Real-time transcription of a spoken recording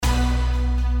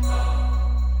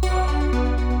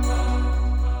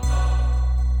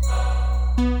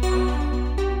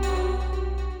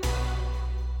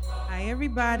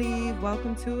everybody.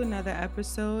 Welcome to another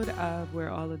episode of We're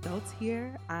All Adults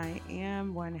Here. I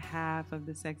am one half of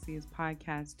the sexiest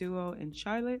podcast duo in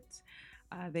Charlotte.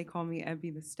 They call me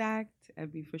Ebby the Stacked,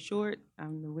 Ebby for short.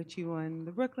 I'm the witchy one,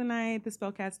 the Brooklynite, the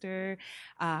spellcaster.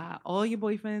 All your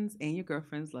boyfriends and your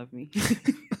girlfriends love me.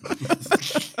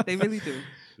 They really do.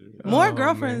 More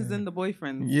girlfriends than the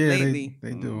boyfriends lately.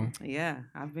 They do. Yeah,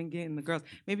 I've been getting the girls.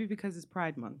 Maybe because it's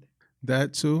Pride Month.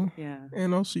 That too. Yeah.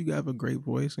 And also you have a great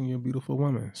voice and you're a beautiful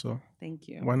woman. So thank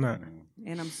you. Why not?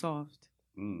 And I'm soft.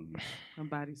 My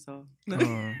body's soft.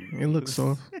 It looks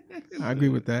soft. I agree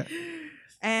with that.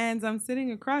 And I'm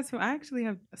sitting across from, I actually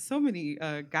have so many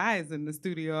guys in the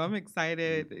studio. I'm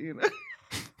excited, you know.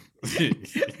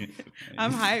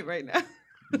 I'm hyped right now.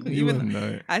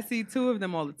 Even I see two of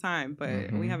them all the time,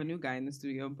 but we have a new guy in the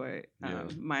studio, but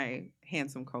my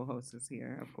handsome co-host is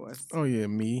here, of course. Oh yeah,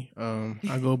 me.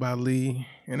 I go by Lee,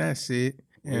 and that's it.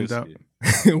 And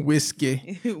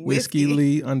Whiskey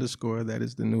Lee _ that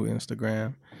is the new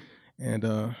Instagram.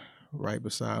 And right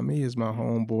beside me is my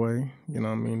homeboy. You know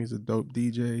what I mean? He's a dope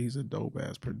DJ. He's a dope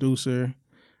ass producer.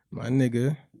 My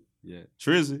nigga. Yeah,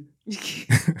 Trizzy.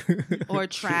 Or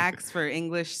tracks for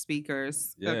English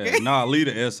speakers. Yeah, okay? nah, leave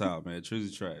the S out, man.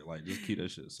 Trizzy track. Like, just keep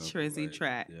that shit simple. Trizzy like,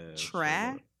 track. Yeah,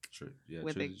 track? Yeah,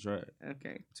 Trizzy track.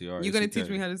 Okay. T-R-A-C-K. You going to teach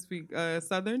me how to speak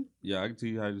Southern? Yeah, I can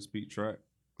teach you how to speak track.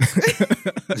 Teach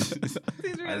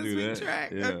me how to speak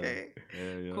track. Yeah. Okay.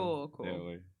 Yeah. Cool.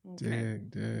 Yeah, Okay.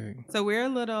 Dig. So we're a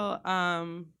little, I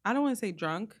don't want to say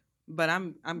drunk, but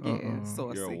I'm getting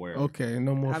saucy. You're aware. Okay,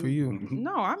 no more for you.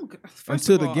 No, I'm good.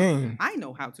 Until the game. I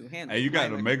know how to handle it. Hey, you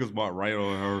got the makeup spot right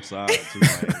on her side, too.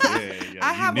 Like,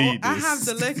 I have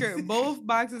the liquor, both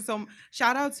boxes. So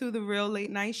shout out to the Real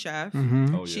Late Night Chef.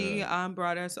 Mm-hmm. Oh, yeah. She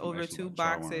brought us over 2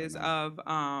 boxes of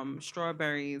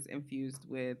strawberries infused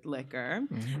with liquor.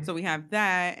 Mm-hmm. So we have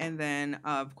that, and then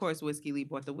of course Whiskey Lee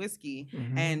bought the whiskey,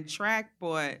 and Track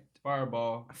bought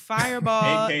Fireball,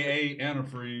 aka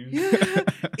antifreeze,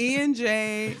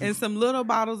 E&J, and some little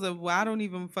bottles of I don't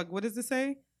even fuck. What does it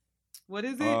say? What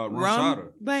is it?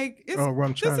 Rum. Like it's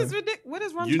rum chowder. This is ridiculous. What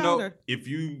is rum you chowder? Know, if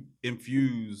you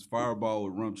infuse Fireball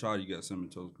with rum chowder, you got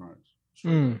Cinnamon Toast Crunch.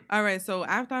 All right, so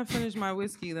after I finish my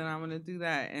whiskey, then I'm gonna do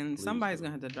that, and somebody's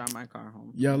gonna have to drive my car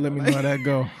home. Y'all let me know how that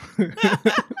go.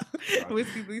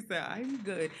 Whiskey Lee said, I'm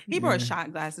good. He brought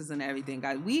shot glasses and everything,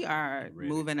 guys. We are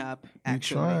moving up,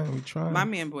 actually. We trying. My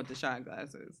man brought the shot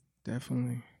glasses.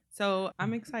 Definitely. So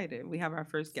I'm excited. We have our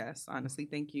first guest. Honestly,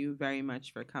 thank you very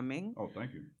much for coming. Oh,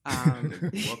 thank you.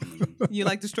 Welcome. You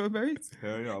like the strawberries?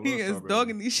 Hell yeah, I love He is strawberries.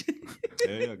 dogging these shit.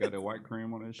 Hell yeah, I got that white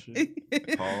cream on that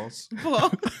shit. Pause.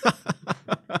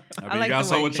 I like you got the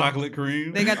some white with cream. chocolate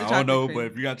cream. They got the I chocolate don't know, cream. but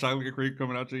if you got chocolate cream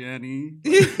coming out your Annie,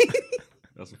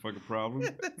 that's a fucking problem.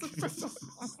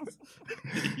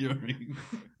 You know what I mean?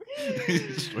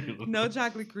 No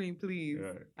chocolate cream, please.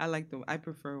 Yeah. I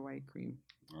prefer white cream.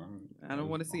 All right. I don't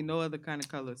want to see no other kind of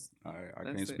colors. I That's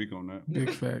can't it. speak on that.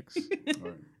 Big facts. All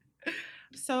right.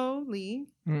 So, Lee,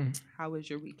 how was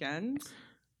your weekend?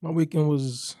 My weekend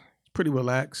was pretty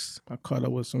relaxed. I caught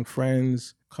up with some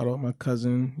friends, caught up with my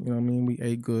cousin. You know what I mean? We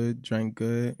ate good, drank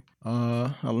good.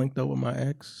 I linked up with my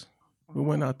ex. We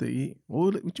went out to eat.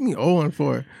 What you mean owing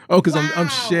for? Oh, because I'm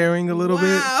sharing a little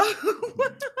bit.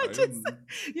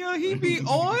 Yo, he be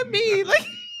on me. Like,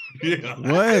 Yeah.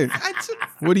 What?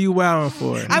 What are you wowing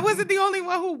for? I wasn't the only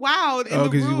one who wowed. Oh,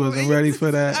 because you wasn't ready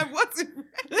for that? I wasn't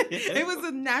ready. It was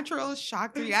a natural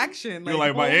shocked reaction. You're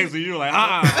like my ex, and you're like,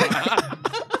 I'm like,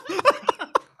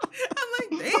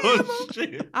 damn. Oh,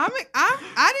 shit. I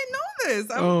didn't know this.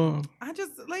 I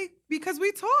just like because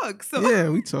we talk. So yeah,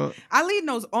 we talk. Ali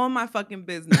knows all my fucking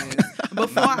business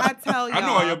before I tell y'all. I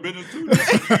know all your business too. This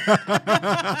is a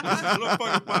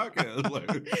fucking podcast.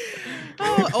 Like.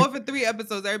 Or for 3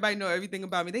 episodes, everybody know everything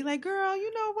about me. They like, girl,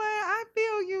 you know what? I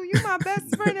feel you. You my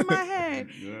best friend in my head.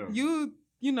 Yeah.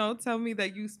 You know, tell me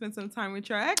that you spent some time with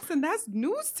your ex, and that's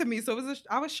news to me. So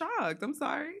I was shocked. I'm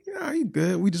sorry. Yeah, you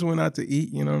good. We just went out to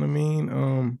eat. You know what I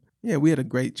mean? Yeah, we had a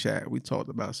great chat. We talked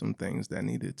about some things that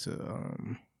needed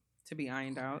to be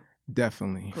ironed out.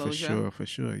 Definitely, Closure? for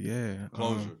sure. Yeah,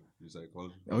 Closure. You say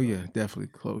closure? Oh yeah, definitely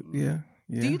close. Yeah.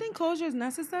 Do you think closure is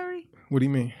necessary? What do you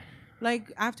mean?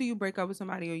 Like, after you break up with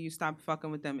somebody or you stop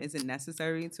fucking with them, is it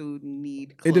necessary to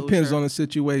need closure? It depends on the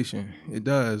situation. It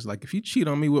does. Like, if you cheat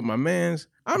on me with my mans,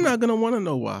 I'm not going to want to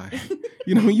know why.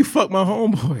 You know, when you fuck my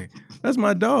homeboy, that's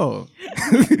my dog.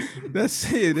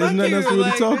 That's it. There's nothing else to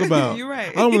really talk about. You're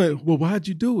right. I'm like, well, why'd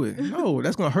you do it? No,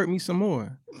 that's going to hurt me some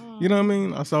more. You know what I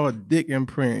mean? I saw a dick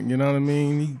imprint. You know what I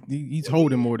mean? He's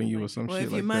holding more than you or some shit like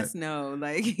that. Well, if you must know,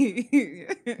 like,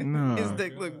 No. his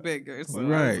dick look bigger, so I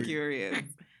Right. was curious.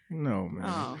 No, man.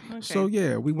 Oh, okay. So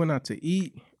yeah, we went out to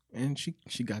eat, and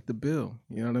she got the bill.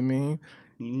 You know what I mean?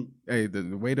 Mhm. Hey,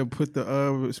 the waiter put the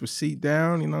receipt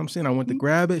down. You know what I'm saying? I went to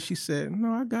grab it. She said,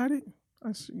 "No, I got it."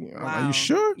 I said, "Are Wow. you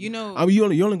sure?" You know, I mean,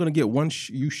 you're only gonna get one.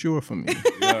 You sure from me?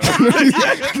 Yeah.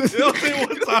 You only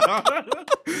one time.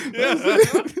 Yeah.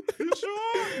 You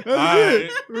sure? That's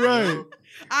it. Right.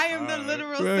 I am the Alright.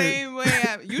 literal Right. same way.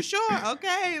 You sure?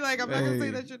 Okay. Like, I'm not going to say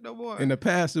Hey. that shit no more. In the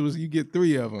past, it was you get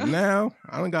 3 of them. Now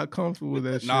I don't got comfortable with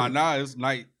that Nah, shit.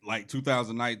 it's like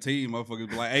 2019. Motherfuckers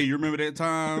be like, "Hey, you remember that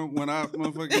time when I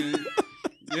motherfucking?"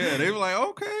 Yeah, they were like,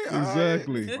 "Okay, all right."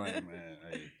 Exactly. Like, man,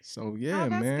 hey, So yeah, oh,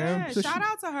 that's man. good. So Shout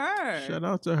out to her. Shout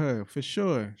out to her for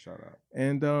sure. shout out.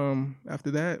 And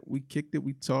after that, we kicked it,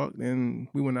 we talked, and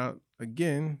we went out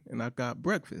again, and I got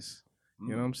breakfast. You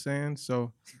know what I'm saying?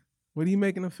 So, what are you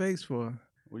making a face for?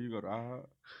 Where you go to IHOP?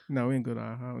 No, we didn't go to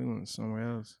IHOP. We went somewhere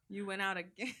else. You went out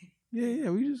again. Yeah,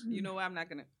 we just. You know what? I'm not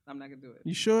gonna do it.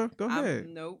 You sure? Go ahead.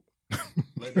 Nope.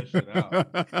 Let that shit out.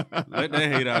 Let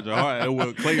that hate out your heart. That's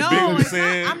what Clay No, Biggs it's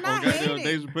said not- I'm not on goddamn hating.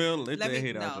 Dave Chappelle. Let Let that me-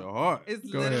 hate out no. your heart. It's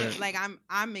Go literally ahead. like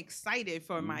I'm excited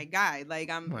for my guy. Like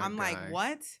I'm My like, guy.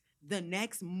 what? The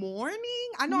next morning?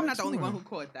 I know I'm not Next the only one morning. who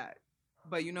caught that.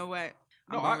 But you know what?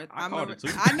 No, I caught it too.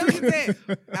 I know you did.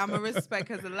 I'm a respect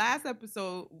because the last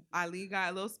episode, Ali got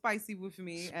a little spicy with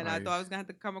me, and I thought I was gonna have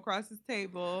to come across his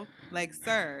table like,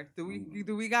 "Sir, do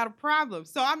we got a problem?"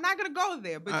 So I'm not gonna go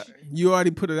there. But You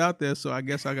already put it out there, so I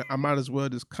guess I might as well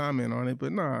just comment on it.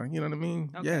 But nah, you know what I mean?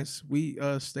 Okay. Yes, we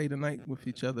stayed the night with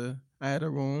each other. I had a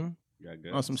room You got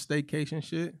guts. on some staycation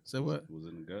shit. So what? Was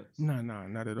in the guts. No,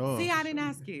 not at all. see, I didn't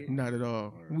ask you. Not at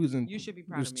all. We was in. You should be It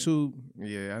proud was of me. 2.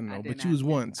 Yeah, I know, I but didn't you was ask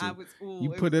you. one too. I was. Ooh,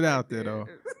 You it put was it right out there, though.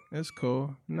 there. That's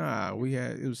cool. Nah,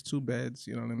 it was 2 beds.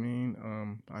 You know what I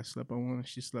mean? I slept on one,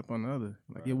 she slept on the other.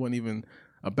 Like it wasn't even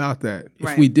about that. If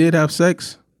Right. we did have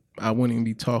sex, I wouldn't even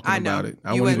be talking I know. about it.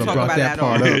 I You wouldn't wouldn't even talk brought about that it at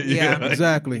all. part up. Yeah.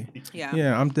 Exactly. Yeah.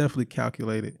 Yeah, I'm definitely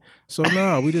calculated. So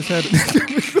no, we just had.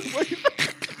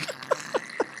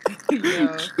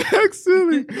 Yo. Act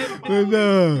silly, but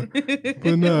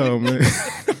no, man.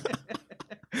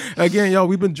 Again, y'all,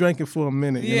 we've been drinking for a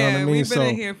minute. You know what I mean? we've been So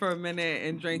in here for a minute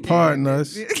and drinking. pardon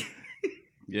us.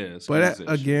 Yeah, But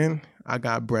again, I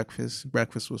got breakfast.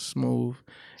 Breakfast was smooth.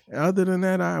 Other than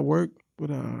that, I worked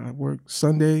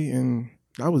Sunday, and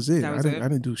that was it. That was I it?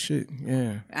 didn't do shit.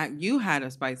 Yeah, You had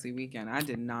a spicy weekend. I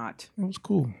did not. it was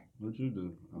cool. What'd you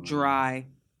do? Dry.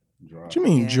 What you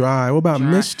mean Yeah. dry? What about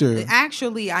Dry. Mister?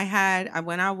 Actually, I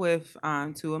went out with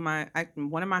one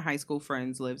of my high school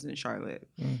friends lives in Charlotte.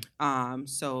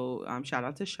 So shout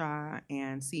out to Sha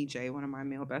and CJ, one of my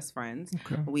male best friends.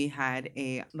 Okay. We had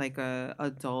a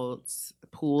adults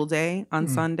pool day on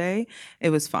Sunday.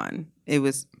 It was fun. It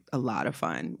was a lot of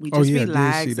fun. We just I did see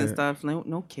relaxed and that. stuff.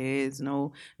 No kids,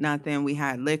 no nothing. We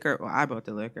had liquor. Well, I bought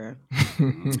the liquor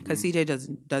because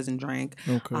CJ doesn't drink.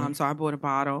 Okay. So I bought a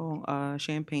bottle of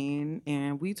champagne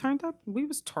and we turned up. We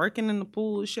was twerking in the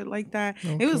pool, shit like that.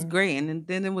 It was Okay. great. And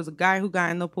then there was a guy who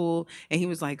got in the pool and he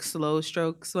was like slow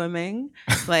stroke swimming.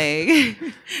 Like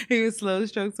he was slow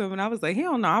stroke swimming. I was like, he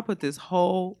don't know. I put this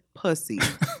whole pussy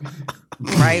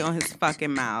right on his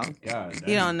fucking mouth. God,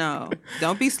 He don't know.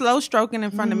 Don't be slow stroking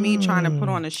in front of me trying to put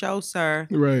on a show, sir.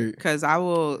 Right. Cause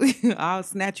I'll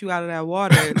snatch you out of that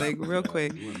water like real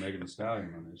quick. You went Megan Thee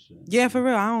Stallion on that shit. Yeah, for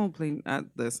real. I don't play.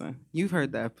 Listen, you've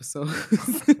heard the episode.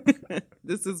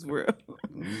 This is real.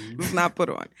 It's not put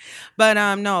on. But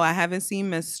no, I haven't seen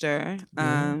Mister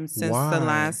since the Why?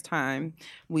 last time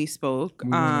we spoke. We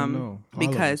wanna know. All of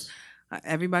Because us.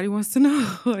 everybody wants to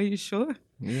know. Are you sure?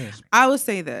 Yes. I will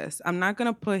say this. I'm not going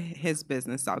to put his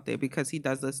business out there because he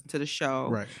does listen to the show.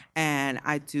 Right. And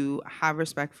I do have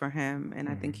respect for him. And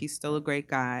I think he's still a great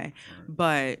guy.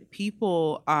 But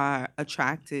people are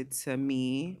attracted to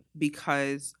me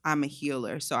because I'm a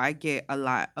healer. So I get a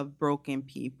lot of broken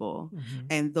people.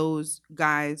 And those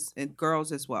guys and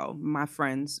girls as well, my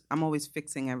friends, I'm always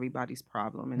fixing everybody's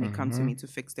problem. And they come to me to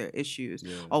fix their issues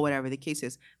or whatever the case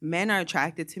is. Men are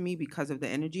attracted to me because of the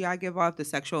energy I give off, the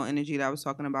sexual energy that I was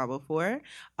talking about before.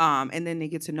 And then they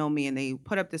get to know me and they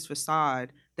put up this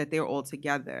facade that they're all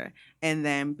together. And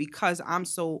then because I'm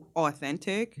so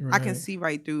authentic, I can Right. see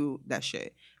right through that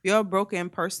shit. If you're a broken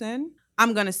person,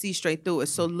 I'm going to see straight through it.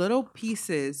 So little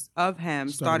pieces of him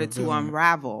started to revealing.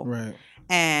 unravel. Right.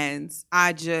 And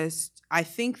I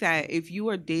think that if you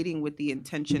are dating with the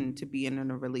intention to be in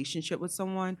a relationship with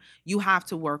someone, you have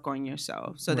to work on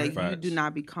yourself so that Right. you do Facts.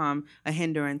 not become a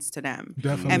hindrance to them.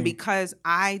 Definitely. And because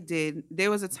there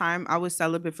was a time I was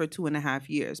celibate for 2.5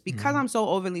 years. Because I'm so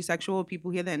overly sexual,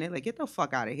 people hear that and they're like, get the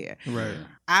fuck out of here. Right.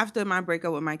 After my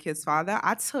breakup with my kid's father,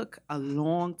 I took a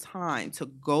long time to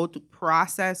go to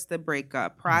process the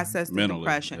breakup, process the Mentally,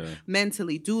 depression, yeah.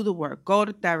 mentally do the work, go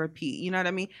to therapy. You know what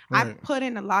I mean? I Right. put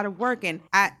in a lot of work, and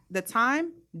at the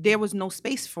time, there was no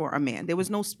space for a man. There was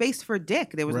no space for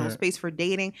dick. There was no Right. space for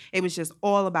dating. It was just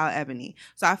all about Ebony.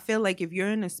 So I feel like if you're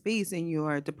in a space and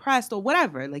you're depressed or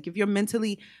whatever, like if you're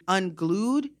mentally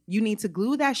unglued, you need to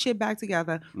glue that shit back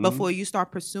together before you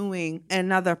start pursuing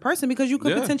another person, because you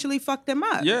could Yeah. potentially fuck them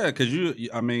up. Yeah, because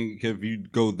if you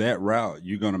go that route,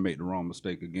 you're gonna make the wrong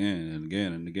mistake again and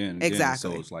again and again. And Exactly.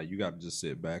 Again. So it's like you got to just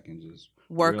sit back and just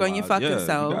Work on your realize, fucking yeah,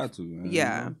 self. You got to, man.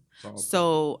 Yeah. You know? It's all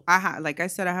So like I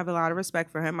said, I have a lot of respect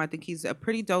for him. I think he's a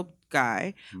pretty dope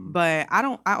guy, Mm. but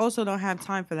I also don't have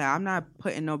time for that. I'm not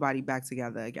putting nobody back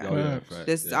together again. Oh, yeah, Facts.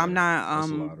 facts. Yeah. I'm not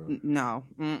That's a lot of- no.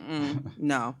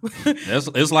 No.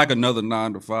 It's like another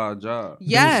 9-to-5 job.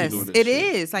 Yes, Doing that it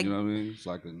shit. is. Like, you know what I mean? It's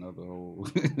like another whole.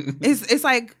 it's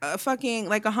like a fucking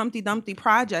like a Humpty Dumpty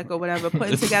project or whatever,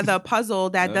 putting together a puzzle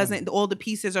that Yeah. doesn't, all the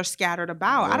pieces are scattered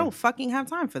about. I Yeah. don't fucking have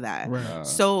time for that. Right.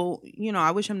 So,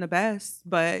 I wish him the best,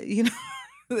 but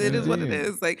it is what it Yeah.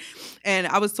 is. Like, and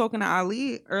I was talking to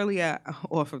Ali earlier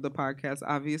off of the podcast,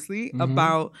 obviously, Mhm.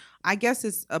 about, I guess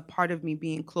it's a part of me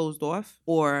being closed off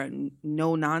or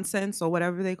no nonsense or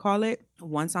whatever they call it.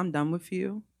 Once I'm done with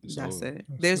you, It's that's over. it.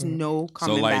 There's it. no So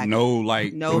coming like back. no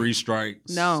 3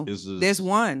 strikes. No. It's just, There's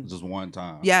one. Just one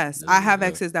time. Yes, Yeah, I have yeah.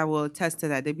 exes that will attest to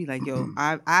that. They'd be like, yo,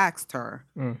 I asked her,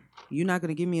 Mm. you not going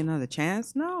to give me another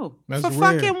chance? No. That's for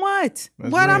rare. fucking what?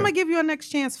 That's What I'm rare. going to give you a next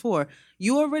chance for?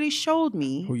 You already showed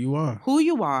me Who you are. who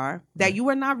you are, that Right. you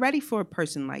were not ready for a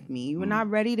person like me. You were not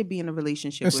ready to be in a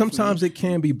relationship And with sometimes me. it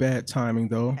can be bad timing,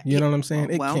 though. You know what I'm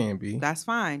saying? It Well, can be. That's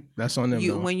fine. That's on them,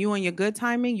 though. When you on your good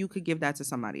timing, you could give that to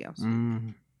somebody else.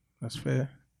 That's fair.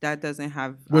 That doesn't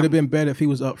have... Would have been better if he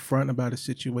was upfront about the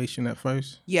situation at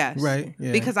first. Yes. Right.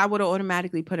 Yeah. Because I would have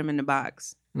automatically put him in the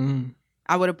box. Mm,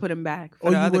 I would have put him back for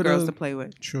Or the you other girls would've- to play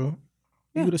with. true.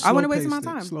 Yeah, You would've I wouldn't waste slow-paced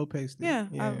my it, time. Slow paced it. Yeah,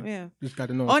 Yeah. yeah. Just got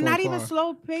to know. Or it not from even afar.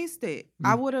 slow paced it.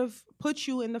 I would have put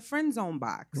you in the friend zone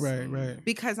box. Right. Right.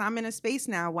 Because I'm in a space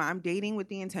now where I'm dating with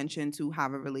the intention to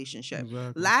have a relationship.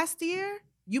 Exactly. Last year,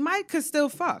 you could still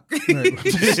fuck. Right.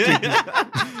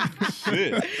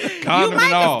 Shit. You Condom might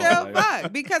and all. still Like,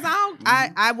 fuck because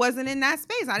I wasn't in that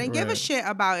space. I didn't give a Right. shit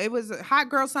about it. Was hot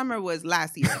girl summer was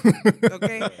last year.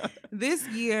 Okay. This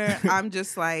year I'm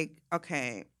just like,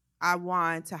 okay, I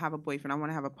want to have a boyfriend. I want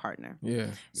to have a partner. Yeah.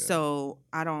 So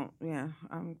I'm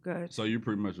good. So you're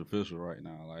pretty much official right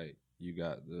now. Like you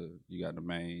got the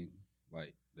main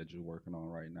like that you're working on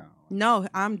right now. No,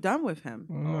 I'm done with him.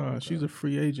 No, okay. she's a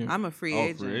free agent. I'm a free Oh,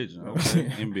 agent. free agent. Okay.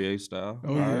 NBA style. Oh,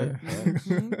 All yeah. right.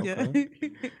 Mhm,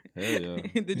 yeah. Hell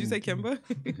yeah. Did you say Kimba?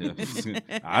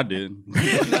 Yeah. I didn't.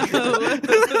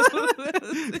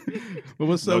 But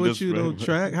what's No up with you though, disrespect.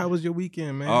 Track? How was your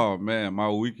weekend, man? Oh man, my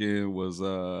weekend was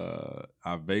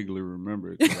I vaguely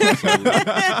remember it.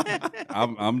 'Cause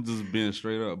I'm just being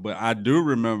straight up, but I do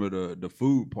remember the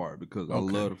food part because I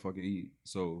Okay. love to fucking eat.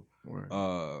 So Word.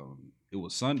 it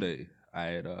was Sunday. I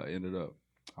had ended up.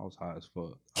 I was high as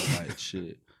fuck. I was like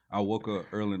shit. I woke up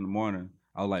early in the morning.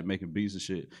 I was like making beats and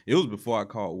shit. It was before I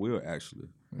called Will actually,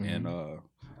 and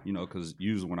because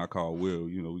usually when I call Will,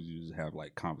 we usually have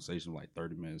like conversation like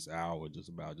 30 minutes, an hour, just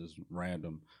about just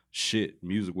random shit,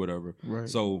 music, whatever. Right.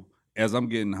 So as I'm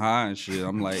getting high and shit,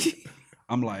 I'm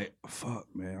like, fuck,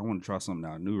 man, I want to try something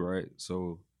out new, right?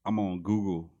 So I'm on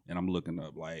Google and I'm looking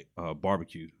up like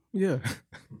barbecue. Yeah.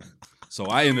 So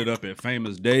I ended up at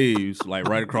Famous Dave's, like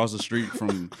right across the street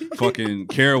from fucking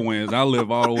Carowinds. I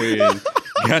live all the way in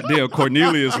goddamn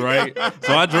Cornelius, right?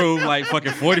 So I drove like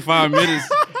fucking 45 minutes.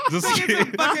 Just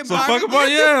fucking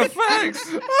yeah,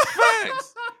 facts.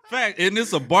 And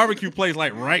it's a barbecue place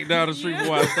like right down the street from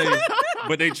where I stay,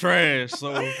 but they trash.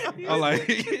 So I'm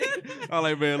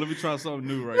like, man, let me try something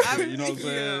new right here. You know what I'm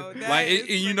saying? Yo, Like, that and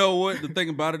you know what? The thing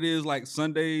about it is, like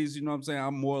Sundays, you know what I'm saying?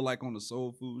 I'm more like on the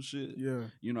soul food shit. Yeah.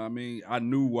 You know what I mean? I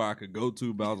knew where I could go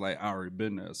to, but I was like, I already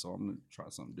been there, so I'm gonna try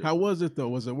something different. How was it though?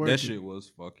 Was it worth That it? shit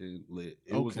was fucking lit.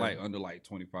 It was Okay. like under like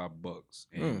 $25,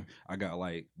 and I got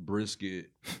like brisket,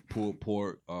 pulled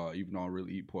pork. Even though I don't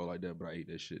really eat pork like that, but I ate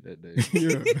that shit that day.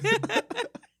 Yeah.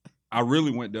 I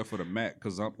really went there for the mac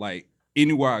because I'm like,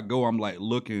 anywhere I go, I'm like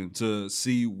looking to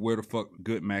see where the fuck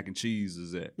good mac and cheese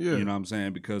is at. Yeah. You know what I'm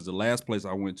saying? Because the last place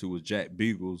I went to was Jack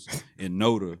Beagles in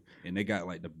Noda, and they got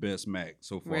like the best mac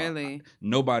so far. Really?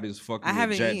 Nobody's fucking I with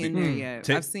haven't Jack eaten Beagles. there yet.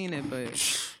 I've seen it,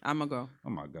 but I'm gonna go. Oh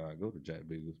my God, go to Jack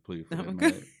Beagles, please, for that Okay.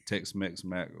 mac. Tex-Mex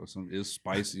mac or something. It's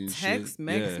spicy and shit.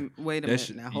 Tex-Mex. Yeah. Wait a That minute.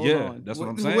 shit- Now hold yeah, on. that's what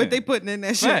I'm saying. What they putting in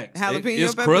that Facts. shit? Jalapeno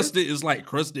It's peppers? crusted. It's like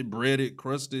crusted, breaded,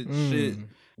 crusted shit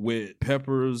with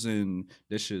peppers, and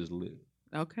that shit is lit.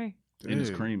 Okay. And it's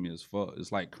Dude. creamy as fuck.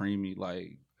 It's like creamy,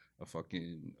 like a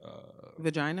fucking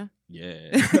Vagina? yeah.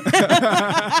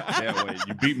 That way,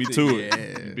 you beat me to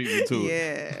it. You beat me to it.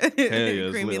 Yeah.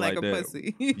 it's Creamy lit like like a that.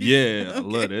 pussy. Yeah, I Okay.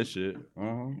 love that shit.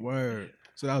 Word.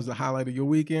 So that was the highlight of your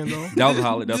weekend, though. That was a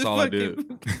holiday. That's Just all I did.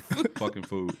 fucking- Fucking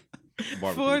food.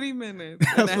 Barbecue. 40 minutes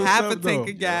and That's a what's half up, a tank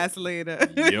though. of gas later.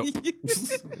 Yep.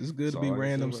 It's good to be all I can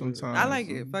random say about it. sometimes. I like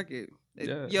it. Fuck it.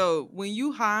 Yeah. Yo, when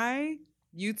you high,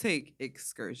 you take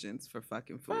excursions for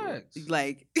fucking food. Facts.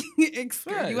 Like, you Facts.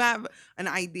 have an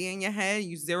idea in your head,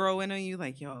 you zero in on you,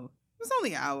 like, yo, it's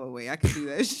only an hour away. I could do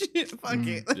that shit. Fuck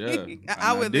it. Yeah. Like, And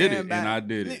I I would did there it. and back. And I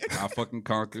did it. I fucking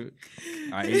conquered.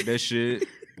 I ate that shit.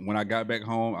 When I got back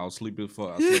home, I was sleeping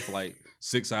for like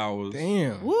 6 hours.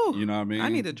 Damn. Woo. You know what I mean? I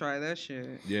need to try that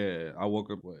shit. Yeah, I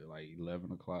woke up like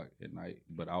 11 o'clock at night,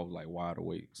 but I was like wide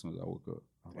awake as soon as I woke up.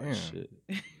 I was like, Damn. shit.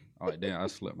 I was like, damn, I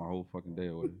slept my whole fucking day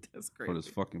away That's for crazy. this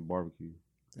fucking barbecue.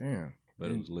 Damn.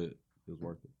 But it was lit. It was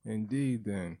worth it. Indeed,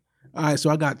 then. All right, so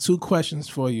I got 2 questions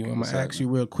for you. I'm What's going to ask you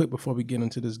happening? real quick before we get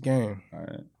into this game. All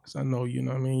right. Because I know, you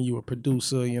know what I mean, you a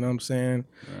producer, you know what I'm saying?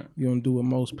 Right. You don't do what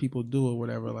most people do or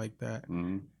whatever like that.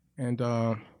 Mm-hmm. And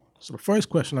so the first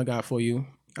question I got for you,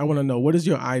 I want to know, what is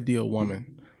your ideal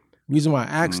woman? Reason why I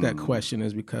asked that question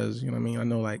is because, you know what I mean, I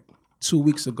know like 2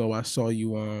 weeks ago I saw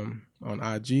you on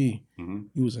IG. Mm-hmm.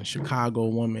 You was in Chicago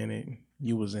one minute.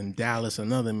 You was in Dallas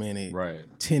another minute. Right.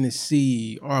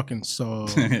 Tennessee, Arkansas,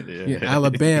 Yeah.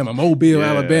 Alabama, Mobile, Yeah,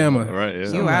 Alabama. Right. Yeah.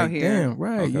 So You I'm out like, here. damn,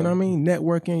 right. Okay. You know what I mean?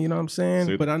 Networking, you know what I'm saying?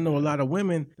 See- But I know a lot of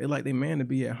women, they like their man to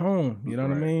be at home. You know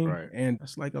what I Right, mean? right. And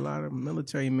it's like a lot of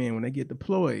military men, when they get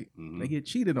deployed, Mhm. they get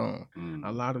cheated on. Mm.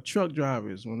 A lot of truck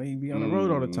drivers, when they be on the road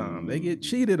all the time, they get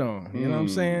cheated on. You know what I'm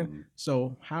saying? Mm.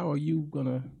 So how are you going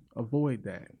to avoid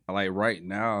that? Like right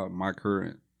now, my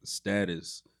current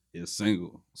status is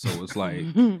single. So it's like,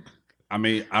 I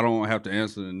mean, I don't have to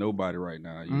answer to nobody right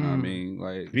now. You know what I Mm. mean?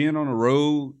 Like being on the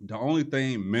road, the only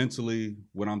thing mentally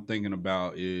what I'm thinking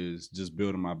about is just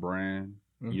building my brand.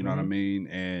 You know what I Mhm. mean?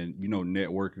 And you know,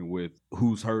 networking with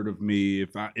who's heard of me.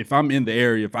 If I'm in the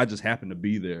area, if I just happen to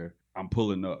be there, I'm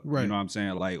pulling up. Right. You know what I'm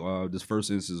saying? Like this first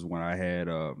instance when I had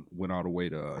went all the way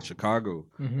to Chicago,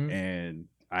 Mhm. and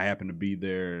I happened to be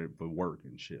there for work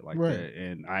and shit like Right. that.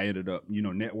 And I ended up, you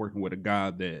know, networking with a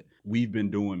guy that we've been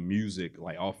doing music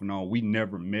like off and on. We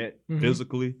never met Mhm.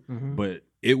 physically, Mhm. but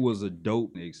it was a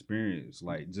dope experience.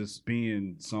 Like just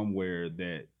being somewhere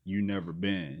that you never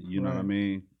been. You know what I Right.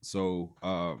 mean? So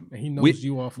And he knows we-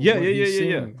 you off of yeah, what yeah, he's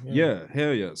yeah, seen. yeah.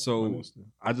 Hell yeah. So Understood.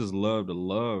 I just love the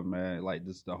love, man. Like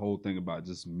just the whole thing about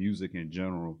just music in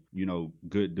general. You know,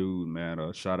 good dude, man.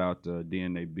 Shout out to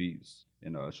DNA Beats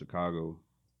in Chicago.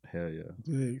 Hell yeah.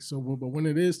 Dig. So, but when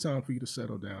it is time for you to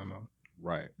settle down, though,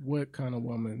 Right. what kind of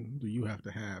woman do you have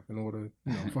to have in order,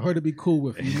 you know, for her to be cool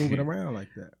with you moving around like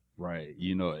that? Right.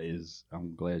 You know,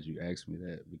 I'm glad you asked me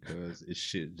that because this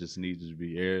shit just needs to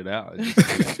be aired out.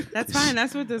 That's fine.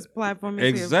 That's what this platform is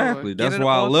Exactly. here for. Get That's it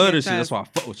why I off love your this shit. That's chest. why I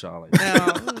fuck with y'all like that.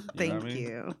 Oh, You know thank what I mean?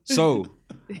 you. So,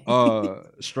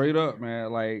 straight up,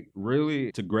 man, like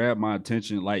to grab my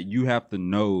attention, like you have to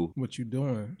know What you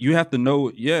doing? you have to know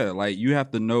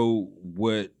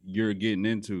what you're getting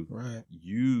into. Right.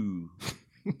 You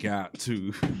got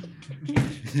to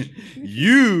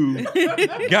you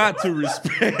got to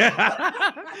respect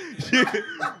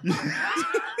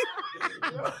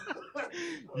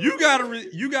you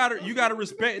gotta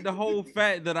respect the whole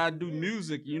fact that I do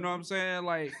music. You know what I'm saying?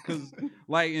 Like, cause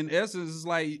like in essence, it's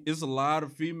like it's a lot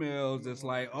of females that's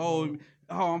like, oh,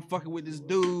 I'm fucking with this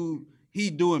dude. He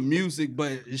doing music,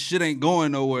 but his shit ain't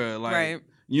going nowhere. Like, Right.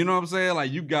 you know what I'm saying? Like,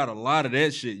 you got a lot of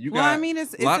that shit. You Well, got I mean,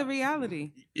 it's lot- a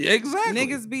reality. exactly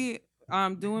Niggas be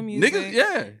doing music niggas,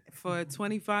 yeah. for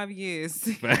 25 years.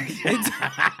 Facts.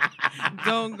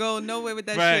 Don't go nowhere with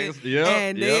that Facts. shit. Yep,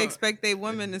 And they yep. expect they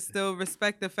women to still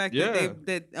respect the fact Yeah.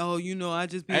 that oh, you know, I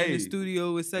just be in Hey. the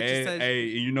studio with such Hey, and such. hey,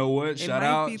 you know what? It Shout might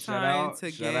out, be shout time out,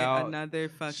 to shout get out. another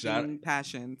fucking Shout-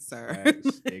 passion, sir.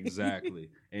 Facts, exactly.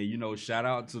 And you know, shout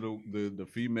out to the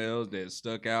females that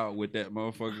stuck out with that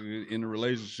motherfucker in the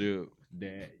relationship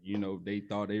that, you know, they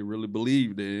thought they really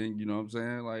believed in. You know what I'm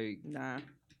saying? Like, Nah.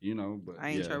 you know, but I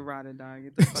ain't yeah. your rider, dog.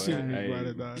 Get the fuck Shit, out of you here. brought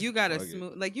it down. You gotta Fuck it.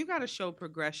 smooth, like you gotta show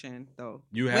progression though.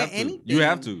 You With have to. anything. You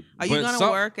have to. Are you But gonna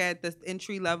some- work at the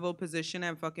entry level position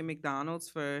at fucking McDonald's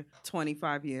for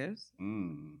 25 years?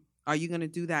 Mm. Are you gonna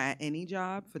do that at any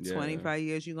job for Yeah. 25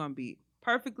 years? You're gonna be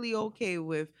perfectly okay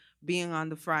with being on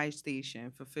the fry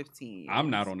station for 15 years. I'm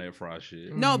not on that fry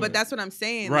shit. No, but that's what I'm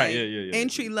saying. Right, like, yeah.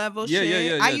 Entry level Yeah, shit.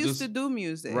 yeah, I yeah, used just- to do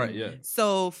music. Right, yeah.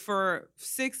 So for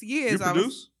 6 years, You I produce?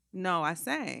 was. No, I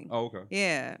sang. Oh, okay.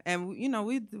 Yeah, and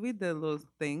we did a little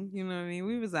thing. You know what I mean?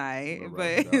 We was alright, Little but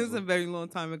razzle it was a dazzle. very long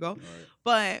time ago. All right.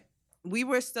 But we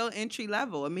were still entry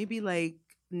level, and maybe like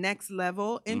next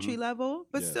level, entry level,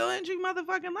 but Yeah. still entry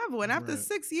motherfucking level. And after Right.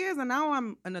 6 years, and now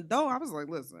I'm an adult, I was like,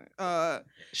 listen,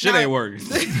 Shit Nah. ain't working.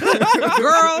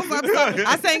 girls,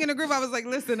 I sang in a group. I was like,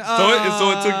 listen,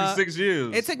 So it took you 6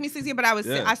 years. It took me 6 years, but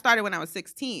I started when I was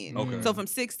 16. Okay. So from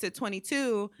 6 to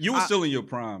 22, You were still in your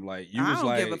prime, like you I was don't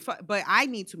like, give a fuck, but I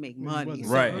need to make money. So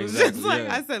Right, it's exactly, just like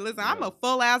yeah. I said, listen, I'm Yeah. a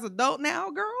full ass adult now,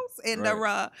 girls, and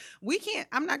Right. we can't.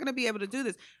 I'm not gonna be able to do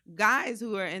this. Guys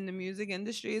who are in the music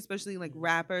industry, especially like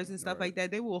rappers and stuff Right. like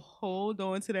that, they will hold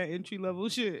on to that entry level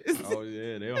shit. oh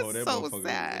yeah, they'll hold that It's so motherfucker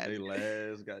sad. with they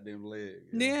last goddamn leg.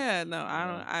 Yeah, no,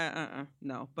 I don't.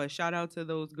 No. But shout out to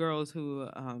those girls who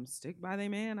stick by their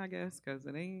man, I guess, because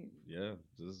it ain't Yeah,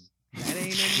 just that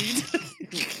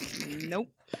ain't in me. Nope.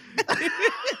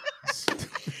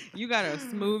 You got a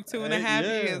smooth 2.5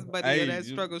 yeah. years, buddy, Hey, of that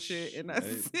you- struggle shit, and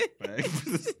that's hey,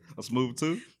 facts. A smooth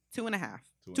 2. 2.5,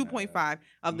 2.5. 2.5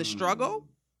 of the struggle,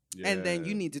 and then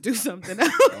you Yeah. need to do something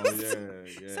else. Oh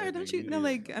yeah. Sir, don't nigga, you know? need-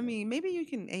 Like, I mean, maybe you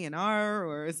can A&R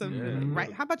or something. Yeah.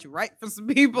 Right? How about you write for some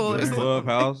people? or Right. something?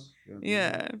 Clubhouse.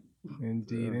 Yeah.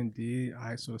 Indeed, Yeah. indeed. All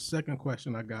right, so the second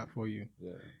question I got for you.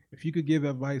 Yeah. If you could give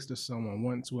advice to someone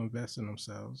wanting to invest in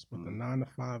themselves, but the Mhm. 9 to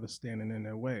 5 is standing in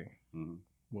their way, Mhm.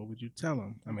 what would you tell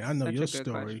them? I mean, I know Such a your good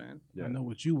story. question. Yeah. I know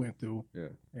what you went through. Yeah.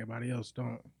 Everybody else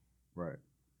don't. Right.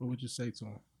 What would you say to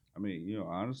them? I mean,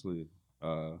 honestly,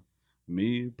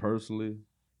 me personally,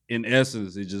 in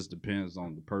essence, it just depends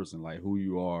on the person, like who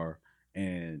you are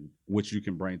and what you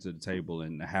can bring to the table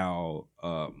and how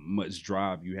much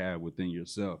drive you have within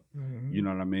yourself. You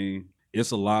know what I mean?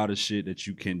 It's a lot of shit that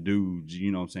you can do,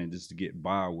 you know what I'm saying, just to get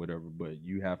by or whatever, but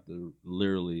you have to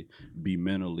literally be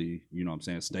mentally, you know what I'm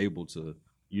saying, stable to,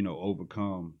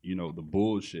 overcome, the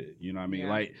bullshit. You know what I mean? Yeah.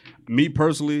 Like me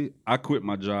personally, I quit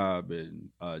my job in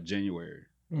January.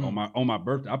 On my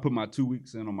birthday. I put my 2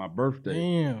 weeks in on my birthday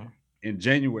Damn. in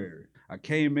January. I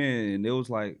came in and it was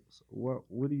like,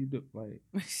 what do you do? Like,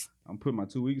 I'm putting my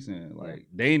 2 weeks in. Like,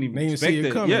 they ain't even They didn't see expect it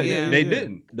that. coming. Yeah, Yeah. they Yeah.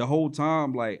 didn't. The whole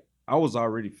time, like, I was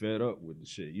already fed up with the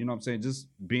shit. You know what I'm saying? Just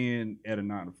being at a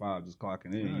 9 to 5, just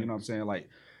clocking in. You know what I'm saying? Like,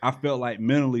 I felt like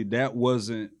mentally that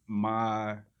wasn't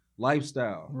my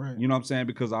lifestyle. Right. You know what I'm saying?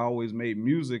 Because I always made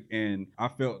music and I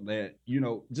felt that,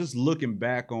 just looking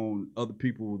back on other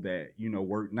people that,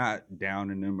 work not down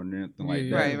in them or anything like Yeah.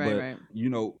 that. Right.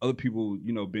 But, other people,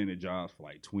 been in jobs for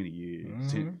like 20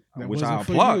 years, 10, That which I wasn't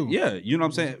for applaud. you. Yeah. You know what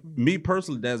I'm saying? Me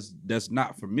personally, that's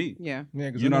not for me. Yeah. Yeah,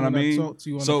 because You know what I when mean? I talked to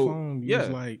you on So, the phone, you was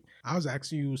yeah. like, I was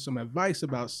asking you some advice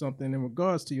about something in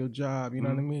regards to your job. You know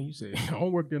what I mean? You said, I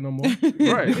don't work there no more.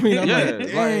 Right. I mean, I'm Yeah, like,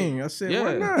 like- dang. I said,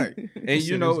 why yeah. not? And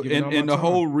said it was giving all and my the time.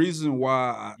 whole reason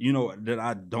why that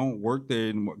I don't work there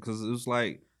anymore, because it's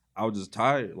like I was just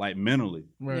tired, like mentally.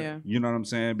 Right. Yeah. You know what I'm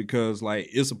saying? Because like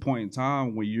it's a point in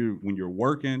time when you're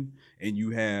working and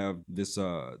you have this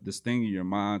thing in your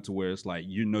mind to where it's like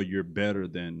you're better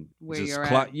than Where just you're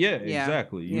clock. at. Yeah, Yeah.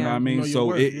 exactly. You Yeah. know what I mean? Know your So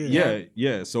worth,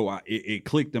 yeah. So it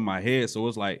clicked in my head. So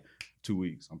it's like 2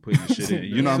 weeks. I'm putting this shit in.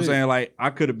 You know what I'm That's it. saying? Like I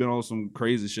could have been on some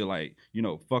crazy shit like,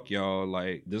 fuck y'all.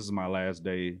 Like this is my last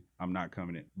day. I'm not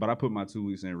coming in. But I put my 2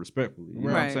 weeks in respectfully. You know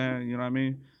what I'm Right. saying? You know what I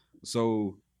mean?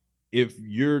 So if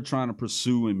you're trying to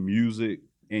pursue in music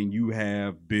and you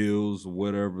have bills,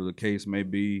 whatever the case may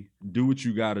be, do what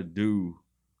you got to do.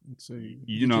 So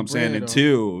You know what I'm saying?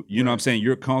 Until you know what I'm saying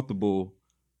you're comfortable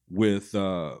with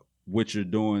what you're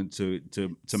doing to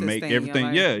make Sustain your everything.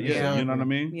 life. Yeah, Yeah. you know what I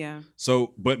mean? Yeah.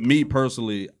 So, but me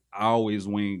personally, I always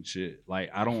wing shit.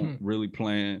 Like I don't really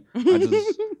plan. I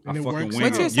just I And it fucking works wing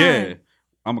What's your it. sign? Yeah,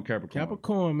 I'm a Capricorn.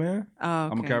 Capricorn, man. Oh,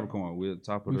 I'm a okay. Capricorn. We're at the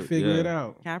top of We the figure yeah. it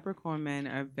out. Capricorn men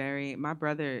are very. My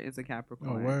brother is a Oh,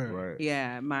 Capricorn. word. Right.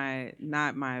 Yeah,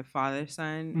 not my father's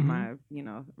son. Mhm. My,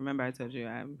 remember I told you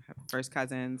I have first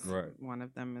cousins. Right. One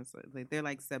of them is like they're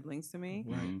like siblings to me.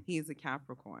 Right. Mhm. He's a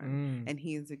Capricorn, Mm. and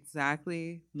he is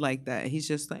exactly like that. He's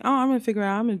just like, oh, I'm gonna figure it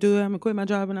out. I'm gonna do it. I'm gonna quit my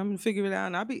job, and I'm gonna figure it out.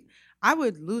 And I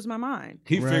would lose my mind.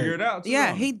 He Right. figured it out. Too, Yeah,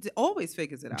 huh? he always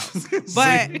figures it out. See?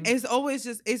 But it's always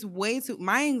just it's way too.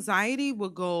 My anxiety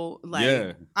would go like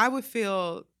Yeah. I would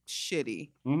feel shitty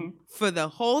Mhm. for the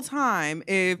whole time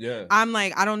if Yeah. I'm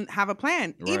like, I don't have a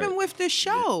plan. Right. Even with the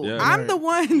show, Yeah. I'm Right. the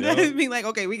one Yep. that be like,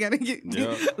 okay, we gotta get,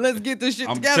 Yep. let's get this shit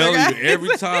I'm together, telling guys. you,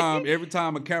 every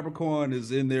time a Capricorn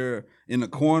is in there in the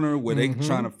corner where they Mhm.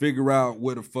 trying to figure out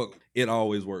where the fuck, it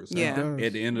always works. Yeah. out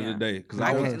at the end of Yeah. the day. Because I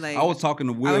I could, was like- I was talking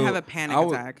to Will. I would have a panic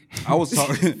attack. I was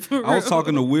talking For I was real.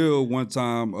 talking to Will one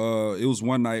time. It was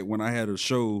one night when I had a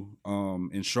show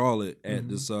in Charlotte at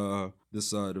this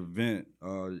event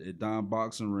at Don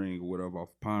Boxing Ring or whatever off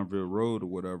Pineville Road or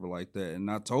whatever like that. And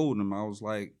I told him, I was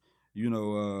like,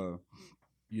 I'm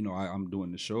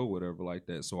doing the show or whatever like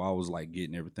that. So I was like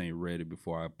getting everything ready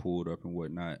before I pulled up and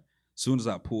whatnot. As soon as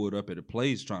I pulled up at a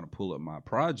place trying to pull up my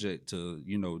project to,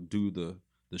 do the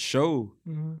show,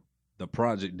 the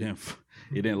project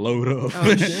didn't load up.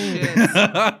 Oh, shit.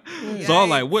 So I was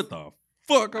like, what the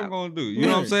fuck I'm gonna do? You know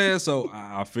what I'm Right. saying? So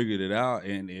I figured it out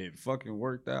and it fucking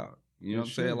worked out. You know what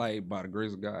I'm saying? Sure. Like by the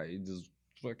grace of God, it just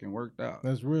fucking worked out.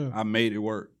 That's real. I made it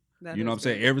work. That You know what I'm is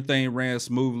saying? good. Everything ran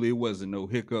smoothly. It wasn't no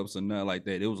hiccups or nothing like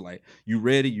that. It was like, you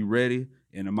ready?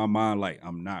 And in my mind, like,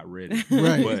 I'm not ready.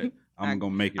 Right. But I'm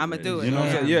gonna make it. I'ma ready. do it, You know what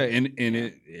I'm saying? yeah. Yeah, and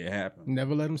it happened.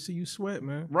 Never let them see you sweat,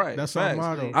 man. Right. That's facts.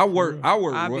 our motto. I work I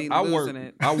be losing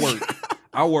it.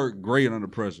 I work great under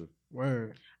pressure.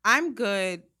 Word. I'm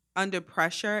good under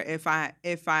pressure if I'm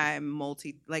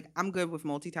I'm good with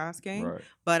multitasking, Right.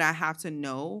 but I have to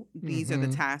know these are the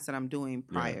Mhm. tasks that I'm doing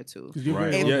prior to. 'Cause you're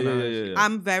Right. very Yeah, organized. yeah.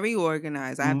 I'm very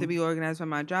organized. I have to Mhm. be organized for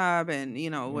my job and,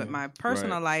 with Yeah. my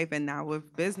personal Right. life and now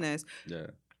with business. Yeah.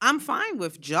 I'm fine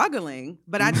with juggling,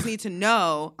 but I just need to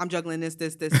know I'm juggling this.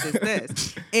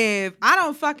 If I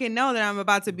don't fucking know that I'm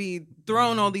about to be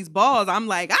throwing all these balls, I'm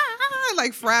like,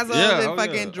 like frazzled Yeah, and oh,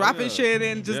 fucking yeah, oh, dropping yeah. shit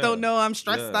and just Yeah, don't know I'm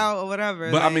stressed yeah. out or whatever.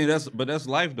 But like, I mean that's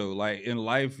life though. Like in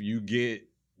life you get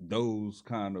those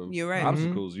kind of You're right.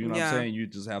 obstacles. You know what Yeah. I'm saying? You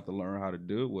just have to learn how to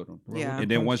deal with them. Yeah. And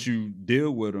then once you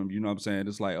deal with them, you know what I'm saying?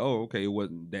 It's like, oh, okay, it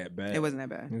wasn't that bad. it wasn't that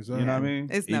bad. Exactly. You know what I mean?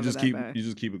 It's you never just that keep bad. you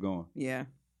just keep it going. Yeah.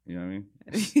 You know what I mean?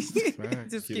 just Keep keep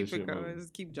the it shit going. moving.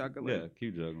 Just keep juggling. Yeah,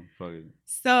 keep juggling. Fuck it.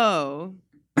 So,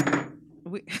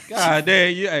 we, God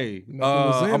damn, you hey. Nothing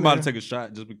was in I'm about there. to take a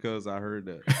shot just because I heard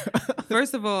that.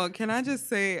 first of all, can I just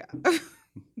say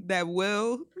that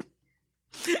Will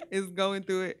is going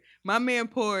through it? My man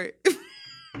poured.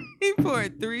 He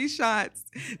poured 3 shots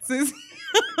since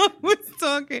I was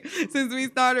talking, since we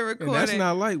started recording. And that's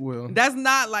not like Will. That's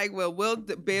not like Will. Will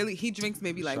barely, he drinks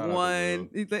maybe like Shout out to one. Will.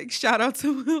 He's like, shout out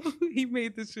to Will. He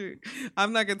made the shit.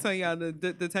 I'm not gonna tell y'all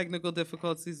the technical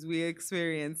difficulties we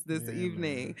experienced this Yeah,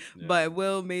 evening, man. Yeah. but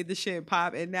Will made the shit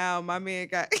pop, and now my man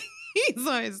got, he's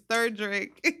on his 3rd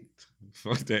drink.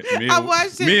 Fuck that. I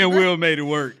watched him Me and grab- Will made it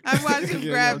work. I watched him Yeah,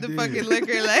 grab y'all the did. fucking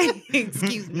liquor, like,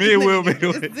 excuse me. Me and Will made it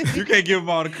work. You can't give him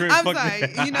all the credit. I'm Fuck sorry.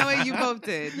 that. You know what? You both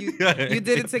did. You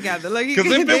did it together. Look, Because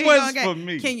if there it you go wasn't again. for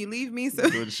me, Can you leave me? So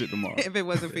we'll do the shit tomorrow. if it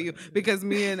wasn't for you, because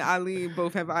me and Ali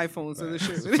both have iPhones, so the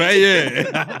shit.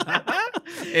 Yeah.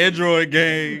 Android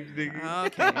gang. Nigga.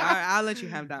 Okay, I'll let you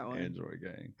have that one. Android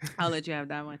gang. I'll let you have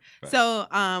that one. Right. So,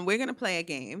 we're gonna play a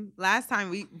game. Last time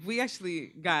we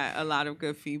actually got a lot of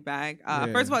good feedback.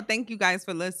 Yeah. First of all, thank you guys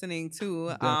for listening to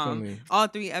Definitely. all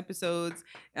 3 episodes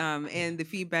and the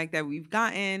feedback that we've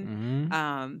gotten.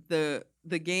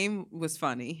 The game was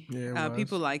funny. Yeah, it was.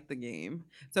 People liked the game,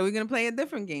 so we're gonna play a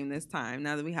different game this time.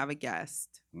 Now that we have a guest.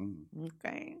 Mm,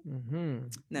 Okay. Mm-hmm.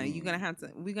 Now you're gonna have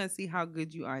to. We're gonna see how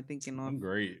good you are thinking I'm on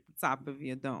great. top of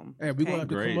your dome. Hey, we're okay? gonna have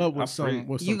to Great. come up I with some pray.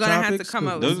 with some You gonna have to topics, come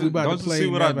 'cause up with we some- about to Don't you play see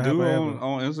what I Never do Have I on, Ever.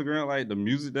 on Instagram? Like the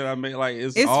music that I make, like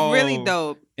it's It's all really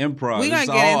dope. improv. We gonna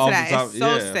It's get all into off that. the top- It's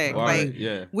so yeah, sick. right, Like,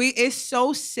 yeah. It's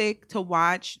so sick to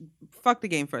watch. Fuck the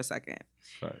game for a second.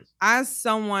 Facts. As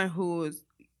someone who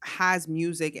has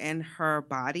music in her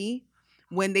body,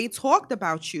 when they talked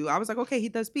about you, I was like, okay, he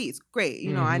does beats. Great.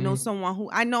 I know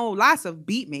I know lots of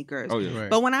beat makers. Oh yeah. Right.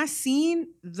 But when I seen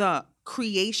the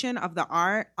creation of the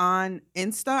art on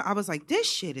Insta, I was like, this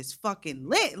shit is fucking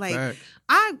lit. Like, Facts.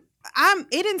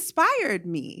 it inspired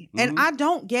me. And Mhm. I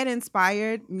don't get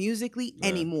inspired musically Yeah.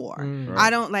 anymore. Mm. Right. I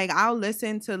don't I'll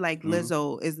listen to like Mhm.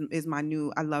 Lizzo is my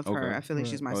new, I love her. Okay. I feel like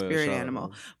Right. she's my Oh, yeah, spirit shout out, animal.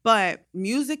 man. But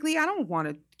musically, I don't want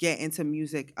to get into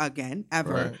music again,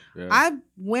 ever. Right. Yeah. I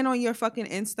went on your fucking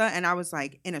Insta and I was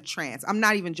like in a trance. I'm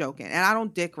not even joking. And I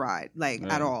don't dick ride like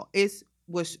at Yeah. all. It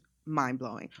was mind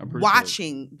blowing. I appreciate it.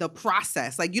 Watching the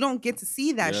process. Like you don't get to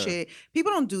see that Yeah. shit.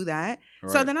 People don't do that.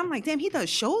 So Right. then I'm like, damn, he does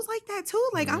shows like that too?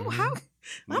 Like I'm a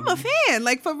Mhm. fan.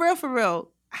 Like for real.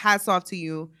 Hats off to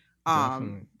you.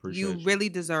 Definitely. You Appreciate really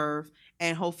deserve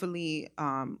and hopefully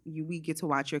we get to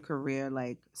watch your career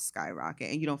like skyrocket,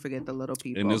 and you don't forget the little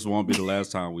people. And this won't be the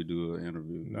last time we do an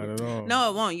interview. Not at all. No,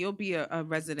 it won't. You'll be a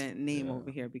resident name Yeah.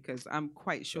 over here because I'm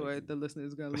quite sure the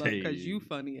listeners gonna love Hey. because you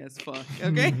funny as fuck.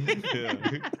 Okay.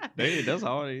 That's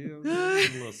all they is.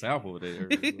 A little sample there.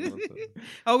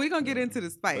 Oh, we're gonna get into the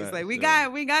spice. Facts, Like we yeah.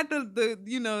 got the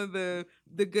you know the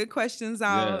good questions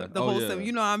out, Yeah. the Oh, wholesome. yeah.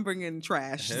 You know I'm bringing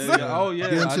trash. Hell So- yeah. Oh yeah,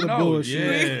 Get into I the know.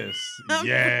 bullshit.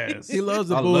 Yes. He loves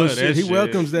the I love bullshit. that He shit.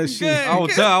 welcomes that shit. Good.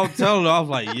 I was telling her, I was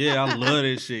like, yeah, I love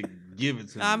that shit. Give it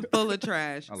to me. I'm full of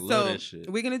trash. I love so that shit.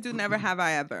 we're gonna do never have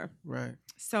I ever. Right.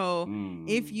 So Mm.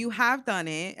 if you have done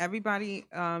it, everybody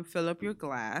fill up your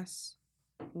glass.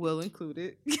 Will include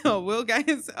it. Will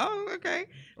guys. Oh, okay.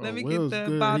 Let me Will's get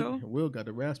the good. bottle. Will got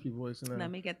the raspy voice in there.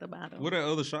 Let me get the bottle. Where that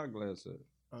other shot glass at?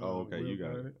 Oh, okay, Will you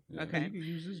got it. Yeah. Okay. You can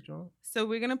use this, John. So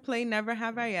we're gonna play Never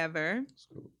Have I Ever. That's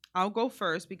cool. I'll go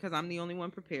first because I'm the only one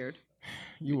prepared.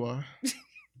 You are.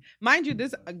 Mind you,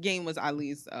 this game was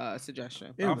Ali's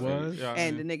suggestion. It I feel was. Yeah, I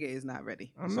And the mean- nigga is not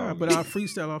ready. I'm So- not, but I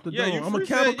freestyle off the yeah, dome. you I'm a freestyle,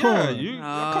 Capricorn. Yeah,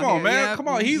 Oh, come on, okay, man. yep, Come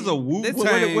on. He's a mhm. Wu This-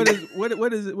 Tang. What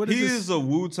is this? He is a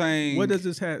Wu Tang. What does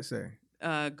this hat say?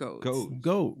 Goat. Goat.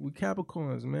 Goat. We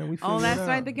Capricorns, man. We. Oh, figure that's it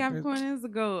right. out. The Capricorn is the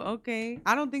goat. Okay.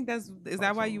 I don't think that's. Is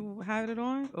that why you had it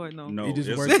on or no? No, It just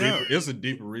it's worked out. it's a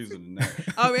deeper reason than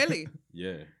that. Oh, really?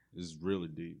 Yeah, it's really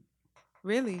deep.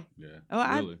 Really? Yeah.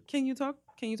 Oh, really. Can you talk?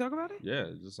 Can you talk about it? Yeah,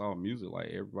 it's just all music. Like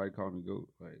everybody call me goat.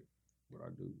 Like what I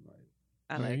do. Like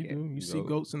I Yeah, like you it. do. You see Goat.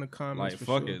 goats in the comments. like for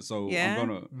fuck sure. it. So Yeah?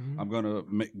 Mhm. I'm gonna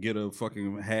get a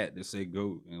fucking hat that say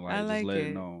goat and like, I just like let it.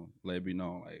 it know, let it be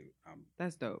known. Like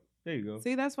That's dope. there you go.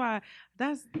 See, that's why.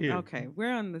 That's Here. okay.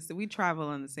 We're on this. We travel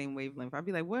on the same wavelength. I'd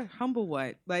be like, what? Humble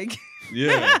what? Like.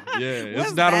 Yeah, yeah. What's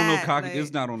It's not on no that? cocky. Like,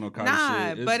 it's not on no cocky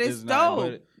Nah, shit. but it's not, dope.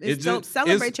 but It's it dope. just-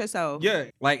 Celebrate it's- yourself. Yeah,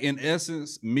 like in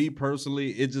essence, me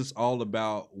personally, it's just all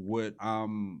about what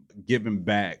I'm giving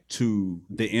back to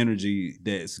the energy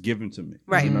that's given to me.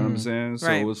 Right. You know what I'm Mhm. saying? So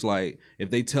Right. it's like if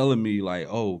they telling me like,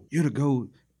 "Oh, you're the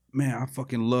GOAT," man, I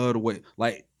fucking love the way.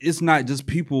 Like it's not just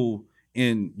people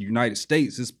in United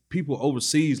States; it's people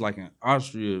overseas, like in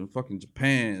Austria, fucking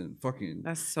Japan, fucking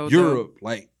That's so dope. Europe,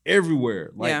 like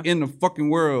everywhere, like Yeah. in the fucking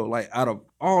world. Like out of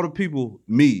all the people,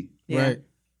 me, Yeah. Right.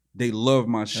 they love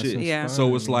my That's shit. Yeah.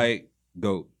 So it's inspiring, like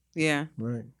GOAT. Yeah.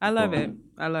 Right. I love Wow. it.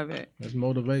 I love it. That's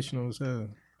motivational as hell.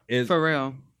 It's, For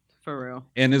real. For real.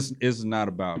 and it's not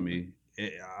about me.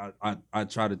 I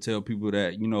try to tell people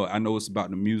that, you know, I know it's about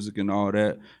the music and all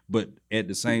that, but at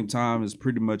the same time, it's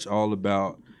pretty much all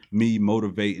about me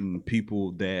motivating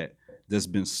people that's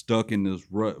been stuck in this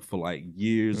rut for like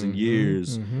years and Mhm,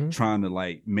 years, mhm. trying to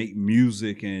like make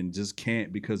music and just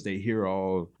can't because they hear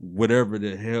all whatever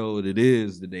the hell it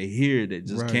is that they hear that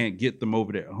just Right. can't get them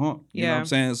over that hump. You know what Yeah. I'm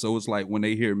saying? So it's like when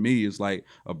they hear me, it's like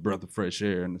a breath of fresh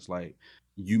air, and it's like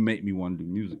you make me want to do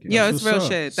music. you Yo, know? it's what's real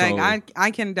up. shit. So- like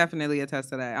I can definitely attest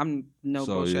to that. I'm no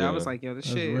So, bullshit. I was yeah. like, yo, this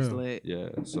That's shit is real. lit. Yeah,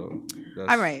 so that's,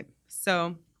 All right.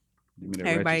 So give me that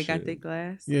everybody ratchet got shit. their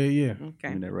glass? Yeah, yeah. Give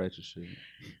Okay. me that ratchet shit.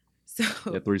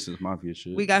 So That 3 Six Mafia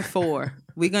shit. we got 4.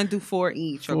 We're gonna do 4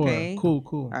 each, Four. okay? Cool,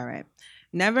 cool. All right.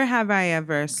 Never have I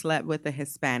ever slept with a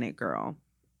Hispanic girl.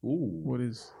 Ooh. What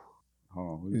is Hold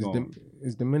on, we is, going.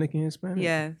 is Dominican Hispanic?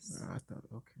 Yes. I thought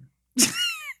okay.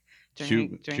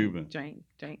 Drink, Cuban.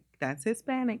 drink. That's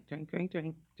Hispanic.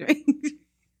 Drink.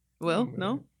 Well,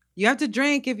 no. You have to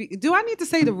drink if you do. I need to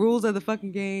say the rules of the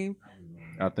fucking game?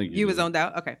 I think You was do. zoned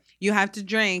out. Okay. You have to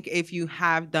drink if you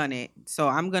have done it. So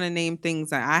I'm gonna name things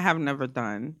that I have never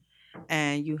done,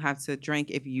 and you have to drink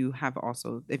if you have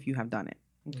done it.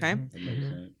 Okay. Mhm. That makes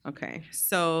sense. Okay.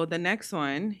 So the next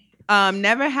one.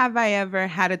 Never have I ever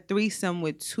had a threesome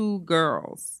with 2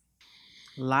 girls.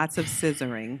 Lots of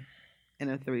scissoring in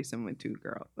a threesome with 2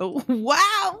 girls. Oh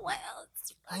wow. Well,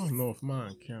 it's I don't know if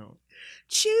mine count.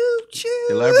 choo choo.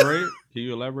 Elaborate. Can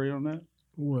you elaborate on that?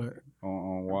 What?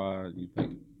 On why you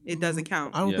think? It doesn't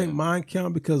count. I don't Yeah. think mine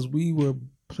count because we were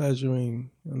pleasuring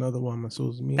another woman. So it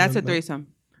was me. That's a and threesome.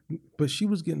 But she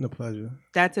was getting the pleasure.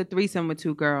 That's a threesome with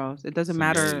 2 girls. It doesn't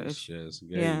matter if Yes,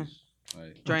 Yeah.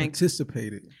 Like, I drink.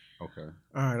 participated. okay.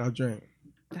 All right, I'll drink.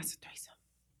 That's a threesome.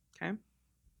 Okay.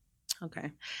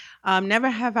 Okay. Never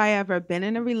have I ever been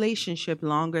in a relationship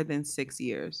longer than 6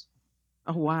 years.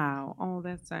 Oh wow. Oh,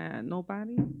 that's sad.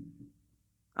 Nobody.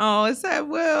 Oh, it said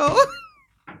Will.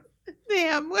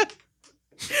 Damn. Will.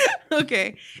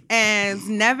 Okay. And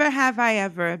never have I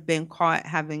ever been caught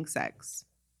having sex.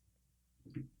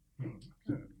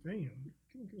 God damn.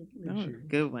 Give me Those a are shit.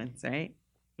 good ones, right?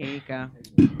 Here you go.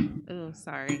 Oh,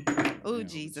 sorry. Oh, Damn,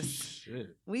 Jesus.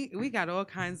 Shit. We got all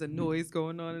kinds of noise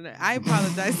going on in there. I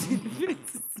apologize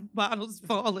if bottles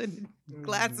falling,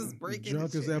 glasses breaking.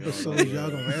 and Drunkest shit. episode y'all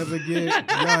gonna ever get.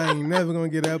 Y'all ain't never gonna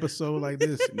get an episode like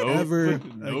this ever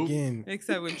Nope. again.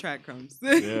 Except when track comes.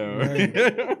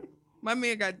 Yeah. My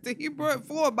man he brought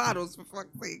 4 bottles for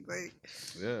fuck's sake. Like.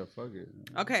 Yeah, fuck it.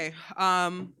 Okay.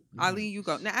 Ali, you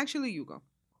go. Now, actually, you go.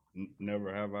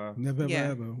 Never have I. Never Yeah.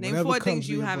 ever. Name Whatever 4 comes things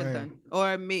to you your haven't brain. done.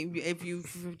 Or maybe if you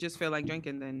just feel like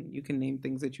drinking, then you can name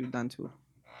things that you've done too.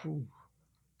 Ooh.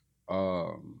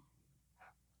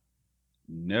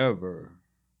 Never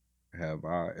have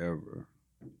I ever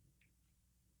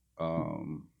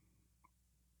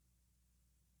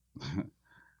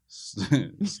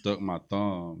stuck my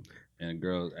thumb in a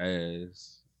girl's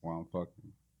ass while I'm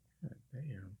fucking.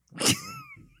 Damn.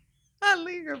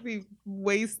 Ali gonna be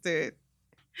wasted.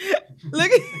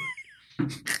 Look at.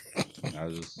 I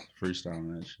was just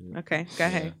freestyling that shit. Okay, go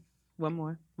ahead. One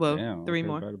more. Well, Damn, 3 okay,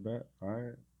 more. back to back. All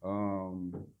right.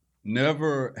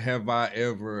 Never have I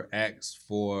ever asked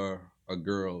for a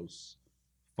girl's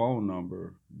phone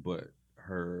number, but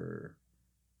her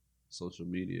social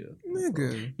media.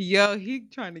 Nigga. Yo, he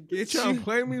trying to You get trying to you.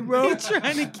 play me, bro? He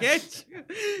trying to get you.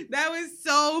 That was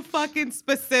so fucking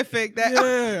specific. That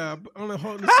Yeah, on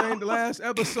the last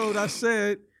episode I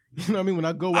said, you know what I mean, when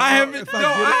I go out, I haven't. if No, I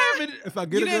I haven't.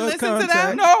 get You a didn't girl's listen to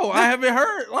that? contact, No, I haven't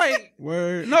heard. Like,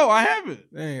 word. no, I haven't.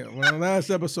 Damn, well, on the last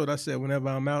episode I said whenever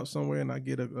I'm out somewhere and I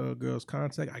get a girl's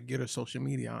contact, I get her social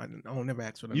media on. I don't never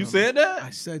ask for the You number. said that? I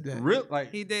said that. Real? Like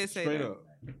He did say straight that. up.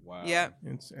 Wow. Yep.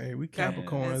 Hey, we Okay,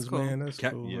 Capricorns, that's cool. man. That's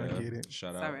cool. Yeah. I get it.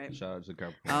 Shout It's out. all right. Shout out to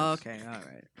Capricorns. Oh, okay, all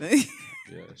right.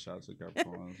 Yeah. Shout out to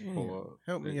Capricorns. Pull up.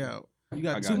 Help me Yeah. out. You I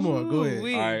got got 2 you. more. Go ahead.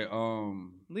 Ooh-wee. All right.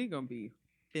 Lee gonna be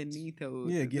finito.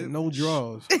 Yeah, get no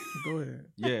draws. Go ahead.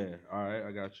 Yeah. All right.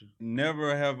 I got you.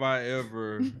 Never have I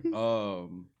ever.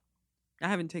 I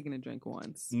haven't taken a drink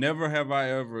once. Never have I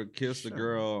ever kissed a Shut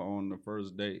girl on the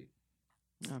first date.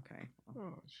 Okay.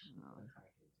 Oh,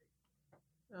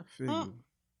 I feel Oh. you.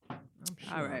 I'm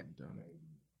sure All right. I've done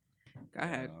it. Go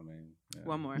ahead. I mean, yeah.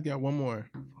 One more. You got one more.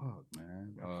 Fuck,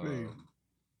 man. I feel you.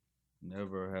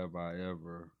 Never have I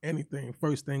ever. Anything.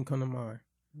 First thing come to mind.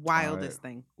 Wildest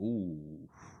thing. Ooh.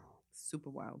 Super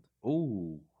wild.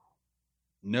 Ooh.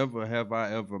 Never have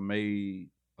I ever made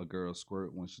a girl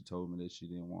squirt when she told me that she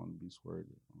didn't want to be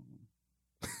squirted.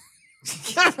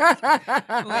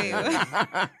 Wait.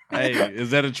 Hey, is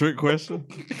that a trick question?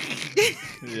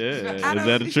 Yeah, I is that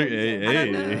a don't- trick? I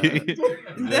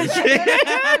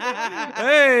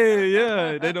Hey,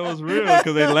 yeah, they know it's real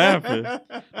because they laughing.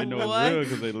 They know What? it's real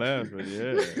because they laughing.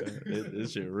 Yeah,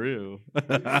 this shit real.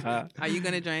 Are you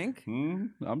gonna drink?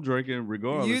 I'm drinking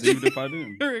regardless, You even if I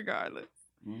didn't. Regardless.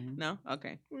 Mhm. No?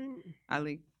 Okay.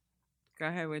 Ali, go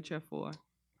ahead with your 4.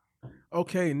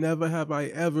 Okay, never have I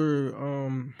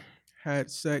ever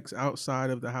had sex outside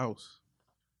of the house.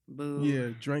 Boo. Yeah,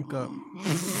 drink up.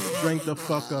 Drink the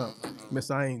fuck up.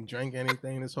 Miss, I ain't drank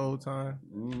anything this whole time.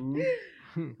 Mhm.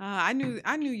 I knew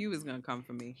you was gonna come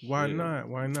for me. Why Shit. not?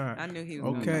 Why not? I knew he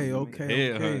was gonna Okay, come for me. okay,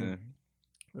 Yeah, okay. honey.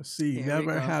 Let's see. Here we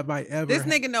Never go. have I ever. This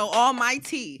nigga know all my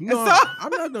tea. No, So- I'm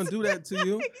not gonna do that to you.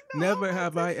 You know Never all my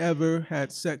have I ever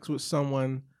had sex with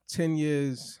someone 10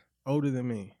 years older than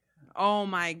me. Oh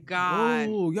my god.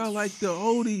 Oh, y'all like the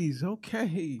oldies.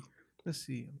 Okay. Let's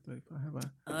see. I'm 35. Have I?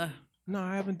 Ugh. No,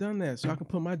 I haven't done that. So I can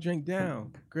put my drink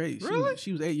down. Great. Really?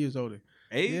 She was 8 years older.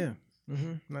 8? Yeah.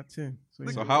 Not 10. So,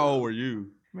 So yeah. how old were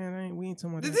you? Man, we ain't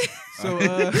talking about that. So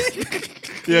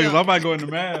Yeah, because I might go into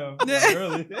math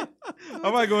early. I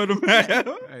might go into math. hey,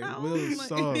 How Will old is am I?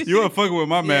 sauce. You weren't fucking with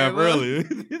my math Will. earlier.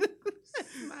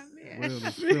 My man. Will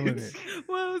is feeling it.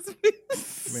 Will's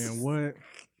Man, what?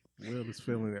 Will is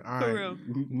feeling it. All For right. real.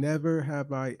 Never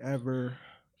have I ever.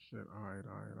 Shit. All right.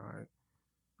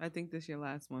 I think this your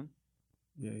last one.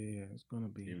 Yeah. It's gonna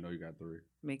be. Even though you got 3.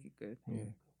 Make it good.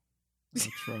 Yeah.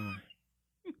 I'll try.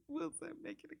 Will said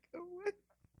make it a good one.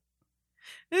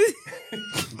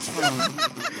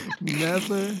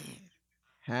 Never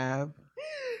have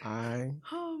I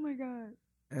Oh my god.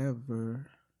 ever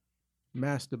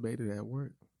masturbated at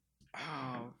work.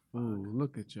 Oh, Ooh,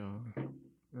 look at y'all.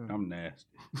 I'm nasty.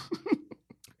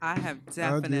 I have I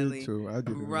definitely did too. I did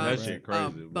it. rubbed That right. shit crazy. a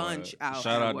boy. bunch out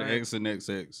Shout at out work. to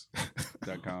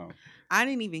xnxx.com. I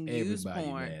didn't even use Everybody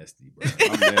porn. nasty, bro.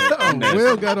 I'm nasty. I'm nasty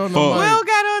Will as got on the fuck. mic. Will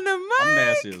got on the mic. I'm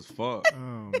nasty as fuck.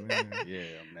 Oh man. Yeah,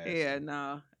 I'm nasty. Yeah,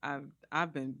 no,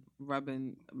 I've been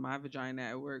rubbing my vagina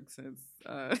at work since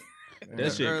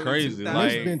That shit Early crazy. 2000s.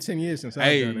 Like, It's been 10 years since I've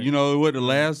hey, done it. you know what? The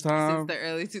last Since time, the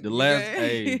early 2000s. the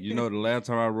last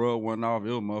time I rubbed one off, it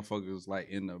was motherfuckers like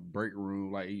in the break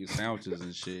room, like eating sandwiches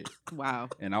and shit. Wow.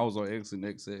 And I was on X and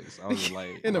XX. I was just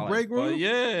like, In the I break like, fuck- room?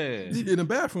 Yeah. In the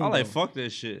bathroom. I like though. fuck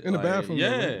that shit. In the Like, bathroom, though,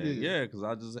 Yeah, right? Yeah. yeah.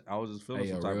 Because I was just feeling Hey,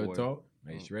 some yo, type real of way. talk.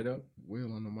 Hey, straight up.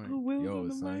 Will on the mic. Oh, Will's Yo, on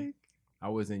the son. mic. I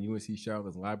was in UNC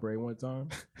Charlotte's library one time.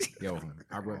 Yo,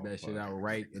 I rubbed that shit out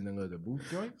right in the little booth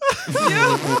joint. I was like,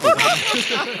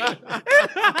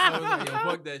 yo,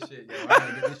 fuck that shit, yo. I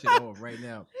gotta get this shit off right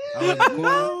now. I was in the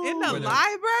corner. In the with a-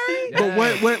 library?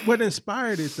 Yeah. But what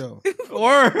inspired it though?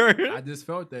 Word. I just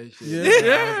felt that shit. Yeah. I was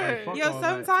Yeah. like, fuck Yo, all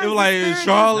that. sometimes It was like the in spirit-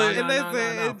 Charlotte. Listen, it's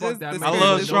Fuck just that, the man. I spirit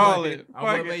love is Charlotte. I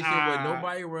want Fuck to make it. sure where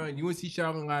nobody run UNC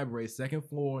Charlotte Library, second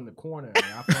floor in the corner. And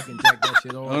I fucking jacked that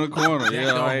shit off. On the corner, Jacked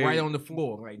yeah, off like- right on the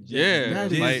floor. Like, Yeah,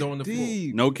 That jizzed like- on the floor.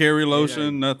 deep. No carry lotion,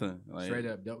 Yeah. nothing. Like, Straight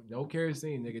up, don't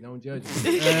kerosene, nigga. Don't judge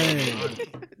me. Hey.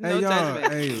 No Hey, y'all.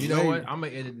 judgment. Hey, You know wait. what? I'm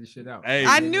gonna edit this shit out. Hey,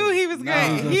 I knew he was Nah. going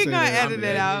I was he gonna gonna say that. edit I'm it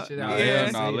editing out. this shit Nah, out. Yeah.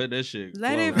 hell nah, let that shit.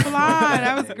 Let flow. it fly.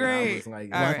 That was I great. was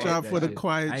like, All yo, right. Watch fuck out that for the shit.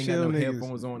 quiet I ain't chill got no niggas.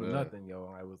 headphones on or Yeah. nothing,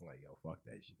 yo. I was like, yo, fuck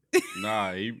that shit.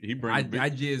 Nah, he bring. I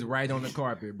big- jizzed right on the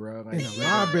carpet, bro. Like, In the straight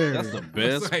up. library. That's the I was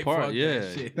best like, part. fuck Yeah,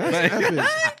 that shit. That's Like-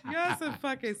 epic. You're some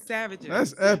fucking savages.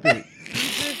 That's epic. You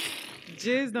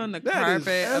just jizzed on the That is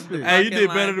carpet of the epic. Hey, you fucking did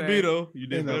better than me library. though. You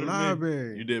did In the better than me.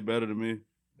 library. You did better than me.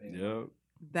 Yep.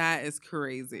 That is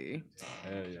crazy.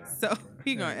 Hell yeah. So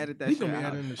he gonna edit that He shit gonna be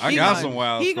out. editing the I shit got out. some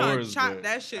wild He gonna stories. chop but-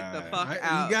 that shit the Alright. fuck You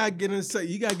out. gotta get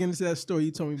into that story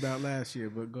you told me about last year.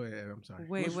 But go ahead. I'm sorry.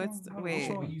 Wait, Which what's one? wait?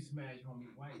 Which one? You smash homie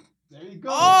white. There you go.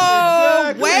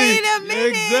 Oh, wait a minute.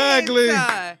 Exactly.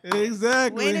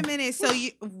 Exactly. Wait a minute. So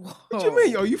you What you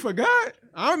mean? Oh, you forgot?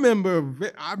 I remember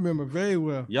very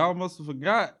well. Y'all must have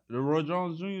forgot the Roy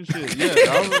Jones Jr. shit. Yeah,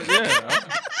 I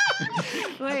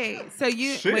Wait, so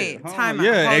you Shit, wait, huh? time out.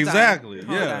 Yeah, Hold on. exactly.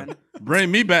 Hold yeah, on.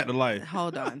 bring me back to life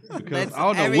Hold on. because Let's- I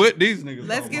don't know every- what these niggas.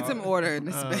 Let's talking get some about. order in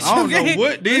this bitch. I don't okay? know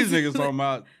what these Let's- niggas talking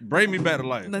about. Bring me back to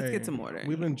life. Let's Hey, get some order.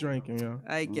 We've been drinking, yo.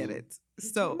 I get it.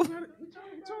 So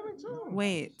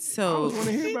wait, I so was want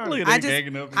to hear about Look it. at I they just-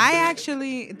 ganging up. and I shit.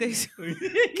 actually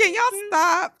can y'all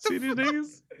stop? see these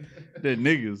niggas. They're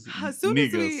niggas. As soon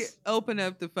as we Niggas. open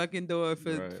up the fucking door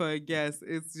for Right. a guest,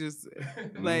 it's just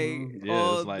like Mhm. Yeah,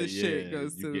 all it's like, the shit yeah,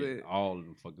 goes you to get the. all of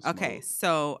the fucking. Okay, smoke.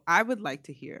 so I would like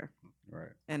to hear, Right.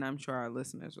 and I'm sure our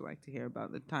listeners would like to hear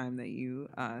about the time that you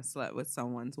slept with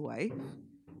someone's wife.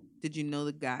 Did you know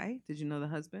the guy? Did you know the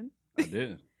husband? I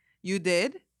didn't. You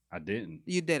did? I didn't.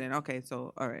 You didn't. Okay,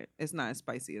 so all right, it's not as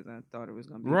spicy as I thought it was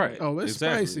gonna be. Right. Oh, it's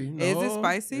Exactly. spicy. Is it No,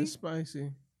 spicy? It's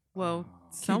spicy. Well, Oh.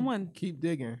 someone. Keep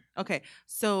digging. Okay,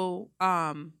 so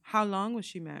how long was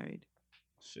she married?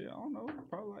 Shit, I don't know.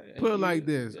 Probably like Put it 8 like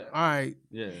years. this. Yeah. All right.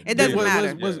 Yeah. It doesn't was,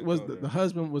 matter. Was Yeah, go the ahead.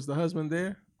 husband was the husband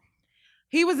there?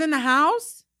 He was in the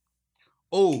house.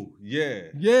 Oh yeah.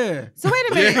 Yeah. So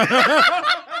wait a minute.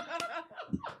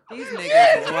 These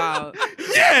niggas is wild.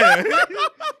 Yeah.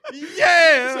 So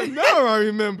Yeah. now I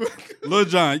remember. Lil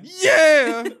John.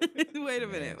 Yeah. Wait a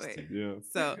minute. Wait. Yeah.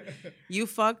 So you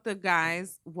fucked the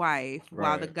guy's wife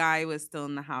while the Right. guy was still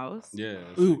in the house. Yeah.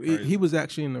 Ooh, shit crazy. he was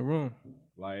actually in the room.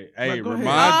 like, hey, go ahead.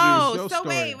 remind Oh, your so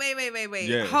story. wait.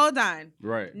 Yeah. Hold on. you.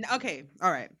 Right. Okay.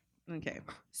 All right. Okay.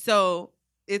 So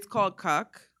it's called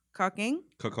cucking.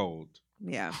 Cuckold.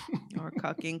 Yeah. Or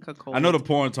cucking, cuckold. I know the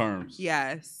porn terms.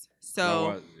 Yes. I So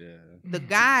watch- yeah. the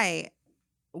guy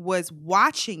was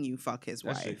watching you fuck his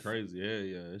That wife. shit crazy.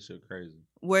 Yeah. That shit crazy.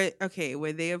 Were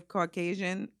they of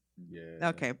Caucasian? Yeah.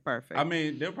 Okay, perfect. I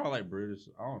mean, they're probably like British.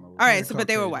 I don't know. all right, yeah, so but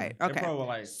they were Caucasian. white. They're Okay. probably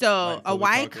like So like a fully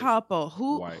white Caucasian. couple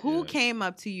who White, who yeah. came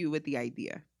up to you with the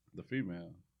idea? The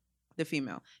female. The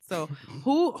female. So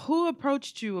who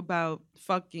approached you about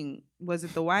fucking? Was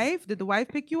it the wife? Did the wife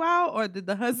pick you out, or did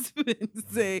the husband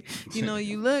say, you know,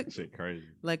 you look Shit crazy.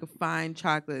 like a fine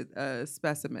chocolate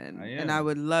specimen, I and I am.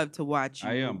 would love to watch you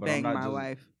I am, but I'm bang not my just-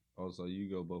 wife? Oh, so you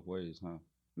go both ways, huh?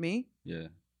 Me? Yeah.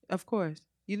 Of course.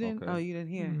 You didn't. Okay. Oh, you didn't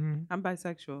hear. Mhm. I'm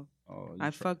bisexual. Oh, you I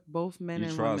try- fuck both men you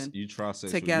and try, women. You try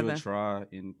sex together. You would try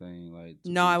anything like?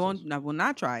 to No, be I sexual? won't. I will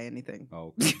not try anything.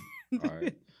 Oh, okay. All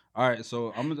right. All right.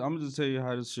 So I'm gonna just tell you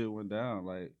how this shit went down.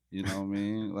 Like, you know what I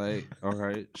mean? Like, all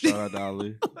right. Shout out to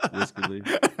Ali, Whiskey Lee. For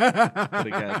the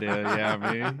goddamn, yeah,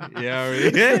 I mean,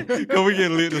 Cause we get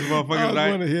lit this motherfucker I tonight.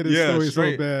 want to hear this Yeah, story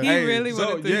straight. so bad. He Hey, really so,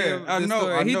 wanted to yeah, hear I the know,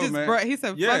 story. I He know, just man. brought. He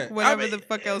said, Yeah, "Fuck I whatever mean, the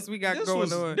fuck else we got this going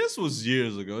was, on." This was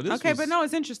years ago. This Okay, was, but no,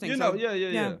 it's interesting. You so, know,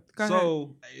 yeah. go ahead.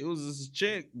 So it was this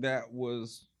chick that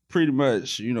was pretty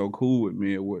much, cool with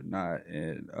me and whatnot.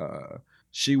 And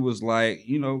she was like,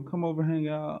 you know, come over, hang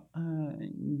out,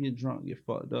 you get drunk, get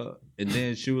fucked up. And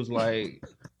then she was like,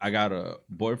 I got a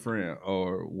boyfriend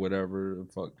or whatever the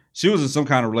fuck. She was in some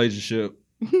kind of relationship,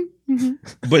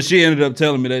 but she ended up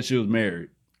telling me that she was married.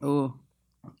 Oh.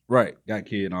 Right. Got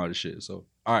kid and all this shit. So,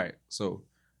 all right. So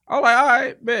I was like, all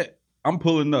right, bet. I'm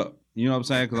pulling up. You know what I'm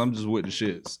saying? Because I'm just with the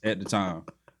shits at the time.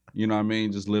 You know what I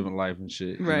mean? Just living life and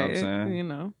shit. You know what I'm saying? You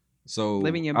know. So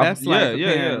living your best life,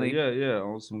 apparently. Yeah.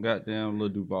 On some goddamn Lil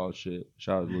Duval shit.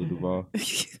 Shout out to Lil Duval.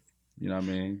 You know what I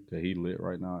mean? Cause he lit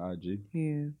right now on IG.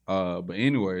 Yeah. But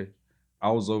anyway,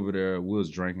 I was over there. We was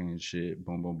drinking and shit.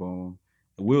 Boom, boom, boom.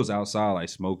 And we was outside like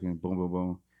smoking. Boom, boom,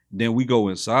 boom. Then we go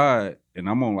inside, and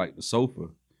I'm on like the sofa,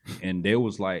 and they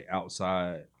was like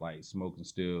outside like smoking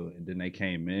still. And then they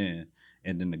came in,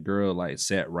 and then the girl like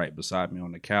sat right beside me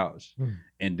on the couch,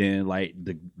 and then like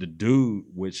the dude,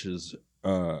 which is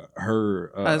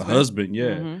her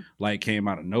husband, like came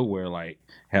out of nowhere, like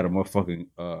had a motherfucking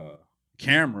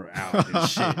camera out and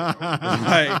shit,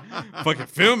 like fucking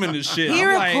filming this shit. He I'm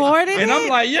recorded like, and it? I'm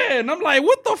like, yeah, and I'm like,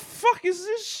 what the fuck is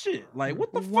this shit? Like,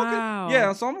 what the Wow. fuck?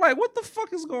 Yeah, so I'm like, what the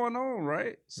fuck is going on,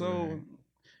 right? So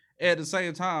at the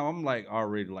same time, I'm like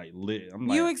already like lit. I'm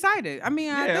like, you excited? I mean,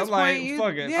 at this I'm like, point,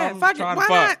 fuck it. Yeah, I'm fuck it. trying Why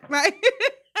to fuck. not?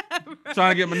 Like,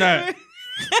 trying to get my nut.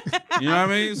 You know what I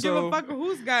mean? Give So a fuck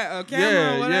who's got a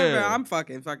camera or whatever. yeah. I'm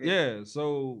fucking. yeah,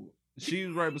 so she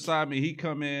was right beside me. He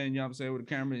come in, you know what I'm saying, with the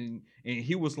camera, and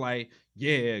he was like,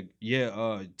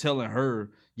 telling her,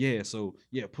 so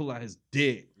pull out his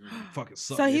dick, fucking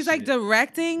suck. So this he's like shit.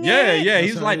 directing. Yeah, it? yeah, That's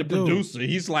he's how like they the do. producer.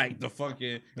 He's like the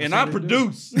fucking, and how I they do.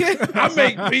 produce. I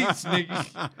make beats,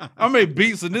 nigga. I make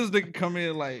beats, and this nigga come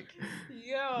in like,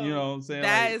 Yo, you know what I'm saying?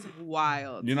 that Like, is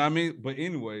wild. you know what I mean? But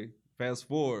anyway, fast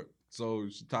forward. So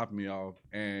she topped me off.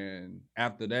 And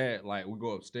after that, like, we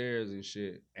go upstairs and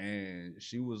shit. And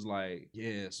she was like,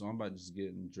 yeah, so I'm about to just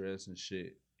getting dressed and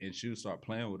shit. And she would start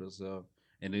playing with herself.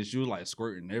 And then she was like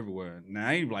squirting everywhere. Now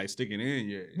I ain't like sticking in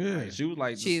yet. Yeah. Like, she was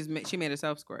like, just, She made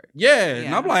herself squirt. yeah. And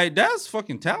Yeah. I'm like, that's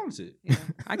fucking talented. Yeah,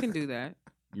 I can do that.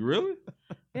 You really?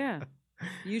 Yeah,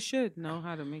 you should know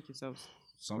how to make yourself.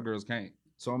 Some girls can't.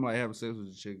 So I'm like having sex with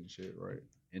the chick and shit, right?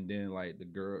 And then like the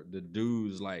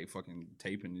dude's like fucking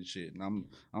taping and shit, and I'm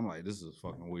like, this is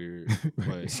fucking weird.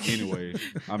 But anyway,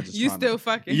 I'm just You trying still to,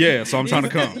 fucking. yeah. So I'm You trying to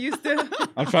still- come. You still.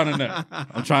 I'm trying to nut.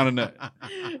 I'm trying to nut.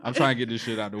 I'm trying to get this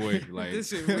shit out the way, like, This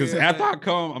shit because weird, after man. I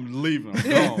come, I'm leaving.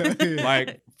 I'm gone.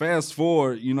 Like fast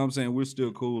forward, you know what I'm saying? We're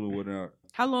still cool or whatever.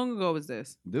 How long ago was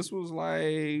this? This was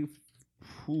like,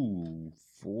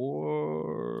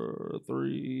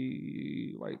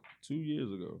 2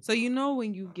 years ago. So you know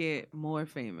when you get more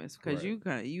famous, because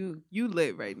Right. you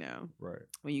lit right now. Right.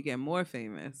 When you get more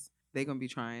famous, they're gonna be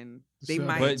trying. They So-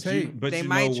 might. But They you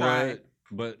might know try. what?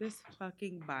 But This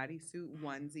fucking bodysuit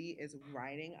onesie is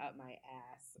riding up my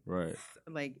ass. right.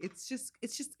 Like it's just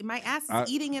my ass is I-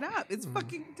 eating it up. It's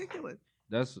fucking ridiculous.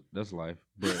 That's life.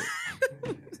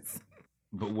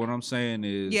 But what I'm saying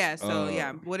is, Yeah. So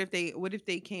what if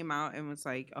they came out and was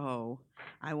like, oh,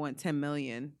 I want 10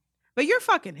 million, but you're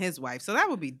fucking his wife, so that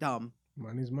would be dumb.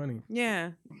 Money's money.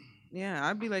 Yeah. Yeah,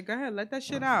 I'd be like, go ahead, let that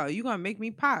shit out. You gonna make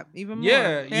me pop even more.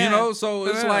 yeah, you know. So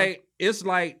for it's real.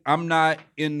 like I'm not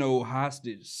in no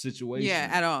hostage situation. Yeah,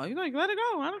 at all. You're like, let it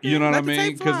go. I don't care. You know what I Let the mean?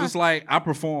 tape Because fly. it's like I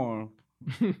perform.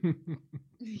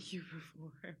 You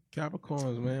perform.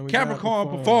 Capricorns, man. We Capricorn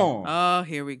gotta perform. Oh,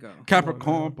 here we go.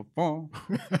 Capricorn perform.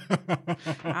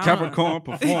 I Capricorn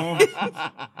perform.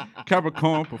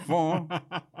 Capricorn perform.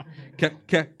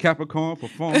 Capricorn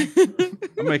perform.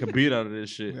 I make a beat out of this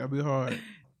shit. That'll be hard.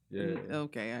 Yeah.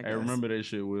 Okay, I Hey, guess. remember that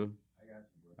shit, Will?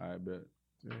 I bet.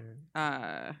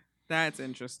 Yeah. That's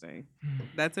interesting.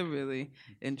 That's a really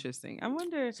interesting. I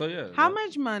wonder So yeah. how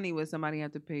much money would somebody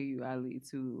have to pay you, Ali,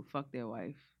 to fuck their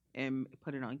wife and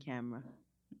put it on camera?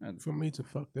 For me to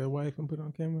fuck their wife and put it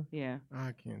on camera, Yeah.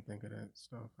 I can't think of that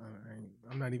stuff.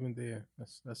 I'm not even there.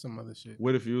 That's some other shit.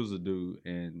 What if you was a dude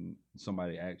and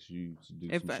somebody asked you to do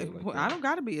If some shit like I that? don't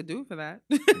gotta be a dude for that.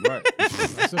 Right.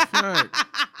 That's a fact.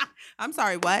 I'm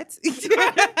sorry, what?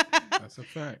 That's a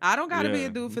fact. I don't gotta be Yeah. a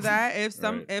dude for that.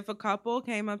 Right. If a couple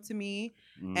came up to me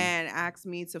Mhm. and asked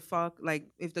me to fuck, like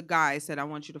if the guy said I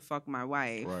want you to fuck my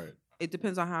wife, Right. it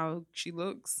depends on how she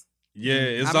looks. Yeah,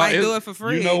 it's I all, might it's, do it for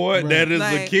free. You know what? Right. That is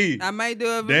Like, the key. I might do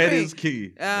it for That free. is key.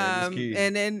 That is key.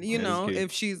 And then That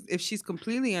is key. if she's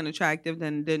completely unattractive,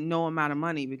 then no amount of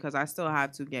money, because I still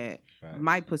have to get Right.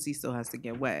 my pussy still has to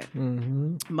get wet.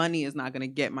 Mm-hmm. Money is not gonna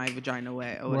get my vagina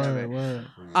wet or Word, whatever.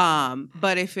 word.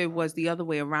 But if it was the other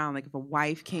way around, like if a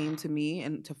wife came to me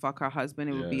and to fuck her husband,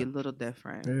 it would be Yeah. a little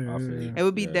different. Yeah, I feel you. It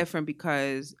would be Yeah. different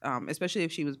because, especially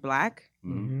if she was black,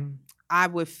 Mhm. Mm-hmm. I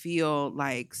would feel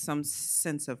like some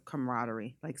sense of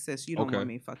camaraderie. Like, sis, you don't Okay. want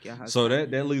me to fuck your husband. So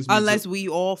that leads me unless to, we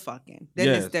all fucking, then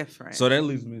Yes. it's different. So that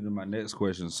leads me to my next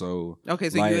question. So okay,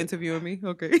 so like, you interviewing me?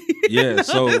 Okay. yeah.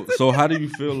 So how do you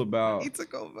feel about? He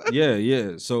took over.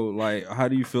 Yeah. So like, how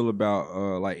do you feel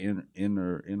about like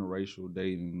interracial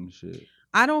dating and shit?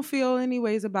 I don't feel any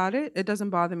ways about it. It doesn't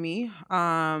bother me.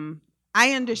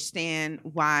 I understand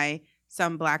why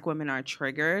some Black women are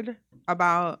triggered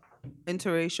about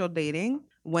interracial dating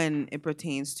when it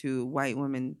pertains to white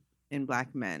women and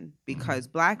Black men, because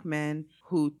Black men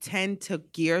who tend to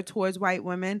gear towards white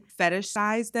women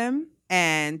fetishize them,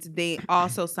 and they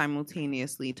also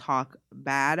simultaneously talk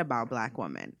bad about Black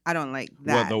women. I don't like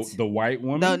that. What, the white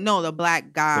woman? The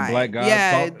Black guy. The Black guy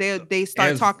Yeah, talk- they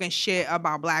start as- talking shit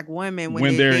about Black women when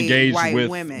they they're date engaged white with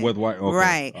women. white. Okay.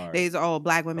 Right. All right. There's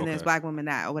Black women this, Okay. Black women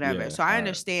that, or whatever. Yeah, So I all right.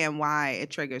 understand why it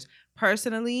triggers.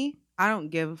 Personally, I don't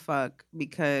give a fuck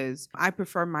because I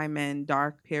prefer my men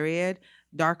dark, period,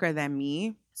 darker than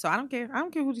me. So I don't care. I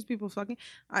don't care who these people fucking.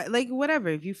 Like, whatever.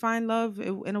 If you find love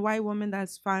in a white woman,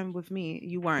 that's fine with me.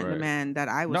 You weren't the Right. man that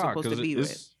I was supposed to be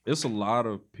with. It's a lot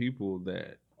of people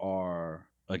that are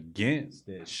against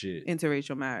that shit.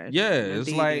 Interracial marriage. Yeah, or it's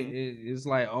dating. like it's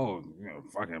like, oh, you know,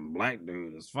 fucking Black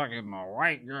dude is fucking a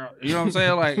white girl. You know what I'm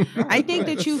saying? Like, I think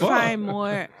that you fuck. find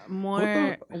more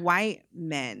white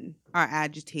men are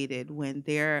agitated when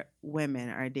their women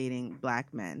are dating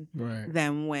Black men Right.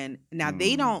 than when now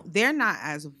Mm. they're not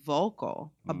as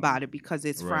vocal about it because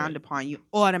it's frowned Right. upon. You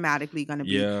automatically going to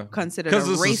be Yeah, considered a because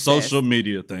it's racist. a social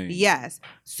media thing. Yes.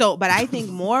 So, but I think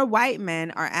more white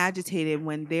men are agitated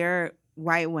when their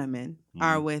white women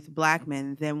are with Black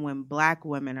men than when Black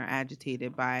women are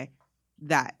agitated by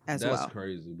that as That's well.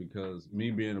 crazy because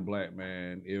me being a Black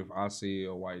man, if I see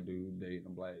a white dude dating a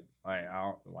Black,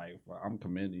 I'm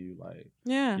commending you. Like,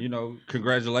 Yeah. you know,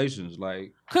 congratulations.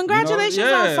 Like, Congratulations you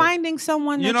know, on yeah. finding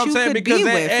someone that You know what I'm saying? could Because be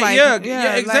with. yeah,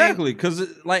 like, exactly. Because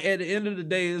like at the end of the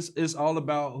day, it's all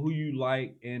about who you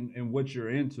like and what you're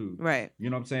into. Right. You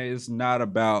know what I'm saying? It's not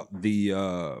about the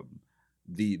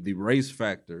race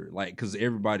factor, like, because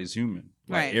everybody's human.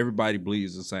 Like, Right. everybody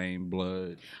bleeds the same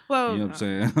blood. Well, You know what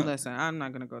I'm saying? listen, I'm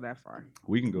not gonna go that far.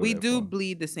 We can go. We that do far.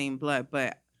 bleed the same blood,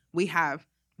 but we have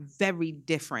very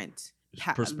different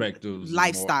Perspectives, and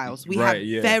lifestyles. We right, have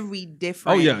yeah. very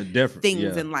different Oh yeah, different things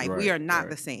yeah, in life. right, We are not right.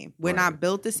 the same. We're right. not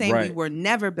built the same. We Right. were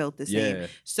never built the same. Yeah.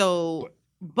 So,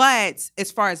 but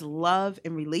as far as love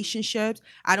and relationships,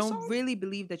 I It's don't all- really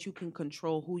believe that you can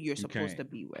control who you're You supposed to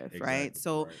can't. be with, Exactly. right?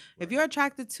 So, Right, if right. you're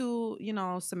attracted to,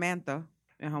 Samantha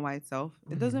and her white self,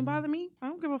 it doesn't Mhm. bother me. I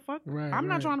don't give a fuck. Right, I'm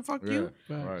not right. trying to fuck you.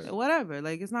 Yeah, Facts. right, Whatever.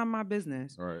 Like, it's not my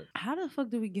business. right. How the fuck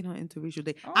did we get on interracial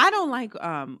date? Oh. I don't like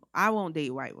I won't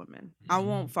date white women. I Mm-hmm.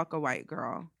 won't fuck a white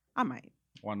girl. I might.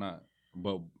 Why not?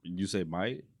 But you say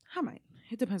might. I might.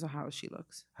 It depends on how she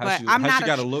looks. How but she, I'm how not she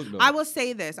gotta look though? I will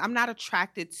say this. I'm not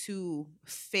attracted to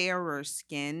fairer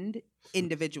skinned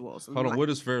individuals. Hold on. What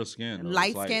is fair skin? though? It's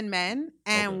Light like- skinned men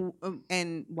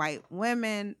and white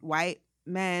women, white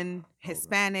men,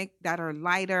 Hispanic that are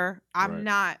lighter. I'm Right.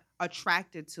 not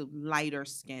attracted to lighter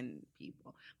skinned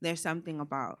people. There's something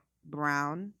about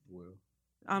brown. Will.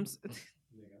 I'm s-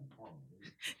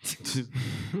 Karma's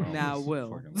now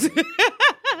Will. fucking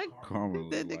light.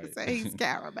 Karma's That nigga light. say he's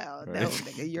caramel. No, Right.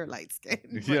 nigga, you're light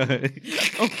skinned. Yeah.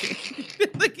 Okay.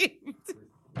 Look at-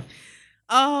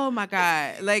 Oh my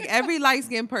God. Like every light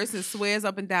skinned person swears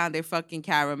up and down they're fucking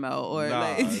caramel or Nah,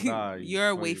 like nah, you're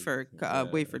fucking- wafer yeah.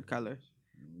 wafered color.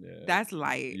 Yeah. That's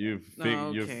light. You're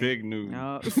Okay. fig Newton.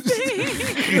 No.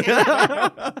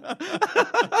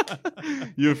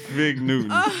 You're fig Newton.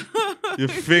 Oh, You're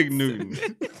fig Newton.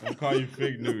 I'm calling you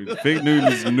fig Newton. Fig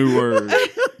Newton is a new word.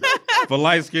 For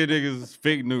light skinned niggas, it's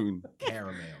fig Newton.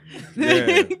 Caramel. Yeah.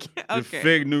 You're Okay.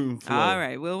 fig Newton flow. All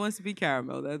right. Will wants to be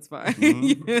caramel. That's fine.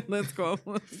 Mhm. Yeah, let's go.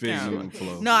 with Fig caramel. Newton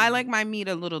flow. No, I like my meat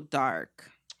a little dark.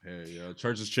 Hey,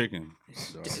 Church's chicken.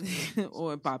 So,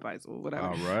 Or Popeyes or whatever.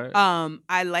 all right.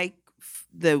 I like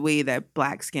the way that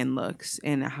black skin looks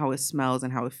and how it smells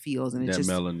and how it feels, and that it just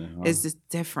melanin. Huh? it's just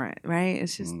different, right?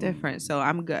 It's just different. Mm. So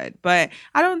I'm good, but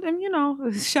I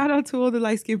don't. Shout out to all the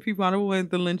light skinned people. I don't want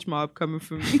the lynch mob coming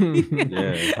for me.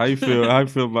 Yeah. How you feel? How you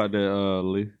feel about that,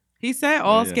 Lee? He said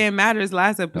all Yeah. skin matters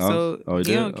last episode. Oh, he he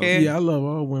did? don't Oh. care. Yeah, I love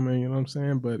all women, you know what I'm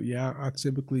saying? But yeah, I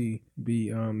typically be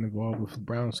involved with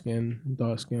brown skin,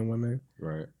 dark skin women.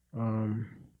 Right.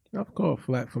 I've caught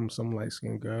flat from some light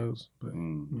skinned girls, but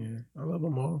Mm. yeah, I love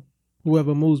them all.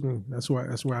 Whoever moves me, that's where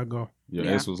I go. Your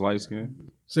Yeah. ex was light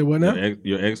skinned. Say what now?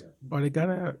 Your ex. Oh, they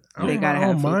gotta have. They gotta I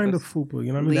don't have mind the fupas. fupa.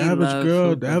 You know what I mean? Lee love The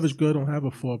fupas. average girl don't have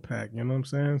a 4-pack. You know what I'm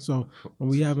saying? So when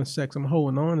we having sex, I'm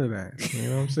holding on to that. You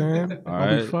know what I'm saying? All I'll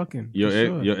be right. fucking. Your for ex,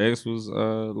 sure. your ex was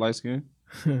light skinned.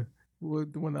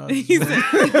 When I He was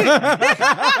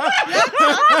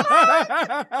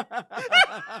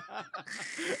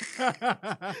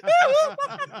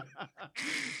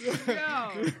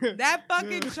Yo, that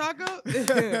fucking chuckle.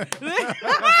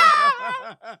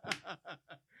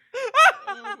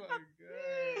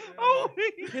 Oh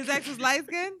His ex was light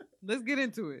skinned? Let's get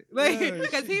into it. Like, Yeah,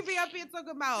 because he be up here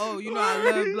talking about, oh, you know,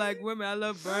 I love black women, I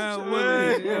love brown Sure.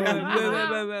 women, Yeah. blah, blah,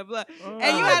 blah, blah, blah. Oh.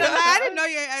 And you had to lie. I didn't know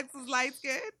your ex was light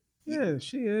skinned. Yeah,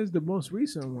 she is the most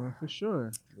recent one for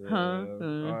sure. Huh? All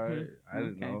right. I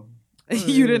didn't Okay. know.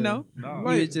 You didn't know? No. You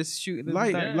Light- were just shooting in the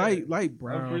Light, dark. light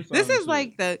brown. This is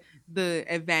like the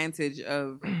advantage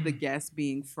of the guest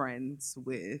being friends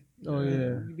with, Oh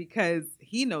yeah. because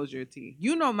he knows your tea.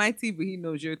 You know my tea, but he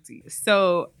knows your tea.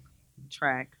 So,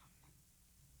 track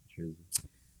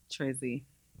Trizzy.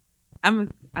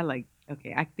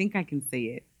 Okay, I think I can say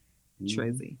it.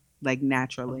 Trizzy, like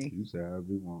naturally. You say however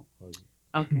you want.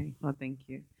 Okay, well, thank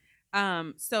you.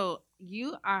 So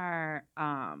you are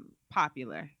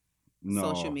popular.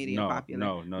 No, Social media no,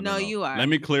 popular. No, No, you are. Let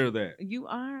me clear that. You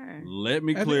are. Let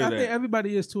me clear I that. think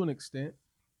everybody is to an extent.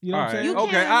 You know All what I'm right. saying? You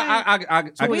Okay. can't, I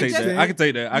can We take just- that. I can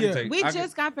take that. I Yeah. can take. We I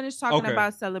just got finished talking Okay.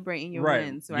 about celebrating your Right.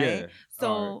 wins, right? Yeah. So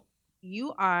All right.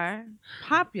 you are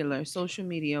popular social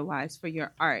media wise for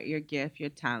your art, your gift, your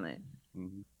talent.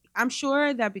 Mhm. I'm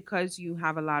sure that because you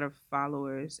have a lot of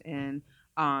followers and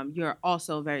you're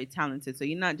also very talented. So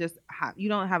you're not just you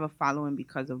don't have a following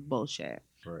because of bullshit.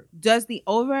 Right. Does the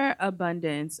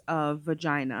overabundance of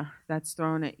vagina that's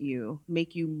thrown at you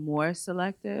make you more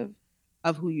selective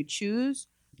of who you choose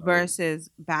No. versus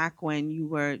back when you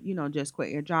were, just quit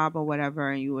your job or whatever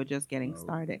and you were just getting No.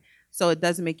 started? So it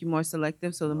doesn't make you more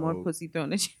selective. So the more No. pussy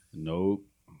thrown at you, Nope.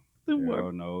 the Hell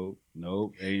more no.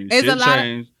 Nope. Ain't It's shit a lot of-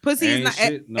 changed. pussy is Ain't not.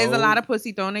 shit, Is a no. lot of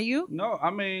pussy thrown at you. No, I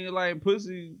mean like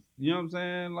pussy. You know what I'm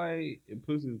saying? Like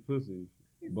pussy is pussy.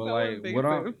 But so like what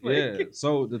I'm invasive, like-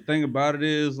 So the thing about it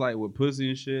is like with pussy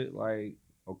and shit, like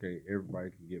okay,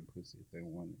 everybody can get pussy if they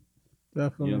want it.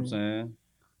 Definitely. You know what I'm saying?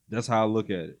 That's how I look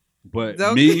at it. But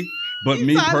Don't- me I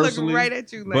look personally, right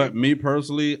at you. Like, but me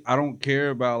personally, I don't care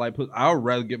about like pussy. I would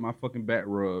rather get my fucking back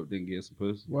rubbed than get some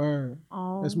pussy. Word.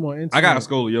 oh, That's more intimate. I got a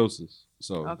scoliosis,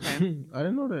 so okay. I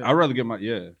didn't know that. I'd rather get my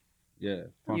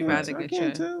Fun You fact. rather I get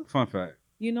can't your- tell. Fun fact.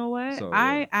 You know what? So,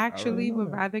 I yeah, actually I would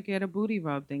know that. rather get a booty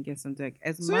rub than get some dick.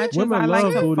 As See? much as Women I like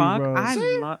love to booty fuck, rubs. I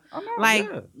See? love I know, like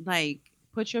yeah. like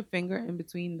put your finger in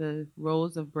between the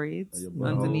rows of braids Your butthole.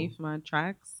 underneath my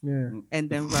tracks Yeah. and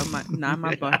then rub my not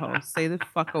my butthole. Stay the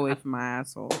fuck away from my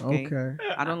asshole. Okay. Okay.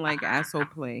 I don't like asshole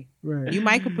play. Right. You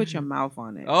might could put your mouth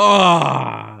on it.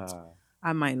 Oh,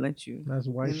 I might let you. That's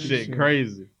white shit,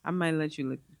 crazy. I might let you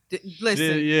look. Listen,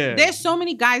 Shit, yeah. there's so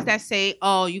many guys that say,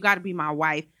 "Oh, you got to be my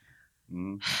wife."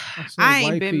 Mhm. I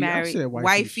ain't been married. I said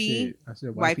Wifey. shit. I said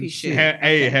Wifey wifey shit. shit.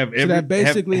 Hey, have So every, that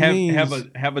basically have, means-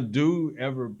 have a dude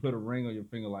ever put a ring on your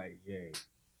finger like, yeah,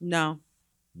 No,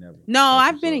 never. no, That's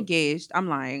I've what's been up. engaged. I'm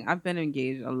lying. I've been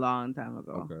engaged a long time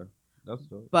ago. Okay, that's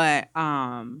dope. But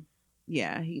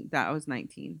yeah, that was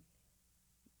 19.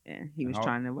 Yeah, he was How-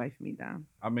 trying to wife me down.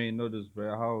 I mean, no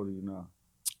disrespect. How old are you now?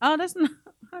 Oh, that's not.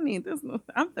 Honey, that's no.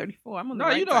 I'm 34. I'm on the No,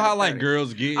 right you know side how of like 30.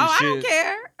 girls get. Oh, and I shit. don't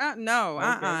care. No,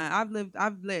 Okay.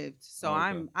 I've lived. So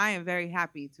Okay. I am very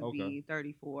happy to Okay. be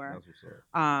 34. That's what's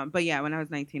up. But yeah, when I was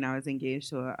 19, I was engaged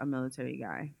to a military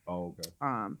guy. Oh,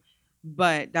 okay.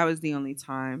 But that was the only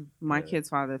time my Yeah. kid's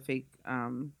father fake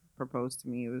proposed to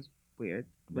me. It was weird.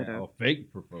 With Man, a- a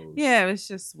fake propose. yeah, it was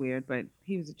just weird, but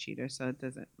he was a cheater, so it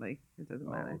doesn't Oh,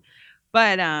 matter.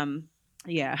 But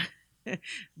yeah.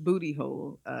 Booty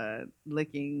hole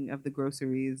licking of the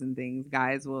groceries and things.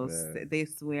 Guys will Yeah. they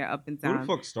swear up and Who the down.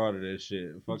 fuck started that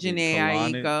shit? Fucking Janae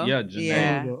Kalani? Aiko. Yeah, Janae.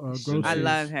 Yeah. groceries. I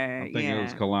love her. I'm thinking yeah. it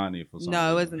was Kalani for some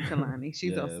No, it reason. wasn't Kalani.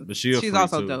 She's Yeah, also but she's she's freak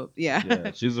also too. dope. Yeah.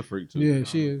 Yeah, she's a freak too. Yeah,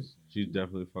 she is. She's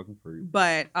definitely a fucking freak.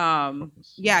 But Fucking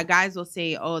yeah, slut. guys will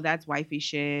say, "Oh, that's wifey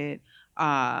shit."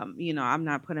 I'm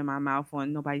not putting my mouth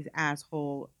on nobody's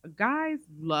asshole. Guys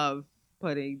love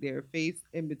putting their face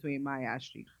in between my ass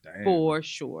cheeks Damn. for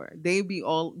sure. They be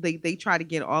all they try to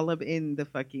get all up in the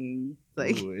fucking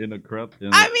like. Ooh, in the in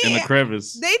mean, the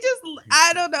crevice. They just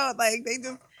I don't know, like they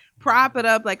just prop it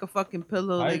up like a fucking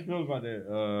pillow. How you Like, feel about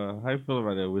that? How you feel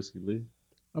about that, Whiskey Lee?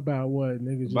 About what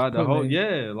niggas? Just About the putting whole,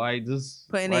 their- like just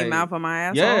Putting like, their mouth on my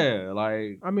asshole. Yeah,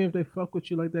 like I mean, if they fuck with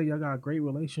you like that, y'all got a great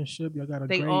relationship. Y'all got a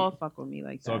They great. all fuck with me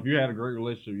like so. that. If you had a great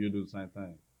relationship, you'd do the same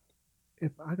thing.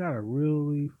 If I gotta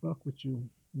really fuck with you,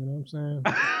 you know what I'm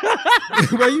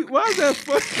saying? Why is that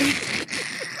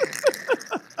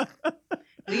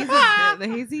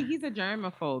He's a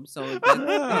germaphobe, so it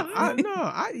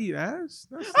I eat ass.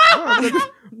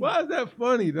 Why is that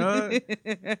funny, dog?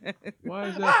 Why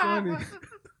is that funny?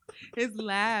 His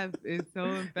laugh is so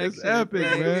infectious. It's epic,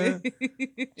 like- man.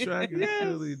 Track is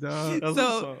silly, dog. That's So-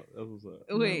 what's up. That's what's up.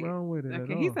 Wait. Nothing wrong with it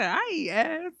Okay, at he all. said I eat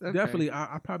ass. Okay. Definitely,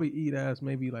 I probably eat ass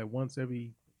maybe like once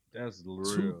every That's real.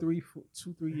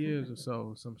 2-3 years or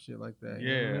so, some shit like that. You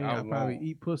know Yeah, what I I probably won't.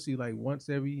 eat pussy like once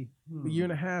every year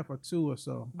and a half or 2 or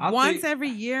so. Once every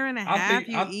year and a half,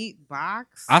 you I- eat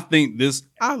box. I think this.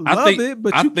 I love think- it,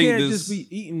 but I you think can't this- just be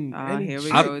eating Ah, any here we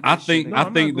shit. go. I this think shit No, I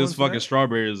I'm think not this going to fucking that.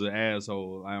 strawberry is an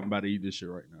asshole. I'm about to eat this shit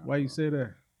right now. Why you say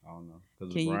that? I don't know. 'Cause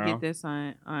Can it's you brown. get this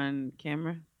on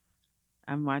camera?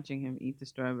 I'm watching him eat the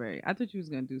strawberry. I thought you was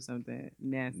gonna do something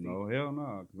nasty. No, hell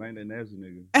no. Cause I ain't that nasty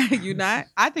nigga. You not?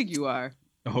 I think you are.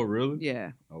 Oh, really?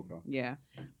 Yeah, Okay. yeah.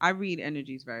 I read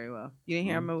energies very well. You didn't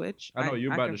hear I'm a witch? I know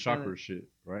you're about can the feel chakra it. shit,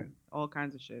 right? All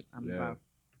kinds of shit. I'm Yeah. about.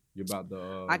 You're about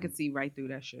the. I could see right through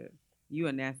that shit. You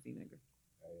a nasty nigga.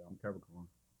 Hey, I'm Capricorn.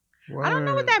 I don't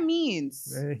know what Word. that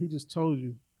means. Man, he just told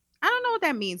you. I don't know what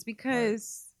that means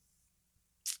because,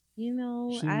 you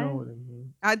know, She know what it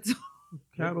means. I don't.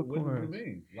 What does Capricorn. it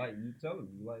mean? Like you telling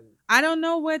me, like I don't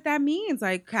know what that means.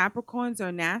 Like Capricorns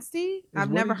are nasty. It's I've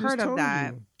what never he just heard of told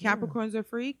that. you. Yeah. Capricorns are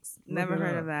freaks. Look Never it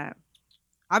heard up. of that.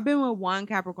 I've been with one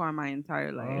Capricorn my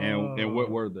entire life. and what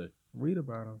were they? Read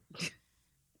about him.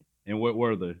 And what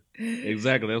were they?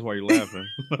 Exactly. That's why you're laughing.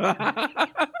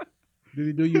 Did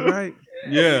he do you right?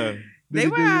 yeah. Did They he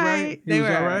were do you alright. He They was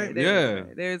were all alright. right? They were Yeah.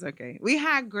 alright. They was okay. We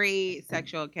had great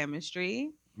sexual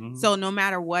chemistry. Mhm. So no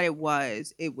matter what it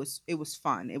was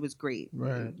fun. It was great.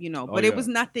 Right. You know, Oh, but yeah. it was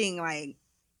nothing like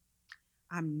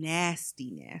I'm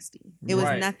nasty. It was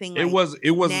Right. nothing like It wasn't to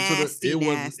nasty, the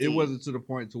nasty. it wasn't to the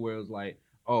point to where it's like,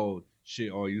 oh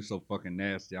shit, oh you so fucking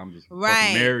nasty. I'm just Right.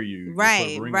 fucking marry you. Just put a right,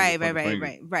 ring on right, your right, fucking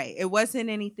right, finger. right. It wasn't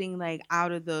anything like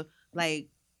out of the like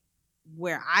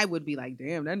where I would be like,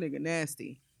 damn, that nigga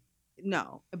nasty.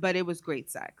 No, but it was great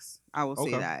sex. I will say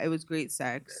Okay. that. It was great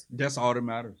sex. That's all that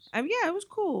matters. I mean, yeah, it was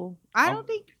cool. I I'm- don't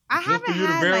think I Just haven't for you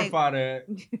to had verify that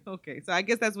like okay, so I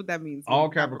guess that's what that means.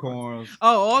 all Capricorns. Capricorns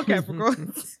Oh, all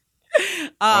Capricorns.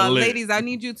 Are lit. Ladies, I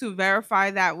need you to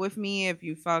verify that with me if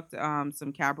you fucked some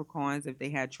Capricorns, if they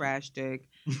had trash dick.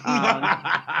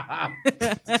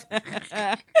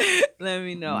 Let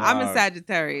me know. I'm a Nah.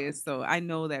 Sagittarius, so I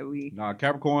know that we Nah,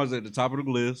 Capricorns at the top of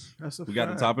the list. That's a We got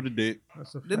the fact. top of the dick.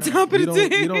 That's a The fact. top of you the don't,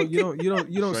 dick.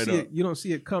 You don't Straight see up. it. You don't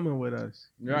see it coming with us.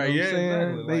 You know Right, what I'm yeah, saying?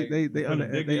 exactly. Like, They put a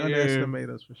dick in your ear. underestimate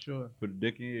us for sure. Put a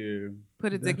dick in your ear.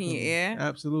 put a dick in your Definitely. ear.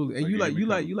 Absolutely. And Like, you you like hear you me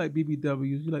like coming. you like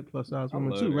BBWs. You like plus size I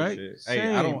women love too, that right? shit. Hey,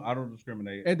 I Same. don't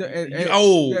discriminate. And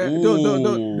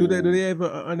oh, do they ever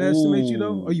underestimate you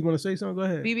though? Ooh. Or you want to say something? Go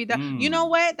ahead. BBW. You know Mm.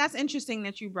 what? That's interesting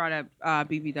that you brought up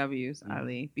BBWs, Mm.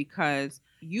 Ali, because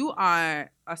you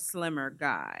are a slimmer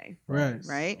guy, Right.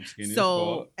 right? I'm skinny as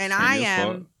So, fuck. and Skinny I as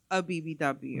fuck. am a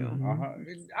BBW. Mhm. Uh-huh.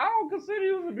 I don't consider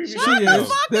you as a BBW. Shut She the is.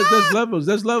 fuck There's levels.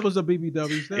 There's levels of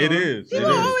BBWs. There It are. is. People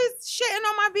It is. always shitting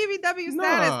on my BBW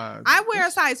status. Nah, I wear a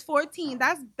it's- size 14.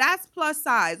 That's plus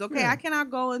size. Okay, Yeah. I cannot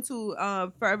go into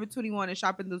Forever 21 and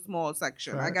shop in the small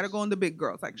section. I gotta Facts. go in the big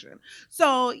girl section.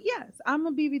 So yes, I'm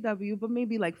a BBW, but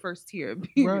maybe like first tier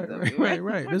BBW.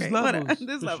 right. There's whatever. levels,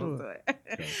 There's for levels sure. to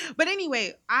it. But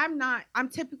anyway, I'm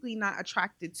typically not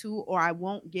attracted to, or I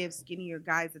won't give skinnier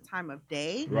guys the time of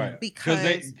day. Right.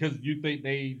 Because because you think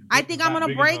they. I think I'm not gonna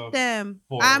big break enough. them.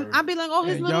 for- I'll be like, oh,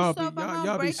 his Hey, little y'all stuff. be- I'm y'all- gonna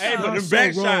y'all be break so- Hey, them. but them so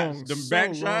back wrong, shots, them so back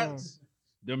wrong. shots,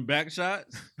 them back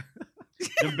shots,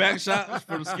 them back shots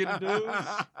for the skinny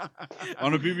dudes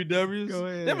on the BBWs. Go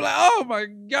ahead. They be like, oh my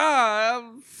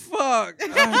god, fuck,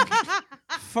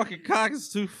 fucking cock is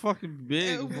too fucking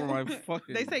big for my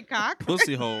fucking. They say cock.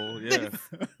 pussy hole, yeah,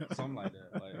 something like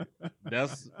that.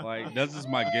 That's just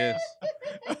my guess.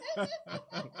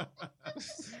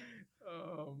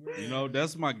 Oh, man. You know,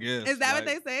 that's my guess. Is that like,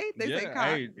 what they say? They say yeah, cock.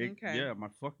 hey, Okay. yeah, my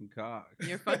fucking cock.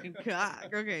 Your fucking cock.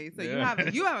 Okay, so Yeah.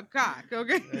 you have a cock.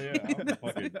 Okay. Yeah, I'm a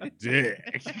fucking dick.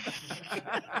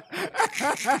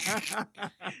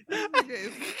 This nigga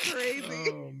is crazy.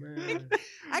 Oh man.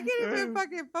 I can't even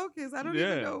fucking focus. I don't even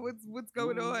Yeah. know what's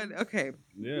going on. Okay.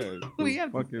 Yeah, We the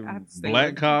have to- I fucking have to stay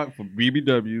black with- cock for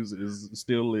BBWs is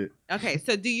still lit. Okay.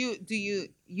 So do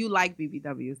you like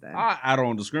BBWs then? I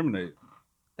don't discriminate.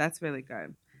 That's really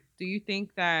good. Do you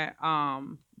think that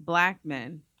black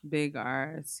men, big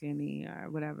or skinny or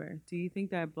whatever, do you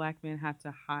think that black men have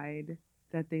to hide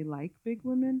that they like big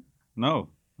women? No.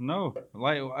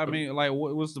 Like I mean, like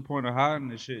what's the point of hiding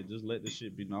this shit? Just let the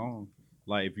shit be known.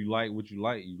 Like if you like what you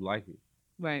like it.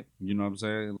 Right. You know what I'm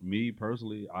saying? Me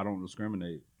personally, I don't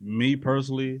discriminate. Me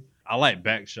personally, I like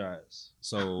back shots.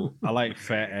 So I like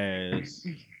fat ass.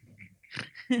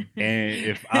 And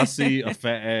if I see a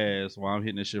fat ass while I'm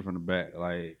hitting this shit from the back,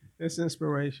 like It's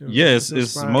inspiration. yes,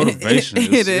 it's inspiring. motivation.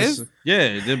 It is. Yeah,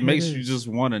 it makes It you is. just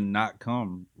want to not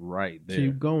come right there.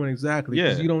 Keep going, exactly.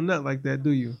 Because Yeah. you don't nut like that,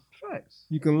 do you? Facts.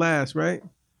 You can last, right?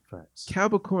 Facts.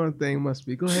 Capricorn thing must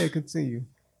be. Go ahead, continue.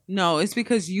 No, it's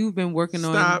because you've been working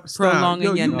on Stop. prolonging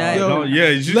Yo, your you- nut. yo, No, yeah,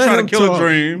 you Let trying him to kill talk. a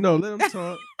dream. No, let him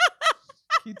talk.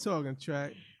 Keep talking,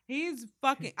 Track. He's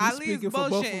fucking. He's Ali's speaking for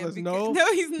both of bullshitting. us. because-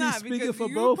 No, he's not. speaking because for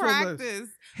you both of us. practice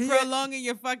He- prolonging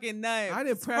your fucking nut. I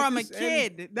didn't from a practice any-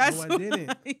 kid. That's No, I what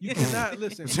didn't. You cannot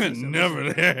listen.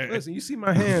 Never there. Listen, you see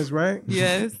my hands, right?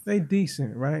 Yes. They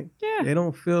decent, right? Yeah. They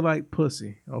don't feel like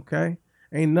pussy, okay?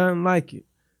 Ain't nothing like it.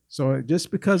 So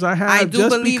just because I have, I do just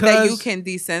believe because, that you can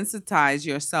desensitize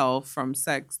yourself from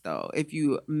sex, though, if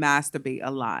you masturbate a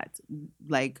lot.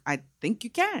 Like, I think you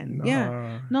can. Yeah.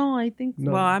 Nah. No, I think.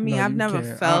 No, well, I mean, no, I've you never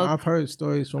can't. felt. I've heard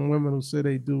stories from women who say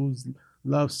they dudes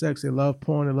love sex, they love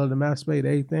porn, they love to masturbate,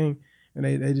 everything, and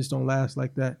they just don't last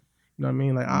like that. You know what I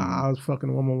mean? Like I was fucking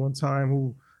a woman one time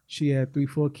who she had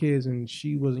 3-4 kids and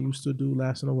she wasn't used to do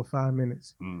lasting over 5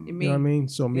 minutes. Mm. You know what I mean?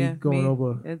 So me yeah, going me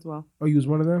over. as well. Oh, you was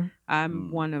one of them? I'm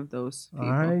Mm. one of those people.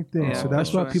 All right then. Yeah, So that's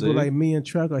for why sure. people See? like me and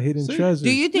Track are hidden See? treasures.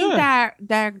 Do you think Yeah.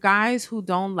 that guys who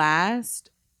don't last,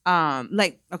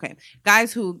 like, okay,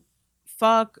 guys who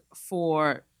fuck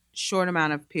for short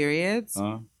amount of periods,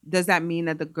 does that mean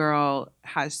that the girl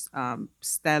has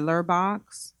stellar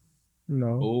box?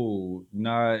 No, Oh,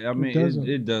 nah. I mean, doesn't.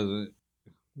 it doesn't.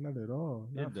 not at all.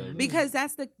 It Not for doesn't. me. Because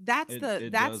that's the It that's the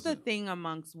doesn't. thing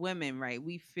amongst women, right?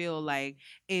 We feel like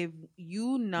if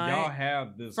you Y'all nut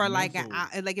have this for like an mental-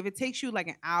 hour, like if it takes you like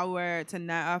an hour to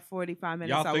nut 45 minutes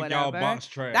Y'all or think y'all whatever, box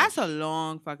trash. that's a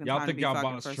long fucking Y'all time think to be y'all fucking,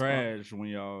 box first of all. trash when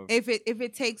y'all. If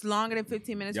it takes longer than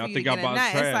 15 minutes Y'all for you think to y'all get a box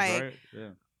nut, trash, it's like right? Yeah.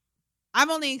 I've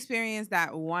only experienced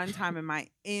that one time in my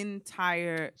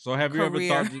entire So have you ever career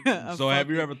thought? That, of so have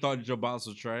you fucking- ever thought that your box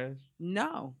was trash?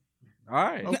 no. All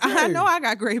right. Okay. I know I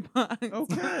got great buns.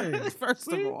 Okay. First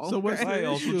See? of all, So what's okay? the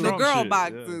Hey, issue? the Trump girl shit,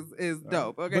 box yeah. is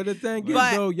dope. Okay, But the thing is,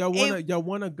 But though, y'all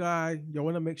want a guy, y'all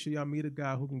want to make sure y'all meet a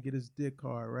guy who can get his dick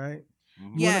hard, right? Mhm. You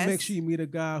want to Yes. make sure you meet a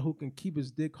guy who can keep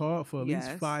his dick hard for at least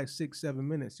Yes. 5, 6, 7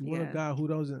 minutes. You want Yes. a guy who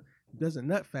doesn't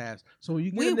nut fast. So when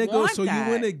you get We a nigga, want so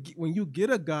that. when you get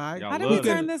a guy Y'all How do love we it.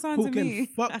 turn this on who to can me?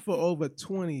 fuck for over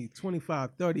 20,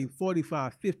 25, 30,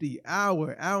 45, 50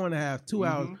 hour and a half, 2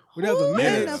 hours, Mhm. whatever Who in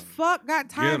minutes. the fuck got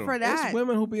time 'em. for that? It's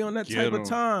women who be on that Get type 'em. of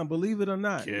time, believe it or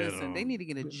not. Get Listen, they 'em. need to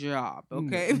get a job, No,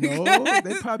 okay?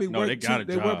 they probably No, work they got a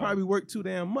they work job. probably work too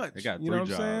damn much. They got you 3 know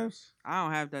what I'm saying? jobs. I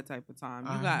don't have that type of time.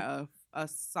 You got a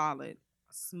solid,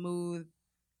 smooth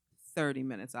 30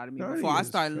 minutes out of me 30 before I is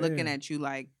start looking fair. at you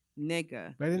like,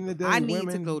 nigga, Back in the day, I need to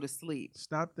women, go to sleep.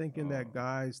 Stop thinking Oh. that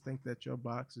guys think that your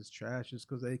box is trash just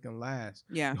because they can last.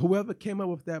 Yeah. Whoever came up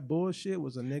with that bullshit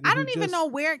was a nigga. I who don't even just- know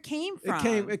where it came from.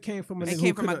 It came from a It nigga came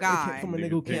who from a couldn't- It guy. came from a nigga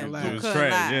who Nigga can't It last. was Couldn't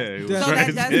trash. last. Yeah, it was So So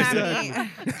trash. that does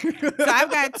not mean. So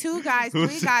I've got 2 guys, 3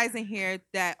 Who's- guys in here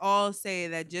that all say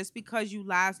that just because you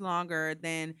last longer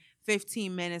than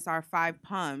 15 minutes or 5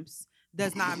 pumps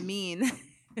does not mean.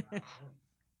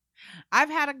 I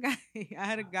had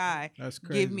a guy That's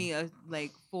crazy. give me a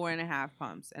like 4.5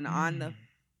 pumps, and on the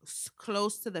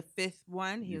close to the 5th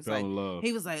one, he You was fell like, in love.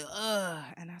 ugh,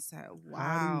 and I said, wow,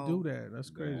 How do you do that? That's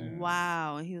crazy. Yeah.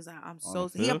 wow, and he was like, I'm so.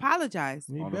 the He 5th? apologized.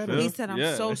 He On the better. He fifth? said, I'm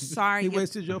Yeah. so sorry. He Your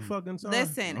wasted your fucking time.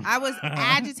 Listen, I was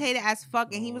agitated as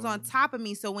fuck, and he was on top of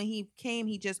me. So when he came,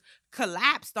 he just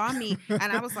collapsed on me, and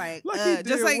I was like, Like he just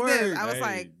did like this. work. I was Hey,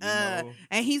 like, you know.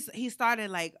 and he started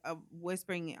like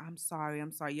whispering, I'm sorry.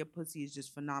 Your pussy is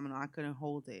just phenomenal. I couldn't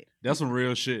hold it, That's some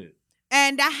real shit.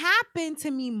 and that happened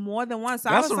to me more than once. So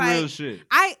That's I was some like, real shit.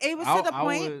 it was to the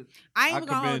point. would- I ain't I even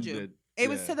gonna hold commend you. that- It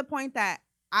was yeah. to the point that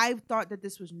I thought that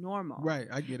this was normal, Right,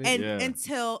 I get it. And Yeah.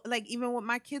 until like even with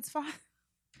my kid's father.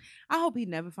 I hope he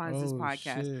never finds this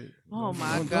podcast. Shit. Oh Don't-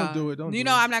 my don't, god! Don't do it. Don't you do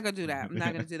know it. I'm not gonna do that. I'm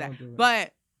not gonna do that. Don't do it.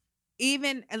 But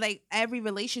even like every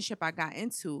relationship I got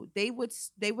into, they would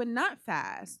nut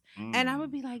fast, and I Mm.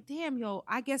 would be like, "Damn, yo,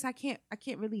 I guess I can't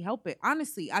really help it."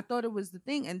 Honestly, I thought it was the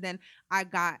thing, and then I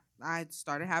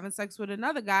started having sex with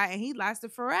another guy, and he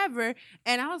lasted forever,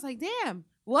 and I was like, "Damn,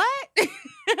 what?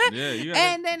 Yeah, you gotta-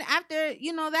 And then after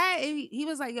that, he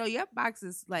was like, "Yo, your box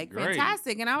is like Great.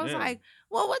 fantastic," and I was Yeah. like,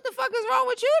 "Well, what the fuck is wrong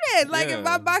with you then? Like, if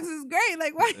my Yeah. box is great,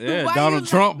 like, why? Yeah, why Donald you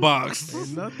Trump box.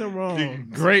 Ain't nothing wrong.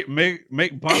 Great,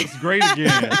 make box great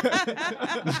again.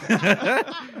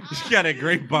 You got a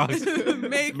great box.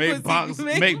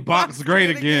 Make box great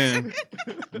again.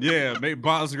 Yeah, make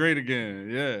box great again.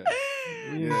 Yeah.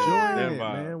 We Yeah. enjoying That it,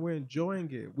 vibe. man. We're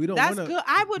enjoying it. We don't That's want to. good.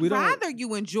 I would we don't- rather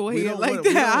you enjoy we it don't like wanna-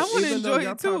 we that. I don't- want to even though enjoy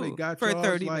y'all it probably too got for y'all's,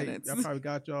 30 like, minutes. Y'all probably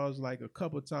got y'all's like a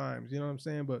couple times. You know what I'm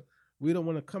saying? But we don't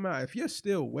want to come out. If you're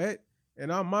still wet, in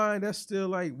our mind, that's still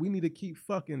like we need to keep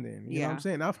fucking. Then you know what Yeah. I'm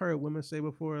saying? I've heard women say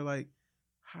before, like,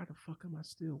 "How the fuck am I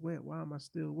still wet? Why am I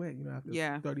still wet?" You know, after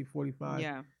Yeah. 30, 45.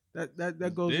 Yeah,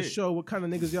 That goes to dick. show what kind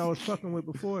of niggas y'all was fucking with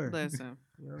before. listen,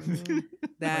 You know what I mean?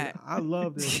 that Like, I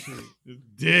love this shit.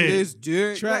 Dick.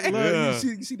 dick. Track love. Yeah.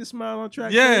 You see the smile on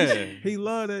Track? Yeah. face? He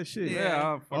love that shit. Yeah.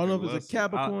 I I don't know if fucking it's lust a it.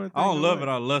 Capricorn I don't thing or love what.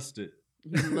 it. I lust it.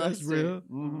 That's real.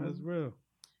 Mhm. That's real.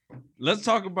 Let's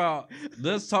talk about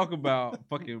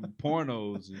fucking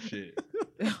pornos and shit.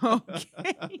 Okay.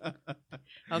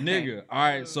 Nigga. All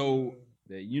right, so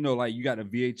like you got the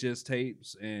VHS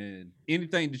tapes and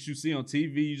anything that you see on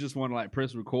TV, you just want to like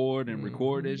press record and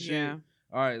record that shit. Yeah.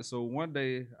 All right, so one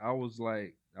day I was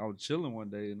chilling one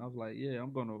day and I was like, yeah,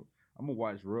 I'm gonna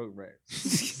watch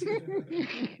Rugrats.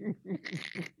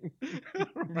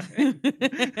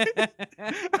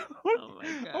 Oh my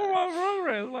God. Oh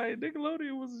my Rugrats, like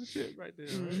Nickelodeon was the shit right there.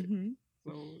 Right? Mhm.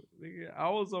 So nigga, I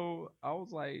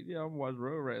was like, yeah, I'm watching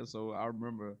Rugrats. So I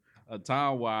remember a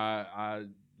time where I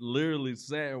literally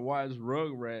sat and watched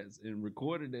Rugrats and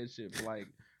recorded that shit for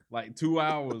like 2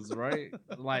 hours, right?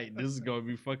 Like this is gonna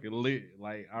be fucking lit.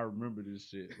 Like I remember this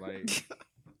shit. Like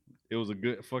it was a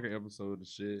good fucking episode of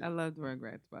shit. I loved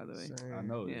Rugrats, by the way. I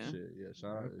know Yeah. this shit. Yeah,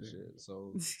 shout out this Okay. shit.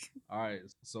 So all right,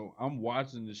 so I'm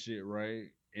watching the shit, right?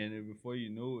 And then before you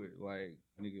knew it, like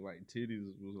nigga, like titties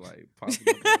was like popping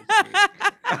up.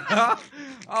 And shit.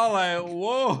 I'm like,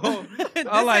 whoa!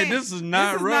 I'm like, this is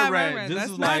not Rugrats. This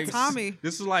That's is not like Tommy.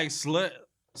 This is like slut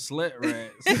rats.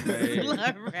 man.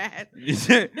 Slut rat.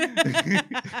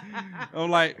 I'm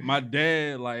like, my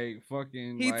dad, like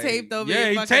fucking. He like, taped over Yeah, your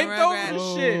he fucking taped over Rugrats?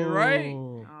 the shit, right?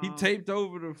 Oh. He Oh. taped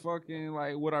over the fucking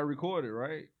like what I recorded,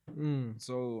 right? Mm.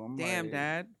 So I'm Damn, like,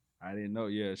 Dad. I didn't know.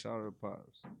 Yeah, shout out to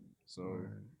Pops. So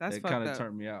That's that fucked kind of up.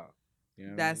 turned me out. You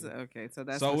know what I That's mean? okay. So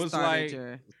that's So what it's started like-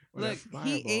 your. Well, Look, that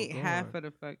he Fireball ate half gone.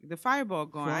 of the fireball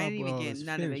gone. I didn't even Fireball get is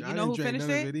none of it. finished. You I know who didn't drink finished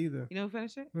none of it? either. You know who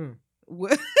finished it? Hmm.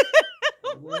 Will,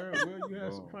 Where you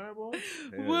have some Oh. Fireball?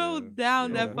 Will Yeah.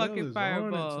 down Yeah. that Will fucking is on it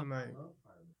fireball. tonight.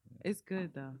 It's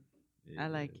good though, I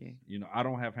like is. it. You know, I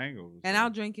don't have hangovers. and so- I'll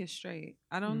drink it straight.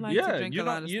 I don't like yeah, to drink you a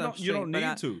lot of you stuff don't, you don't straight, but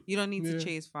need to. You don't need Yeah. to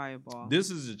chase fireball.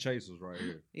 This is the chasers right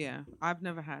here. Yeah, I've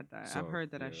never had that. So, I've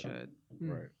heard that I yeah. should. Mm.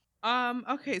 Right.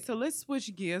 Okay, so let's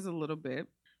switch gears a little bit.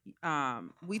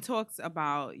 We talked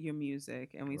about your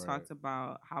music and we Right. talked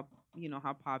about how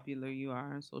how popular you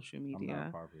are on social I'm media.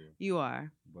 not popular, You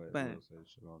are. but, but we'll say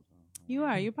shit all the time. You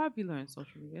are. You're popular on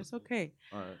social media. It's okay.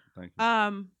 All right, thank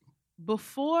you.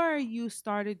 Before you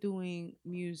started doing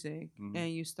music Mhm.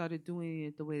 and you started doing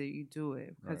it the way that you do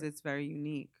it, because Right. it's very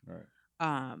unique.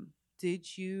 Right.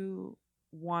 Did you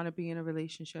want to be in a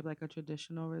relationship, like a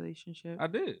traditional relationship? I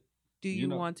did. Do you you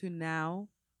know- want to now?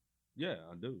 Yeah,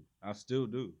 I do. I still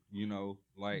do. You know,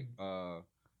 like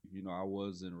Mm-hmm. I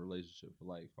was in a relationship for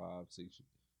like 5-6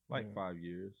 Yeah. 5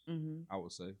 years, Mm-hmm. I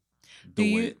would say.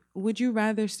 Would you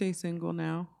rather stay single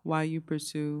now while you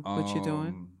pursue what you're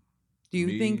doing? Do you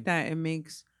me- think that it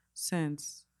makes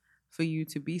sense for you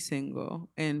to be single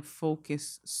and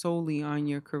focus solely on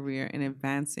your career and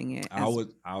advancing it?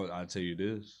 I'd tell you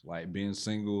this, like being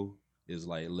single is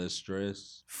like less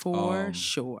stress. For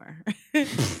sure.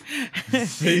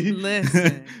 See?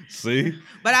 Listen. See?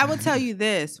 But I will tell you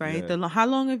this, right? Yeah. How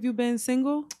long have you been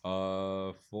single?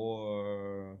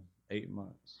 For 8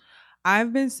 months.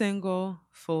 I've been single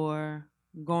for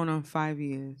going on 5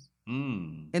 years.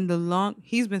 Mm. And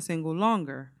he's been single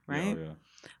longer, right? Yeah, yeah.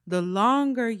 The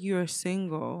longer you're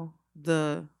single,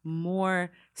 the more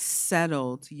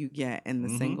settled you get in the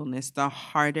Mhm. singleness, the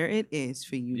harder it is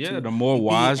for you Yeah, to the more be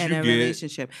wise in you a get.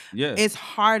 relationship. Yeah. It's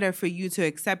harder for you to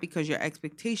accept because your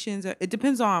expectations it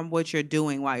depends on what you're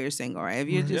doing while you're single, right? If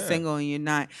you're just Yeah. single and you're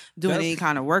not doing any That's-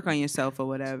 kind of work on yourself or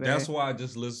whatever. That's why I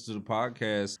just listen to the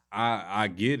podcast. I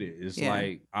get it. It's Yeah.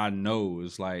 like I know.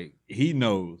 It's like he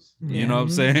knows. Yeah. You know what I'm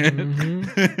saying?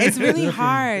 Mhm. It's really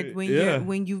hard when Yeah.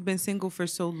 you've been single for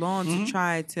so long Mhm. to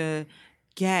try to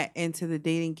get into the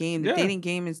dating game. The Yeah. dating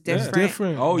game is Yeah. different.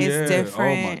 different. Oh It's yeah.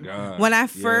 different. Oh my god. When I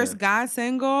first Yeah. got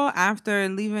single after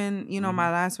leaving,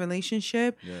 my last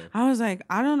relationship, Yeah. I was like,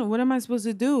 I don't know, what am I supposed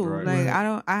to do? Right. Like,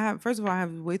 Right. first of all, I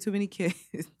have way too many kids.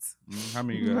 How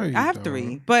many you No, got? you I have don't.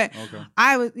 3, but Okay.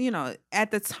 I was,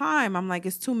 at the time, I'm like,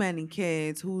 it's too many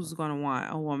kids. Who's gonna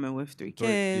want a woman with 3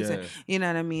 kids? Yeah. And, you know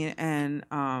what I mean? And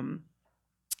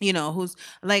who's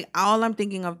like, all I'm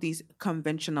thinking of these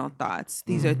conventional thoughts.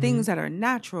 These are things that are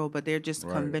natural, but they're just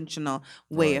Right. conventional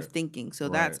way of Right. thinking. So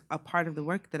Right. that's a part of the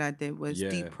work that I did was Yeah.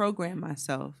 deprogram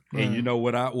myself. And you Right. know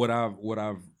what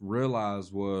I've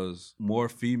realized was more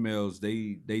females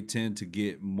they tend to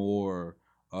get more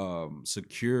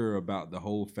secure about the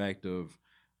whole fact of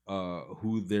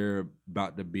who they're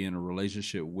about to be in a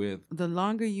relationship with. The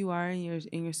longer you are in your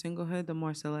singlehood, the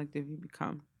more selective you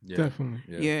become. Yeah. Definitely.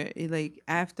 Yeah. You're like,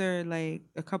 after like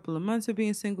a couple of months of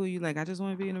being single, you like, I just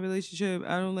want to be in a relationship.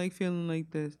 I don't like feeling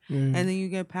like this. Yeah. And then you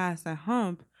get past that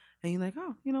hump and you're like,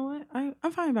 oh, you know what?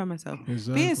 I'm fine by myself.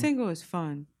 Exactly. Being single is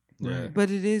fun. Yeah. But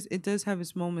it does have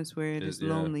its moments where it is Yeah.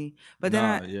 lonely. But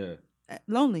Nah, then yeah.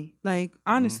 lonely. Like,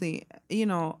 honestly,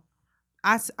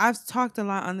 I've talked a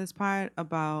lot on this pod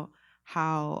about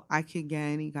how I could get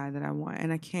any guy that I want,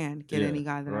 and I can get Yeah, any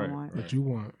guy that I right, want. What you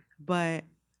want? But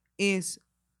it's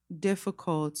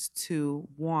difficult to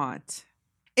want.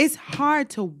 It's hard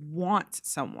to want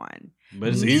someone. But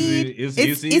it's Need- easy.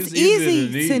 It's it's easy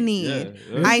easy to need.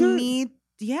 Yeah. I Is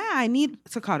it? I need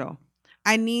to cuddle.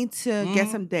 I need to get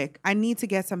Mhm. some dick. I need to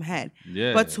get some head.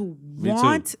 Yeah. But to me too.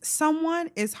 want someone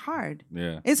is hard.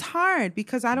 Yeah. It's hard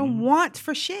because I don't Mhm. want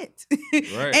for shit.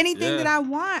 Right, Anything that yeah. I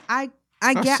want, I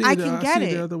I can see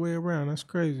it. the other way around. That's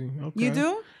crazy. Okay. You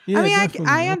do? Yeah, I mean, definitely.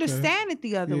 I Okay. understand it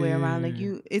the other way around. Like,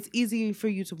 Yeah. it's easy for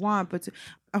you to want, but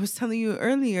I was telling you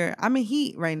earlier, I'm in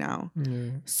heat right now, Yeah.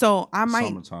 so I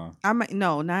Summertime. might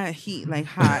no, not heat, like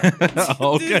hot.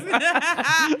 Okay.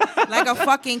 Like a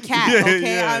fucking cat. Yeah,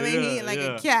 Okay, yeah, I'm in yeah, heat like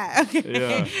yeah. a cat.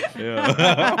 Okay.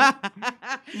 Yeah.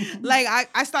 Like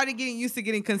I started getting used to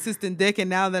getting consistent dick, and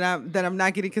now that I'm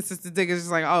not getting consistent dick, it's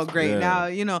just like, oh great, Yeah. now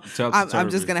I'm just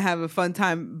Topsy-turvy. gonna have a fun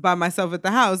time by myself at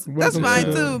the house. That's Welcome fine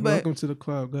to the- too, but welcome to the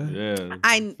club. Go ahead. Yeah.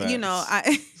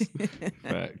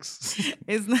 Facts.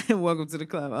 it's not welcome to the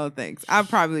club. Oh, thanks. I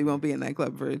probably won't be in that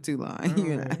club for too long.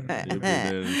 You'll be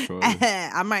there shortly.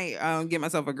 I might get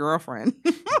myself a girlfriend.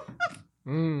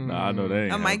 Mm. I know they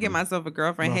ain't. I might get happening. myself a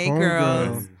girlfriend. My Hey, homegirl.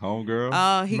 girls. Homegirl.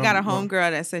 Oh, he got a My-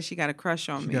 homegirl that says she got a crush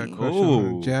on She me. got a crush on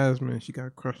Ooh. her. Jasmine. She got a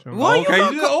crush on Well, her.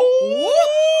 you gonna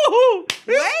Ooh.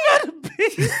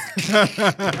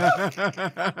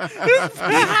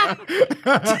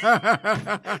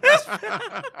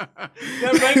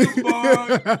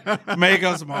 Make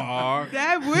us mark.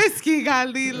 That whiskey got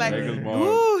Lee like, Make us mark.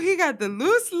 ooh, he got the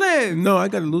loose lips. No, I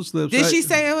got a loose lips. Did she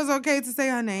say it was okay to say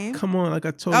her name? Come on, like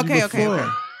I told Okay, you okay, before. okay.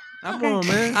 Come on,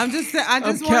 man. I just I'm want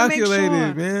to make sure.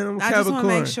 calculated, man. I'm I just want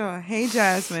to Capricorn. make sure. Hey,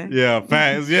 Jasmine. Yeah,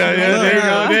 facts. Yeah, there you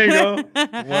go. There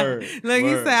you go. Word. Look, he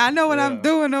word. said, I know what Yeah. I'm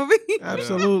doing over here.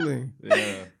 Absolutely.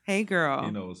 Yeah. Hey, girl.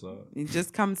 You know what's up. You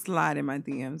just come slide in my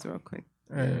DMs real quick.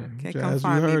 Hey, Okay, Jazz, come you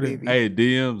find me, heard baby. Hey,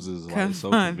 DMs is like Come so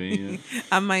find me. convenient.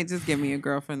 I might just get me a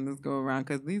girlfriend that's go around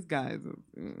because these guys,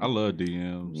 I love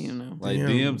DMs. You know. Like DMs.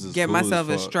 DMs is get cool as myself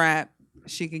a fuck. strap.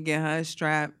 She could get her a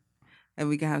strap, and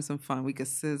we can have some fun. We could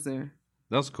scissor.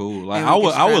 That's cool. Like And I we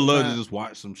would, can I would strap love up. to just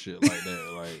watch some shit like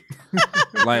that.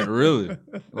 Like really.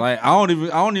 Like I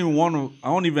don't even want to. I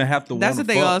don't even have to. That's wanna what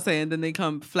they fuck. all say, and then they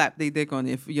come flap their dick on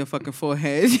your fucking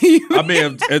forehead. I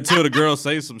mean, until the girl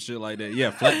say some shit like that.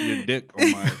 Yeah, flap your dick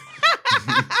on my.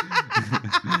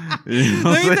 You know what Let me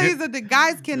I'm tell you saying? something.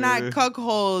 Guys cannot Yeah.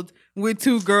 cuckold with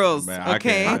 2 girls. Man,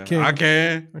 okay. I can. I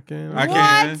can. I can. I What?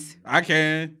 can. I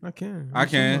can. I can. I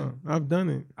can. I've done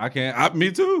it. I can.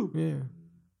 Me too.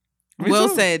 Yeah. Me Will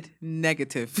too. said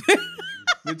negative.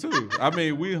 Me too. I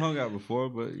mean, we hung out before,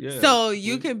 but yeah. So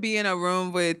you can be in a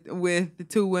room with the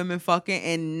 2 women fucking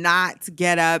and not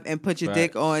get up and put your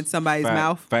dick Facts. on somebody's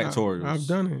mouth. Factorials. I've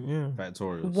done it. Yeah.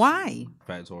 Factorials. Why?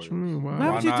 What you Factorials. mean? Why? Why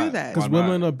would you do not? that? Because Why not?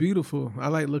 women are beautiful. I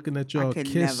like looking at y'all could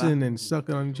kissing never. and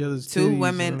sucking on each other's 2 titties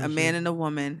women, and a all man shit. and a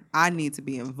woman. I need to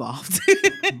be involved.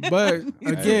 But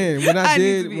again, when I I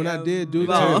need to be did do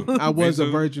involved. that, I was Me a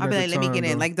too. virgin. I'll be at like, the let me time, get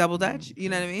in, though. like double dutch. You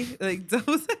know what I mean? Like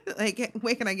double, like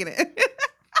where can I get in?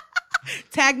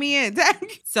 Tag me in.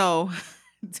 So,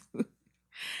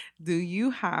 do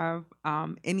you have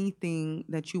anything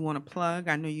that you want to plug?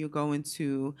 I know you're going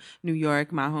to New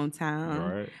York, my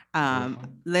hometown. Right.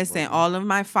 Listen, all of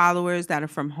my followers that are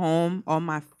from home, all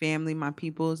my family, my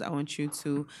peoples, I want you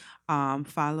to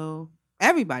follow.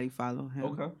 Everybody follow him.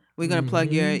 Okay. We're gonna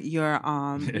plug your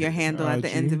Mm-hmm. handle at the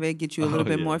end IG. of it, get you a little Oh,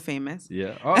 bit yeah. more famous.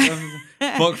 Yeah. Oh,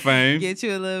 fuck fame. Get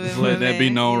you a little bit Just more letting that be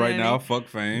famous, known you know right what I now. mean? Fuck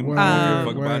fame. Word, I don't give a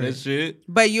fuck about word. that shit.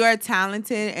 But you are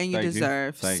talented and you Thank you.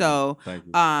 deserve. Thank you. So, Thank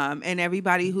you. and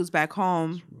everybody who's back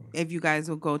home, if you guys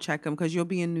will go check them, because you'll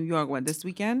be in New York, this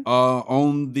weekend?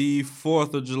 On the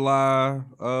 4th of July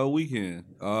weekend.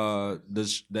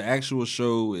 The actual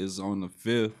show is on the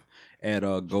 5th at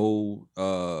Gold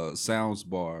Sounds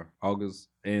Bar. August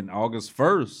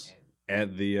 1st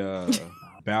at the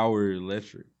Bowery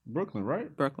Electric. Brooklyn,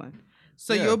 right? Brooklyn.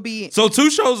 So Yeah. you'll be So 2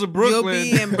 shows in Brooklyn.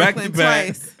 you'll be in back Brooklyn to back.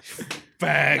 twice.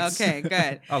 Facts. Okay,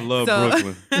 good. I love So-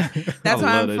 Brooklyn. That's I where love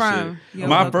I'm that from. shit. You're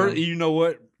My welcome. first, you know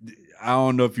what? I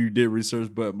don't know if you did research,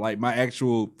 but like my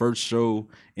actual first show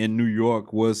in New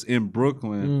York was in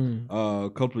Brooklyn a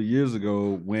couple of years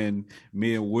ago when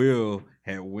me and Will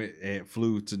had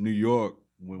flew to New York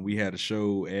when we had a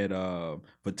show at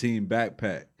for Team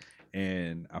Backpack.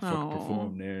 And I fucking Aw.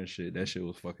 performed there and shit. That shit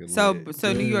was fucking So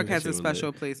lit. New York That has shit a was special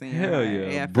lit. place in your Hell heart.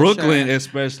 yeah. For Brooklyn sure.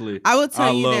 especially. I will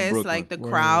tell you love this, Brooklyn. like the Word.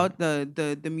 crowd,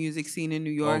 the music scene in New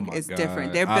York Oh my is God.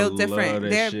 different. They're I built love different. that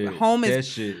Their shit. home That is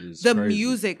shit is the crazy.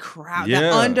 music crowd, the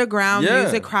Yeah. underground Yeah.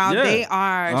 music crowd. Yeah. They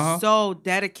are Uh-huh. so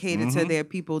dedicated to Mhm. their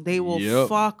people. They will Yep.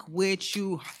 fuck with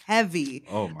you heavy.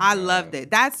 Oh my I God. loved it.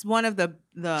 That's one of the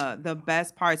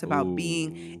best parts about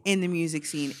being Ooh. in the music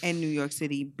scene in New York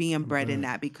City, being bred in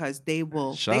that, because they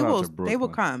will Shout they out will to they will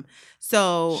Brooklyn. come.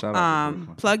 So Shout out to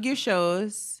Brooklyn. plug your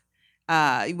shows.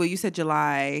 Well, you said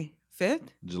July 5th.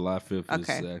 July 5th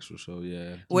Okay. is the actual show,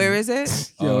 yeah. Where is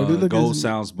it? Yo, look at Gold this,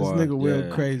 Sounds Bar. This nigga Will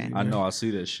yeah. crazy. Okay. I man. know, I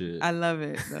see that shit. I love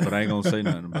it. though. but I ain't gonna say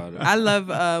nothing about it. I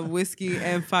love Whiskey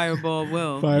and Fireball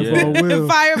Will. Fireball Yeah. Will.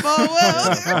 Fireball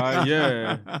Will.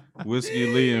 yeah.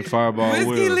 Whiskey Lee and Fireball Whiskey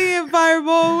Will. Lee and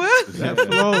Fireball Will. That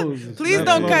flows. Please That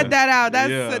don't flows. cut that out.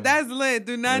 That's Yeah. that's lit.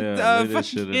 Do not Yeah, leave that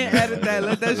shit fucking in there edit like that.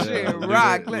 Let that Yeah, shit leave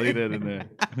rock. that- Leave that in there.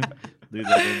 Leave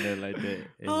that in there like that.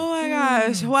 Yeah. Oh my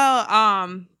gosh.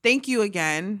 Well, thank you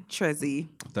again, Trizzy,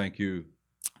 Thank you.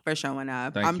 for showing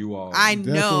up. Thank you all. I know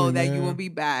Definitely, that you man. will be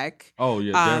back. Oh,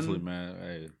 yeah, Um, definitely, man.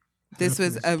 Hey. This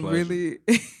was a Pleasure. really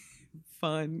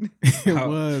fun, It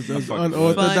was. It was fucking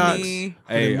unorthodox. funny.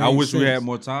 Hey, It I made wish we had sense.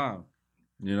 more time.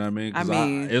 You know what I mean? I 'Cause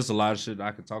mean- it's a lot of shit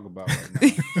I could talk about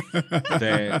right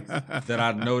now that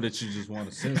I know that you just want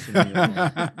to censor me on.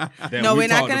 That No, we we're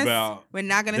not talked gonna. about. We're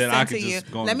not gonna that I censor could you.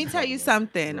 just go Let and me tell talk you about.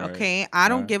 something, Right. okay? I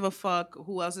don't Right. give a fuck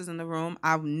who else is in the room.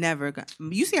 I'm never gonna.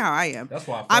 You see how I am. That's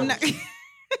why I'm not.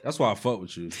 That's why I fuck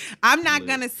with you. I'm not Lit.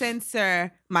 gonna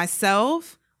censor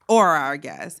myself or our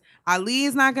guest. Ali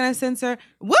is not gonna censor.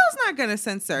 Will's not gonna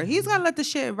censor. He's gonna let the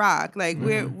shit rock. Like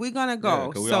we're gonna Yeah,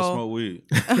 go. 'cause we all so smoke weed.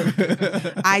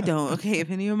 I don't. Okay, if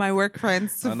any of my work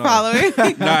friends I know. follow me,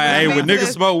 Nah, hey, when listen,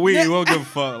 niggas smoke weed, we'll give a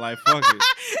fuck. Like, fuck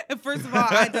it. First of all,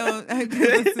 I don't.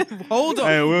 Listen, hold on.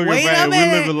 Hey, we'll Wait give a back. We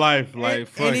minute. live a life. Like,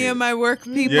 fuck Any it. of my work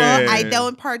people, Yeah. I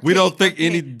don't partake. We don't think okay?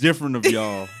 any different of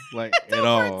y'all. Like, at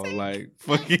all. partake. Like,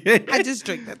 fuck it. I just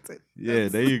drink. That's it. Yeah,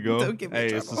 there you go. Don't get me in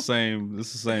Hey, it's the trouble. same.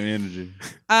 It's the same energy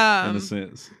in a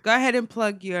sense. Go ahead and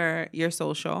plug your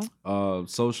social.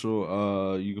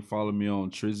 Social. You can follow me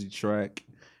on Trizzy Track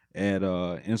at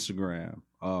Instagram.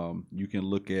 You can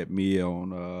look at me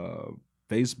on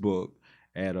Facebook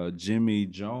at Jimmy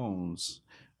Jones.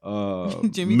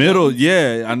 Jimmy middle, Jones?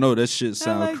 yeah, I know that shit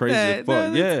sounds like crazy that. as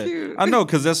fuck. No, yeah, that's cute. I know,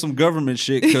 cause that's some government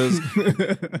shit. Cause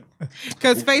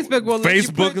Because Facebook will let you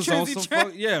Facebook put is on Trizzy some Track.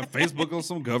 Facebook on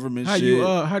some government How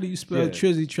shit. do you spell Yeah.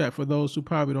 Trizzy Track for those who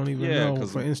probably don't even Yeah, know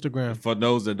 'cause- for Instagram? For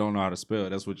those that don't know how to spell,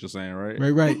 that's what you're saying, right?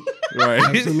 Right. Right.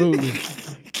 Absolutely.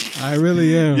 I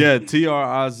really am. Yeah,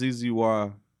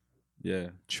 TRIZZY. Yeah,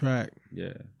 Track.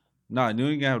 yeah. Nah, you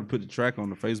ain't gonna have to put the track on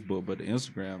the Facebook, but the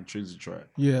Instagram, Trizzy Track.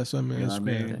 Yes, I mean, You know what I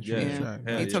Instagram. mean? Trizzy Yeah. Track.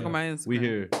 Hell You yeah. talking about Instagram? We here.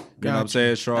 You know what I'm Gotcha.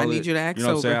 saying, Charlotte? I need you to act You know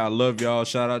what I'm saying? sober. I love y'all.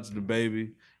 Shout out to the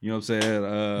baby. You know what I'm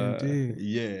saying? Indeed.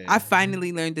 Yeah. I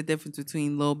finally learned the difference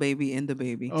between Lil Baby and the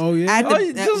Baby. Oh yeah. At the,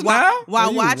 you just while now? while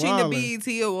Oh, you watching wildin'.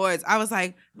 the BET Awards, I was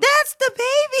like, "That's the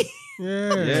baby." Yeah.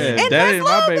 Yeah. And That that's ain't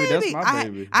my Lil baby. That's my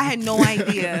baby. I had no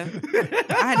idea.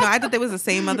 I thought they was the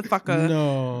same motherfucker.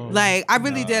 No. Like I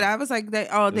really Nah. did. I was like, they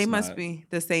It's must not. be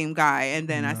the same guy. And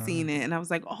then I Nah. seen it, and I was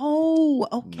like, oh,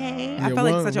 okay. Nah. I Yeah, felt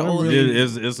like one- such an one old. really-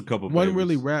 It's a couple. one babies.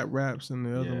 really raps and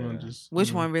the other one Yeah. just Which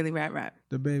you know, one really rap?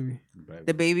 The baby Baby.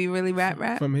 The baby really rap?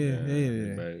 from here. Yeah,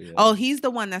 Yeah. baby, yeah. Oh, he's the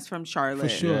one that's from Charlotte. For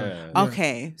sure. Yeah.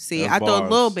 Okay. See, That's I thought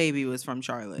bars. Lil Baby was from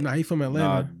Charlotte. Nah, he from Nah,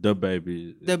 Atlanta. the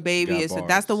baby. The baby got is bars.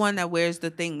 that's the one that wears the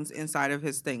things inside of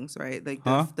his things, right? Like the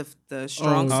Huh? the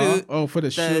strong oh, suit Oh, for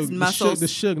the muscles- the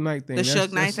Suge Knight thing. the That's-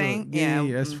 Suge Knight that's a- thing? Yeah,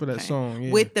 Yeah, that's for that okay. song.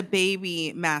 Yeah. with the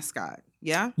baby mascot.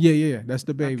 Yeah. yeah, that's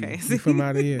the baby. Okay. He from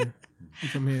out of here. I'm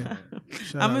from here.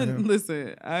 Shout I'm out in, him.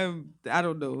 listen. I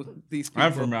don't know these people.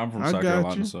 I'm from I South got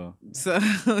Carolina, you. so So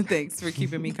thanks for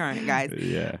keeping me current, guys.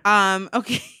 yeah.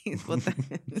 Okay. Well,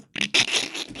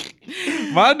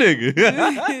 My nigga.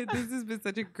 this has been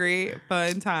such a great,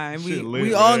 fun time. Shit We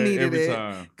lit, all man, needed every it.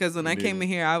 time. Because when We I came did. in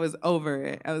here, I was over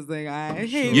it. I was like, I hate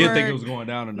You didn't work. think it was going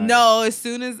down tonight? No, as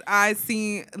soon as I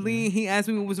seen Lee, he asked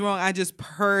me what was wrong. I just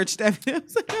purged everything. I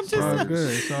was like, I'm It's all just. good.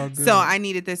 It's all good. So I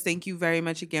needed this. Thank you very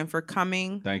much again for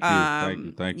coming. Thank you. Thank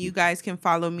you. Thank you. You guys can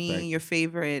follow me, Thank you. your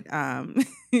favorite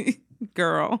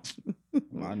girl,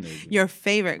 My nigga. your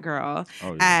favorite girl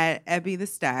Oh, yeah. at Ebby the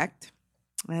Stacked.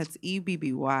 That's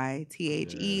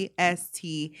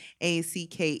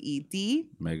EBBYTHESTACKED.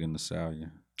 Megan Thee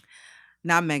Stallion.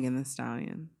 Not Megan Thee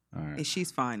Stallion. All right.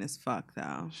 She's fine as fuck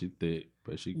though. She thick,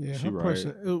 but she Yeah, she her right.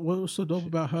 person. What was so dope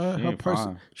about her? She Her ain't person.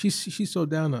 fine. She's so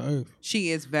down to earth. She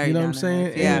is very. You know what I'm down to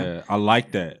earth, saying? Yeah. I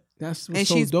like that. That's what's And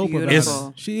so she's dope about beautiful.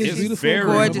 her. She is It's beautiful. very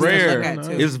Gorgeous to look rare. at,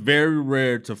 too. It's very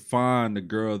rare to find a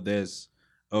girl that's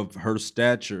of her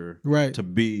stature Right. to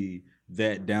be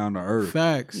that down to earth.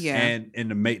 Facts. Yeah. And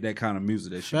to make that kind of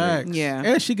music that she Facts. makes. Yeah.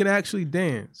 And she can actually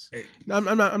dance. Hey. I'm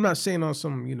not saying on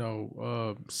some,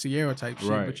 Sierra type shit,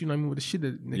 Right. but you know what I mean, with the shit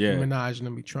that Nicki Yeah. Minaj and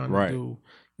them be trying Right. to do, you know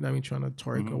what I mean, trying to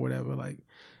twerk or Mhm. whatever. Like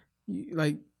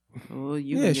Well,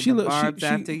 you Yeah, can she get the look- she- barbs she-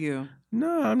 after you.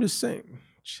 no, I'm just saying.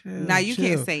 Chill, Now you chill.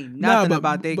 can't say nothing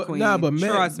about their queen. but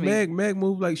Trust me. Meg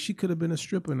moved like she could have been a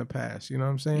stripper in the past. You know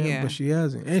what I'm saying? Yeah. But she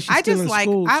hasn't, and she's I still just in like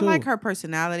school I too. like her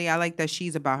personality. I like that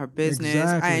she's about her business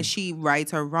Exactly. and she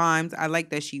writes her rhymes. I like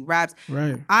that she raps.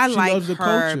 Right. I She like loves the her.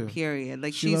 culture. Period.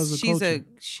 Like She loves the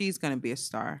she's gonna be a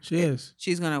star. She is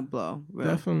She's gonna blow. Real.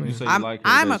 definitely. You say you I'm like her.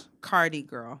 I'm a that's- Cardi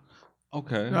girl.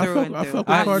 Okay. I Through fuck- and I through. fuck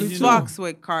with Cardi too. fucks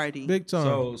with Cardi. Big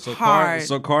time. So Hard.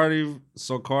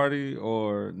 Cardi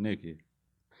or Nicki?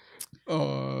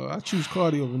 I choose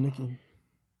Cardi over Nicki.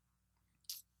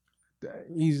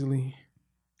 Easily.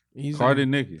 Cardi,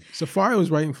 Nicki. Safari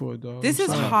was writing for it, though. This I'm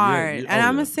is sorry. hard, yeah. and Oh,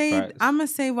 I'm yeah. gonna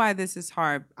say Facts. why this is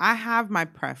hard. I have my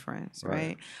preference, Right.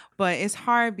 right? But it's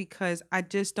hard because I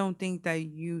just don't think that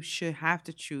you should have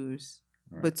to choose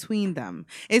Right. between them.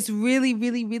 It's really,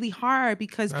 really, really hard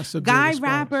because That's a good guy response.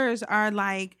 rappers are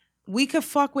like, we could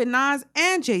fuck with Nas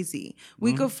and Jay-Z.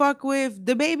 We Mhm. could fuck with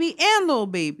the Baby and Lil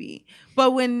Baby.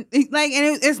 But when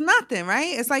it's nothing,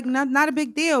 right? It's like not a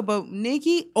big deal. But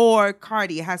Nicki or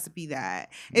Cardi, it has to be that.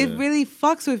 It Yeah. really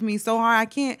fucks with me so hard. I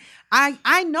can't.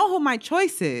 I know who my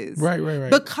choice is. Right.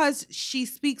 Because she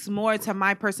speaks more to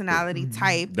my personality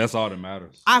type. That's all that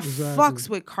matters. I Exactly. fucks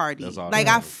with Cardi. That's all Like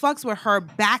that I matters. fucks with her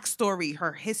backstory,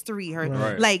 her history, her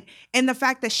Right. like, and the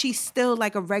fact that she's still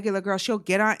like a regular girl. She'll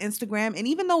get on Instagram, and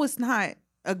even though it's not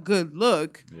a good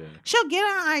look, Yeah. she'll get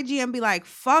on IG and be like,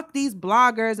 "Fuck these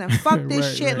bloggers and fuck this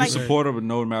Right, shit." right, Like You support her, but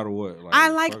no matter what. I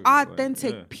like fuck it, like,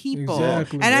 authentic yeah. people.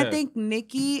 Exactly. And I Yeah. think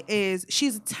Nicki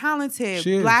she's a talented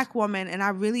She is. black woman. And I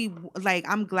really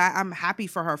I'm happy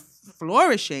for her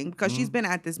flourishing because Mm-hmm. she's been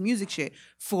at this music shit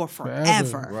for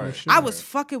forever. Right. for sure. I was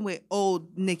fucking with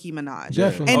old Nicki Minaj.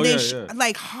 Definitely. And Oh, then yeah, she, yeah.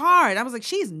 like hard. I was like,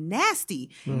 she's nasty.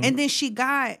 Mhm. And then she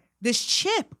got this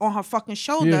chip on her fucking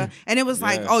shoulder. Yeah. And it was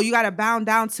like, Yeah. oh, you gotta bow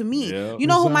down to me. Yeah. You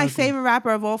know who my Exactly. favorite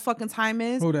rapper of all fucking time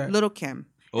is? Who that? Little Kim.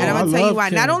 Oh, And I'm I gonna tell you love why.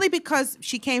 Not Kim. only because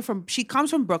she comes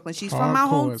from Brooklyn. She's from my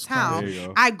Hardcore is hometown. There you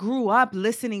go. I grew up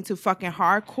listening to fucking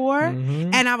hardcore,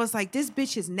 Mhm. and I was like, this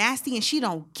bitch is nasty, and she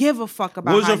don't give a fuck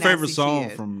about. What was how your favorite nasty she song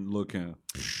is. from Lil Kim?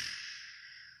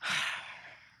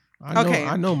 Okay.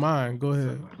 I know mine. Go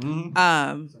ahead.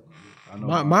 I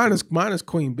know Mine is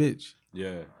Queen Bitch.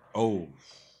 Yeah. Oh.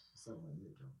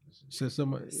 Said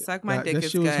somebody, Suck My Dick that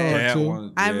is shit was good. hard That too. one.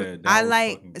 Yeah, I that was fucking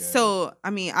like gas. so. I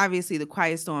mean, obviously, the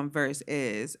Quiet Storm verse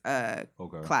is Okay.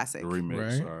 classic. The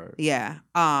remix. Right. All right.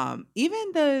 Yeah.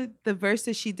 Even the verse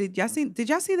that she did. Did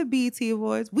y'all see the BET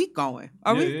Awards? We going.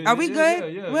 Are we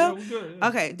good? Yeah, Will? we good. Yeah.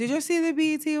 Okay. Did you see the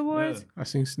BET Awards? Yeah. I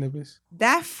seen snippets.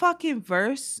 That fucking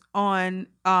verse on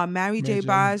Mary J. Mary J.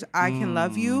 Blige, I Can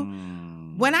Love You. Mm.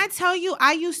 When I tell you,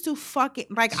 I used to fucking,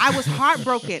 like, I was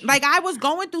heartbroken. Like, I was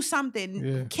going through something.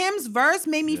 Yeah. Kim's verse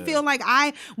made me Yeah. feel like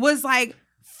I was, like,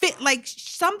 like,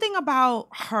 something about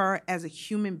her as a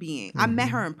human being. I met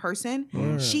her in person.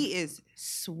 Word. She is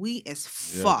sweet as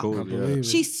Yeah, fuck. cool, I yeah. believe it.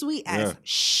 She's sweet as Yeah.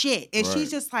 shit. And Right.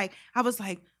 she's just like, I was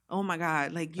like, oh my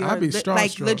God, like you're I'd be like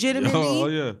starstruck. legitimately. Oh,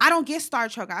 yeah. I don't get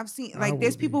starstruck. I've seen like would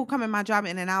there's be. people who come in my job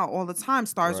in and out all the time.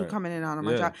 Stars who Right. come in and out of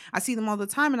my Yeah. job. I see them all the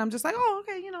time, and I'm just like, oh,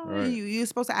 okay, Right. you're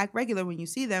supposed to act regular when you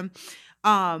see them.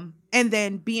 And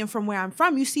then being from where I'm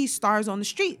from, you see stars on the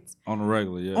streets. On the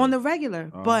regular, yeah. On the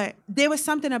regular. But there was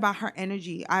something about her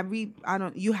energy.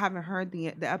 You haven't heard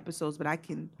the episodes, but I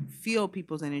can feel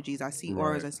people's energies. I see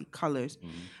auras, I see colors.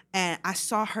 And I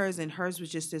saw hers, and hers was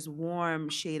just this warm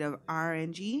shade of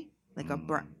RNG, like a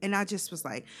and I just was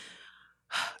like,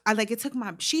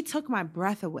 she took my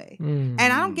breath away. And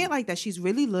I don't get like that. She's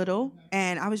really little.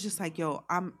 And I was just like, yo,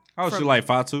 How is she, like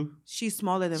 5'2"? She's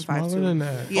smaller than 5'2". Smaller than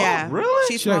that. Yeah. Oh, really?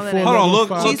 She's She like smaller than 4'11", Hold on, look,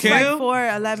 five- She's like Kim?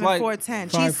 4'11", Like 4'10".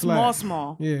 five She's flat.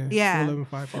 small. Yeah. Yeah. 4'11",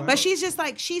 5 flat. But she's just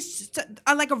like,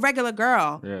 like a regular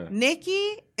girl. Yeah.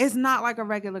 Nikki is not like a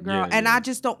regular girl. Yeah, and yeah. I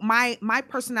just don't, my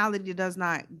personality does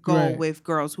not go Right. with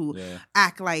girls who Yeah.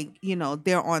 act like,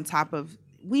 they're on top of.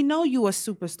 We know you a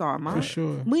superstar, Mom. For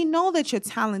sure. We know that you're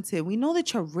talented. We know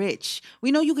that you're rich. We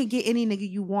know you can get any nigga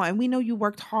you want. And we know you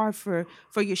worked hard for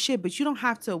your shit. But you don't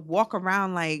have to walk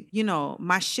around like,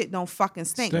 my shit don't fucking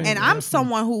stink. Stink, And I'm definitely.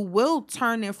 someone who will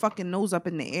turn their fucking nose up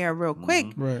in the air real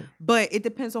quick. Right. But it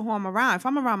depends on who I'm around. If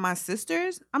I'm around my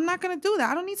sisters, I'm not going to do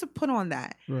that. I don't need to put on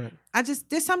that. Right.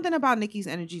 There's something about Nikki's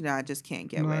energy that I just can't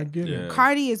get No, I with. get Yeah. it.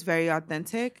 Cardi is very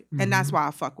authentic. And that's why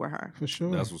I fuck with her. For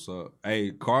sure. That's what's up.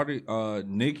 Hey, Cardi,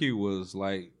 Nikki was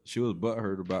like, she was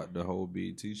butthurt about the whole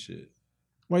BET shit.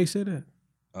 Why you say that?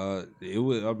 It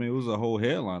was a whole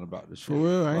headline about this shit. For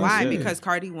real? I ain't Why? see it. Because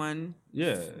Cardi won.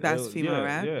 Yeah, Best it- female yeah,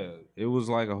 rap? Yeah, it was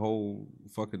like a whole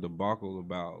fucking debacle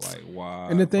about like why.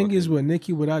 And the thing is fucking- with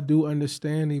Nicki, what I do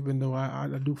understand, even though I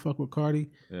do fuck with Cardi,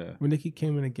 yeah, when Nicki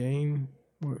came in the game,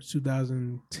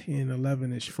 2010,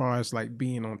 11, as far as like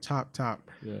being on top,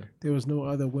 yeah, there was no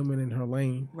other women in her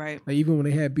lane. Right. Like even when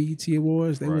they had BET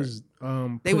Awards, they Right. was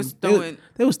They was throwing.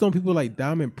 they was throwing people like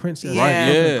Diamond Princess, Yeah.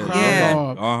 Right, yeah, Crowd yeah.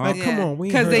 Dog. Uh-huh. Like come on, we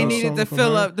ain't Because heard they no needed song to from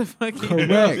fill her. up the fucking.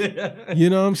 Correct. You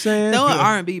know what I'm saying? Throw an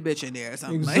R&B bitch in there or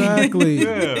something. Exactly.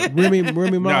 Yeah.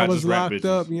 Remy Ma Nah, was just rap locked bitches.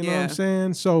 up. You know what Yeah. I'm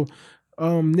saying? So,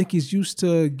 Nicki's used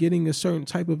to getting a certain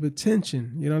type of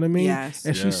attention. You know what I mean? Yes.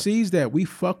 And Yeah. she sees that. We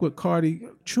fuck with Cardi.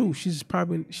 True. She's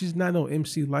not no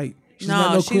MC Light. She's No,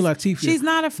 not no Queen Latifah. She's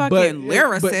not a fucking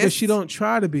lyricist. But she don't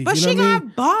try to be. But you know she what I got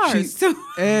mean? bars too.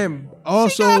 And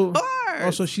also, got bars.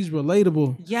 also she's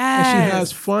relatable. Yes. And she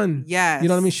has fun. Yes. You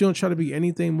know what I mean? She don't try to be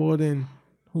anything more than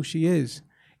who she is.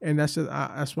 And that's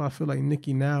why I feel like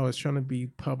Nicki now is trying to be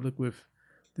public with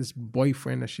this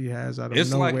boyfriend that she has out of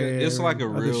it's like nowhere. it's like a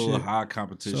and other real shit. high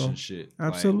competition So, shit.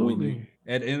 absolutely.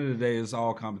 At the end of the day, it's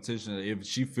all competition. If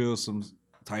she feels some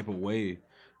type of way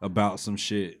about some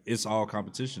shit, it's all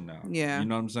competition now. Yeah. You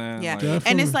know what I'm saying? Yeah. Like,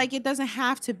 Definitely. And it's like it doesn't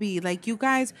have to be like you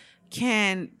guys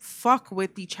can fuck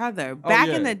with each other. Back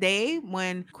in yeah. the day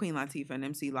when Queen Latifah and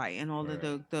MC Light and all of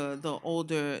the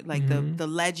older like Mm-hmm. the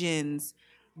legends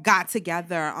got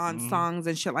together on Mm-hmm. songs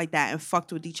and shit like that and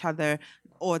fucked with each other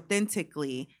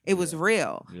authentically, it was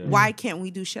real. Yeah. Why can't we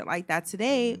do shit like that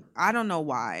today? I don't know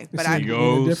why, but I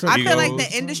Egos. different- I feel like Egos.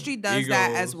 the industry does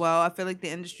that as Egos. well. I feel like the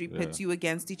industry pits Yeah. you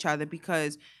against each other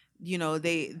because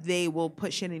they will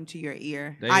put shit into your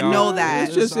ear. they I are- know that.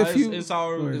 It's just if you- it's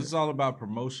all about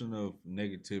promotion of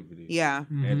negativity. Yeah. At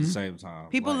Mm-hmm. the same time,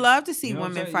 People Like, love to see you know what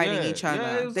I'm women saying? fighting Yeah, each other.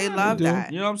 yeah, They exactly. love They do.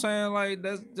 that. You know what I'm saying? Like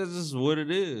that's just what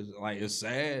it is. Like it's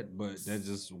sad, but that's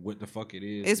just what the fuck it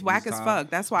is. It's in whack this as time.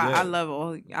 fuck. That's why Yeah. I love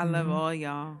all Mm-hmm. all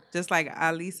y'all. Just like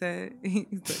Ali said. He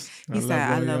I said, love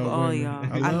I all love y'all all women. y'all.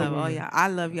 I I love love all women. y'all. I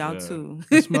love y'all Yeah. too.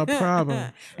 That's my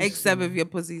problem. Except if your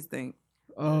pussy stink.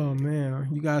 Oh man,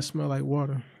 you guys smell like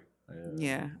water.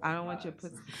 Yeah. I don't want your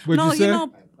pussy. What'd no, you say?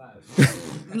 know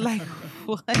like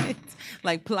what?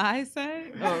 Like Ply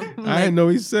said? I didn't know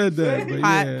he said that, but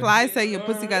yeah. Ply said your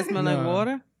pussy got smell like Nah.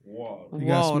 water? You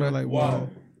guys Water. smell like water.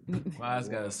 Plies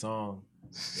got a song.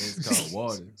 It's called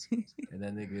Water. And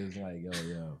that nigga is like,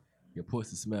 yo, your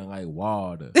pussy smell like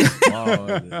water.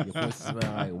 Water. Your pussy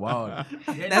smell like water.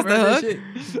 That's the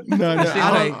hook? No, no, Shit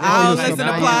I like- don't, I don't listen to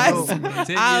 9 Plies. years old,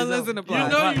 10 I don't years listen to old.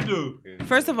 Plies. You know you do.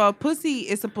 First of all, pussy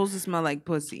is supposed to smell like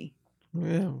pussy.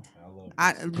 Yeah.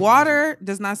 Water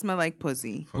does not smell like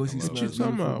pussy. Pussy What What you smells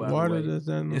talking beautiful, about? by the Water way. does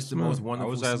that no It's the smell. most I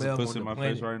wonderful wish I had smell some pussy on in the my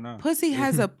face planet. right now. Pussy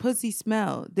has a pussy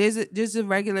smell. There's a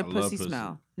regular I love pussy pussy.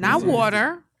 smell. Not Pussy is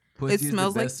water. Pussy It is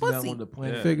smells the like best smell pussy. on the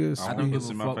planet. Yeah. Figures. I I want don't give pussy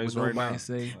a in my fuck face what right nobody now.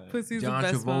 say. Pussy's John the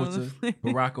best smell. Travolta,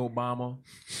 Barack Obama,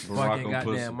 Barack fucking on goddamn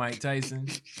pussy. Mike Tyson.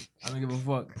 I don't give a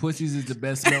fuck. Pussies is the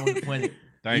best smell on the planet.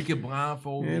 Thank you can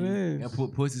blindfold It me is. and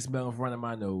put pussy smell in front of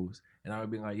my nose, and I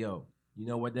would be like, yo, you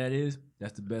know what that is?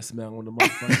 That's the best smell on the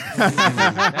motherfucker.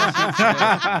 That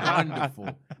shit smells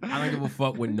wonderful. I don't give a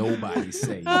fuck what nobody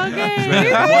say. Okay.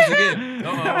 Once again,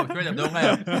 straight up, don't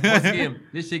laugh. Once again,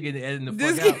 this shit getting edited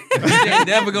the fuck out. This shit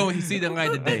never going to see the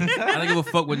light of day. I don't give a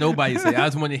fuck what nobody say. I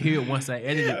just want to hear it once I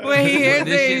edit it. When he hears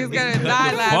This it, shit he's gets gonna cut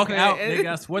die the laughing. fuck out,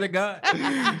 nigga. I swear to God.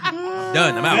 I'm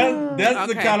done. I'm out. That's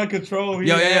the Okay. kind of control he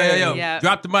Yo. has. Yeah.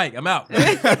 Drop the mic. I'm out.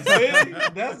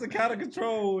 That's the kind of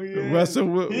control he has.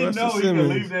 Russell He Russell know he can Simmons.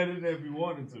 leave that in there if he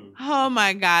wanted to. Oh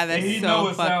my God, And he that's know so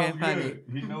it fucking sounds funny. good.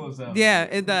 He know it sounds Yeah,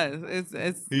 good. it does.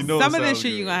 It's He know some it of this sounds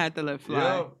shit good. you're gonna have to let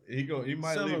fly. Yeah, he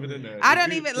might Some leave of it it. in there. I If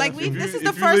don't you- even like if we. you- This is if the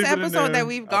you first leave it in episode there, that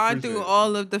we've I gone appreciate through it.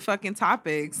 all of the fucking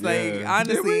topics. Like Yeah.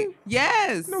 honestly, Did we?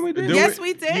 yes. No, we didn't. Yes,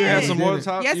 we did. You had some more Did it.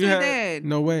 time. Yes, you we had, did.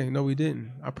 No way. No, we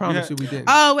didn't. I promise Yeah. you we didn't.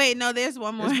 Oh wait, no, there's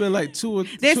one more. It's been like two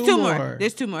There's two more. more.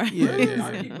 There's two more. Yeah, yeah,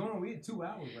 I yeah. keep going. We at 2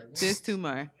 hours right now. There's two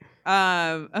more.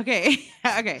 Okay.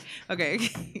 okay.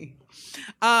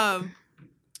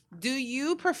 Do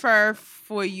you prefer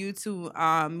for you to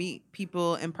meet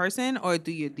people in person or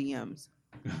do your DMs?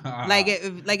 Like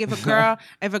if a girl,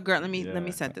 let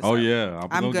me set this Oh up. yeah,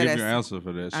 I'm good gonna give at you an answer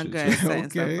for that I'm shit. good at setting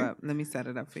Okay. stuff up. Let me set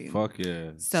it up for you. Fuck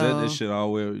yeah. Set So- this shit all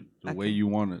the way Okay. you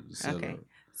want it to set Okay. up.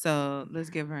 So let's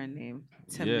give her a name.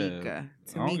 Tamika. Yeah.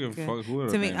 I don't give a fuck who her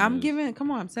Tamika. name I'm is. giving.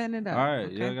 Come on, I'm setting it up. All right,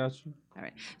 okay? yeah, I got you. All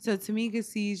right. So Tamika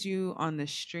sees you on the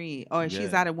street, or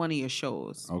she's Yeah. at one of your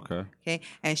shows. Okay. Okay,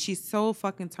 and she's so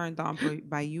fucking turned on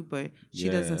by you, but she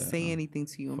doesn't Yeah. say anything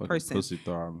to you in Fucking person. pussy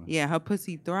throbbing. Yeah, her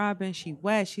pussy throbbing. She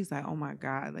wet. She's like, oh my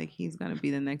God, like he's gonna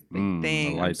be the next big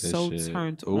thing. I like I'm that so shit.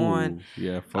 turned Ooh, on.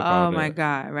 Yeah, fuck all Oh that. my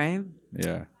God, right?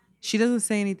 Yeah. She doesn't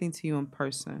say anything to you in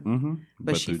person, Mm-hmm.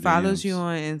 but she through follows DMs. you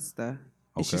on Insta.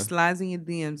 And she Okay. slides in your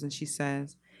DMs and she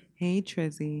says, hey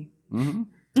Trizzy. Mm-hmm.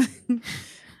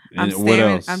 I'm And what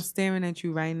staring. else? I'm staring at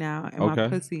you right now, and my Okay.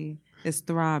 pussy is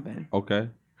throbbing. Okay.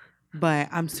 But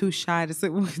I'm too shy to say.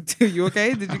 You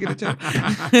okay? Did you get a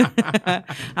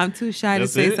chance? I'm too shy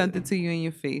That's to say it? something to you in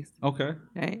your face. Okay.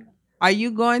 Right? Are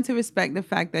you going to respect the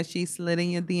fact that she slid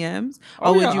in your DMs,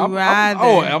 or would yeah, you I'm rather?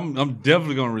 I'm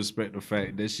definitely gonna respect the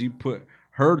fact that she put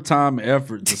her time and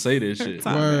effort to say this shit.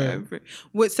 Time Word. and effort.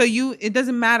 What? So it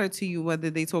doesn't matter to you whether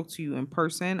they talk to you in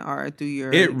person or through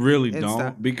your. It really Insta.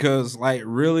 don't, because like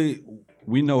really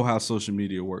we know how social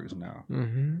media works now.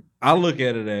 Mm-hmm. I look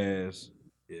at it as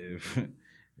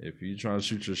if you try to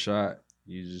shoot your shot,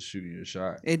 you just shoot your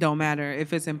shot. It don't matter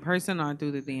if it's in person or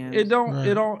through the DMs. It don't Right.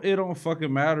 it don't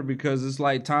fucking matter, because it's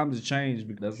like times have changed.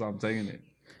 That's how I'm taking it,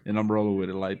 and I'm rolling with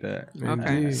it like that.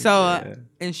 Okay. Indeed. So Yeah.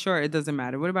 in short, it doesn't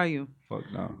matter. What about you? Fuck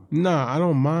no. Nah, I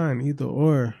don't mind either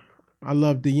or. I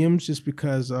love DMs just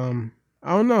because I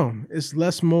don't know. It's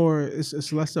less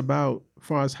less about as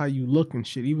far as how you look and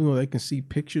shit. Even though they can see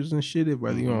pictures and shit,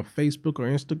 whether you're on Facebook or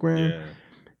Instagram,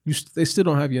 Yeah. they still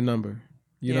don't have your number.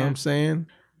 You know Yeah. what I'm saying?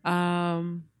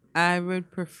 I would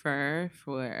prefer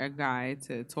for a guy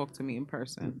to talk to me in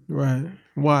person. Right.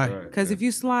 Why? Right. Because if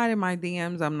you slide in my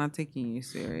DMs, I'm not taking you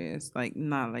serious. Like,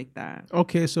 not like that.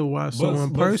 Okay, so why so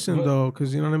in person though?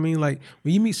 Because you know what I mean. Like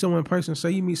when you meet someone in person,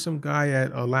 say you meet some guy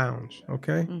at a lounge.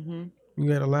 Okay, Mm-hmm.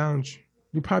 you at a lounge.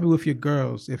 You're probably with your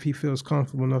girls if he feels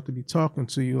comfortable enough to be talking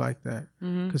to you like that,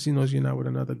 Mm-hmm. because he knows you're not with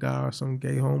another guy or some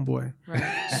gay homeboy.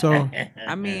 Right. So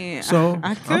I mean, So,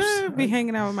 I I'm could be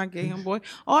hanging out with my gay homeboy,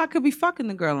 or I could be fucking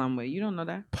the girl I'm with. You don't know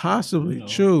that. possibly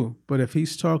true, but if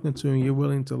he's talking to you and you're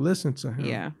willing to listen to him,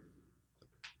 Yeah.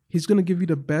 he's gonna give you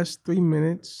the best 3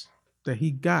 minutes that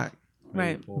he got,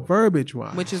 Right. verbiage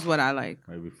wise. Which is what I like.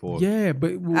 Maybe 4. yeah,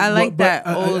 but I like that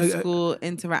old uh, school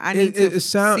interact. I need to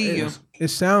see you. It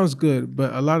sounds good,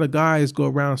 but a lot of guys go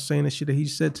around saying the shit that he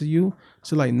said to you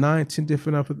to like 9-10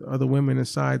 different other women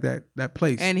inside that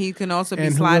place. And he can also be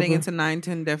And sliding whoever-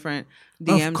 into 9-10 different Of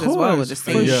DMs as well with the course,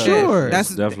 same for shit. sure. That's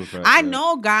definitely fact, I yeah.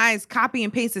 know guys copy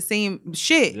and paste the same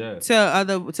shit Yeah.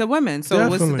 to women. So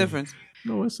what's the Definitely. difference?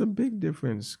 No, it's a big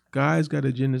difference. Guys got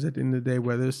agendas at the end of the day,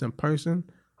 whether it's in person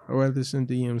or whether it's in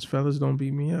DMs. Fellas, don't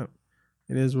beat me up.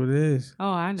 It is what it is. Oh,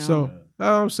 I know. So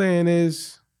all I'm saying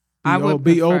is I would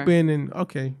be prefer- open and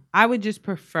okay, I would just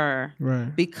prefer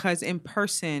right. because in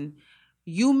person,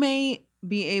 you may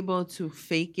be able to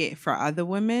fake it for other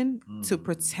women, to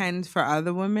pretend for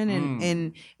other women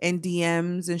in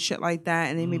DMs and shit like that,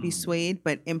 and they may be swayed.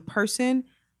 But in person,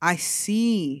 I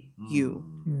see you.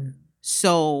 Yeah.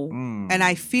 So and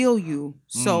I feel you.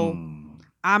 So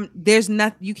there's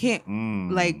nothing you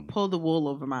can't like pull the wool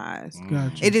over my eyes.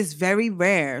 Gotcha. It is very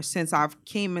rare since I've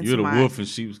came into You're the my wolf in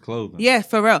sheep's clothing. Yeah,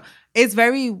 for real. It's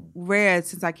very rare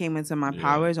since I came into my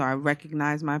powers or I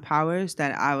recognize my powers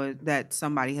that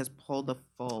somebody has pulled the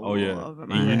full Oh wool yeah. over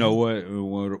my And you eyes. know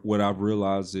what? What I've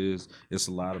realized is it's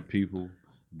a lot of people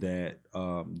that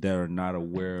that are not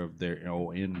aware of their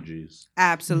own energies.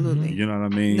 Absolutely. You know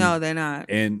what I mean? No, they're not.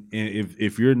 And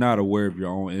if you're not aware of your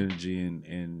own energy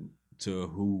and to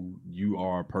who you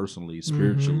are personally,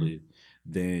 spiritually,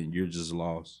 then you're just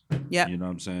lost. Yep. You know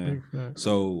what I'm saying? Big facts.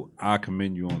 So I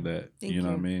commend you on that. Thank you know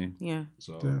you. what I mean? Yeah.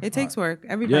 So Definitely. It takes work.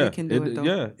 Everybody can do it though.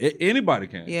 Yeah, anybody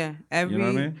can. Yeah. You know what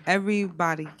I mean?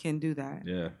 Everybody can do that.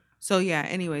 Yeah. So yeah,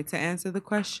 anyway, to answer the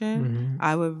question,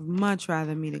 I would much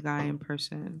rather meet a guy in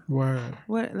person. Word.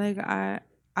 What like I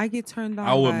get turned on.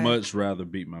 I would by- much rather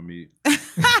beat my meat.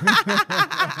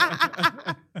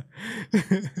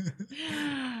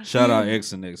 Shout out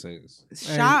X and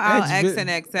XX. Shout out X and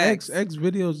XX. X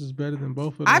videos is better than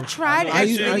both of them. I've tried That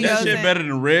X shit, videos. that shit and- better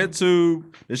than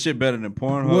RedTube. This shit better than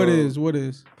Pornhub. What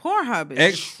is? Pornhub is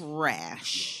X-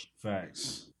 trash.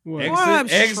 Facts? What?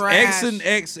 Pornhub's X trash. and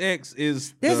XX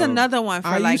is. There's the- another one for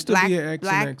I like used to black be an X and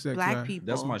black XX black guy. people.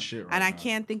 That's my shit right and I now.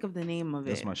 can't think of the name of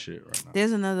That's it. my shit right now.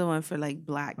 There's another one for like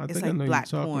black. I It's think I like know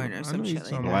black you're talking porn about- or I some know shit you're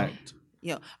like talking that. about- Blacked.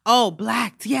 Yo, oh,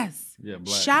 blacked, yes. Yeah,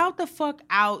 black. Shout the fuck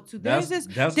out to That's- there's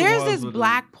that's the this ones with the-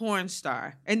 black porn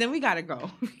star, and then we gotta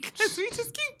go because we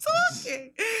just keep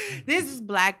talking. There's this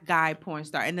black guy porn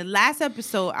star. In the last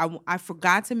episode, I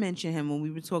forgot to mention him when we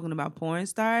were talking about porn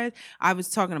stars. I was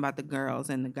talking about the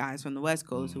girls and the guys from the West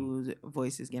Coast whose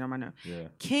voices get on my nerve. Yeah.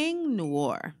 King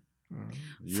Noir,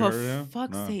 You for heard him?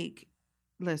 fuck's Nah, sake,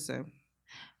 listen,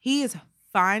 he is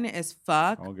fine as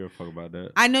fuck. I don't give a fuck about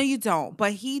that. I know you don't,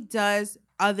 but he does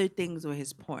other things with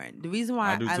his porn. The reason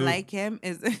why I do I too. like him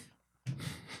is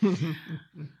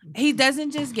he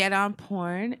doesn't just get on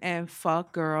porn and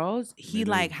fuck girls. He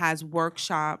neither. like has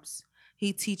workshops.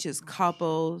 He teaches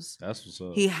couples. That's what's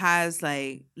up. He has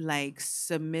like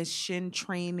submission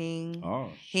training. Oh,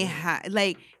 He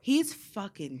shit. he's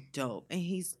fucking dope and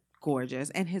he's gorgeous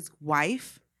and his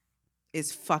wife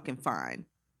is fucking fine.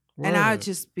 And I would Word.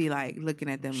 just be like looking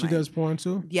at them She like does porn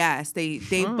too. yes, they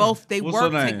Huh. both they What's her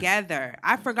work name? together.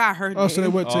 I forgot her Oh, name. so they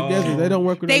work together. Oh. They don't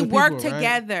work with They other work people, right?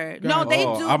 together. Got No, it. they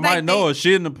Oh, do. I might like, know they- her.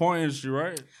 She in the porn industry,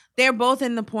 right? They're both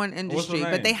in the porn What's her industry,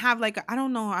 but name? they have like I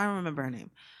don't know. I don't remember her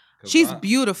name. 'Cause She's I-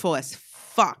 beautiful as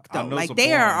fuck I though. know Like some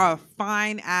they are porn. a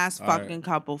fine ass All right. fucking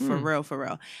couple for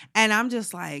real. And I'm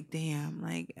just like, damn,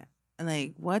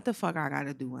 like what the fuck I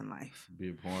gotta do in life? Be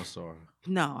a porn star.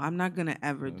 No, I'm not gonna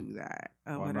ever Yeah. do that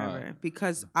or Why whatever not?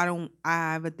 because I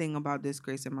have a thing about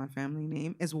disgrace in my family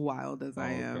name. As wild as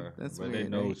I am, Oh, okay. that's but weird. they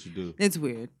know right? what you do. It's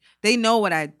weird. They know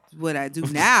what I do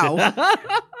now.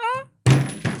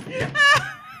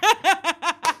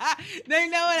 They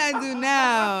know what I do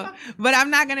now, but I'm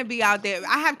not gonna be out there.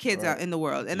 I have kids out in the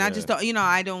world, and I just don't.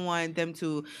 I don't want them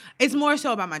to. It's more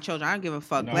so about my children. I don't give a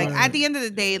fuck. No, like yeah. at the end of the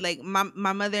day, like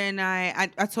my mother and I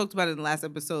talked about it in the last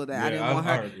episode that I Yeah, didn't want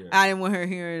her. heard, yeah. I didn't want her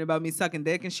hearing about me sucking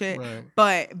dick and shit. Right.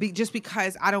 But just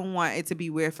because I don't want it to be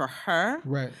weird for her.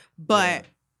 Right. But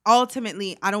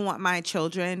ultimately, I don't want my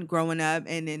children growing up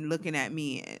and then looking at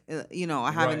me,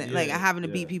 having to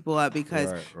beat people up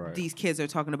because Right. these kids are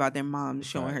talking about their mom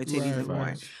showing her Facts. titties and Right,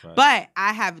 porn. Facts. But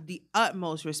I have the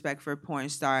utmost respect for porn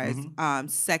stars, Mhm.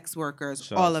 sex workers,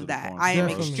 Shout all out to of the that. porn I am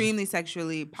stars. extremely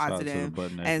sexually Shout out to the positive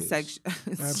butt and nakeds. sex.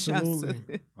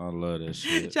 Absolutely. I love that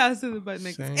shit. Shouts to the butt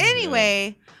naked. Same.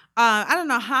 Anyway, I don't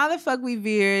know how the fuck we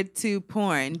veered to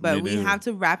porn, but Me we neither. have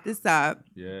to wrap this up.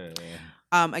 Yeah.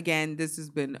 Again, this has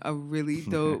been a really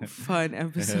dope, fun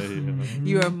episode. Yeah.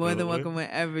 You are more than Well, welcome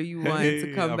whenever you want to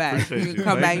Hey, come I back. appreciate You you. can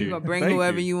come Thank back. You you. can bring Thank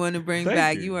whoever you. you want to bring Thank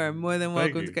back. you. You are more than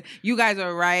Thank welcome you. to. You guys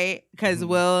are right because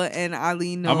Will and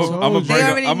Ali know. I'm They gonna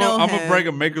already know him. break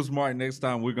a Maker's Mark next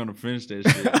time. We're gonna finish that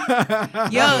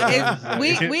shit. Yo,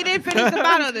 we didn't finish the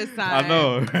bottle this time. I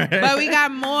know, right? But we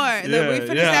got more. Look, we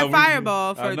finished that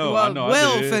Fireball for I know, I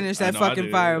Will did. finish that I know, I fucking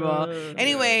did. Fireball.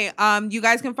 Anyway, you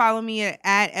guys can follow me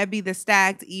at Ebby the Stacked,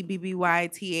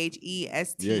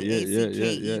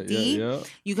 EBBYTHESTACKED. Yeah.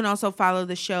 You can also follow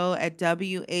the show at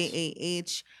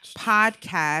WAAH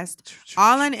Podcast,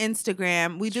 all on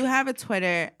Instagram. We do have a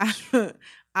Twitter.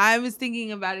 I was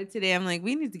thinking about it today. I'm like,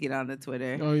 we need to get on the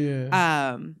Twitter. Oh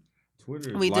yeah.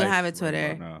 Twitter. We do life have a right Twitter.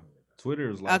 about now. Twitter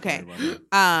is like Okay. right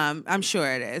now. I'm sure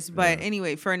it is. But Yeah.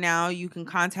 anyway, for now, you can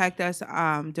contact us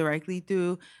directly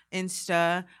through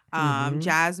Insta.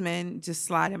 Jasmine, just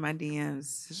slide in my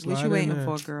DMs. What Slide you in waiting there.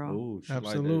 for, girl? Ooh, she like that.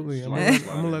 Absolutely. She I'm like gonna, that.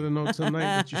 I'm gonna let her know tonight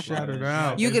that you She like shouted her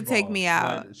that. out. You could take Baseball. me She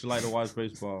out. She like to watch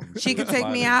baseball. She could take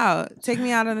me out. Take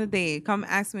me out on a date. Come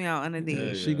ask me out on a Yeah,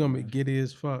 date. She gonna be giddy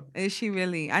as fuck. Is she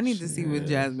really? I need to see what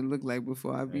Yeah. Jasmine look like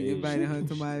before I be Hey, inviting her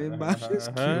to my inbox. She's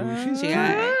cute. She's She cute.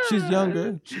 alright? She's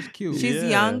younger. She's cute. She's Yeah.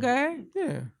 younger.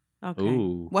 Yeah. Okay.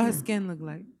 Ooh. What her skin look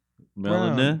like?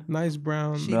 Melanin? Nice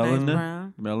brown. She Melanin? nice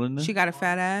brown. Melanin? She got a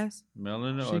fat ass.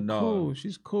 Melanin She or no? cool.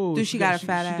 She's cool. Dude, she got a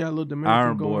fat She ass. got a little Dominican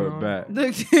Iron going Boy on. back.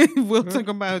 Look, we'll talk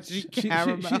about she She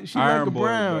caramel. like Iron a Boy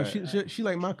brown. back. She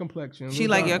like my complexion. a She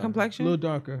little like your darker. complexion? A little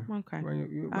darker. Okay. Right,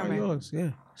 All right. yours,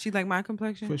 yeah, She like my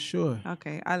complexion? for sure.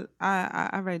 Okay.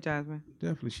 I read Jasmine.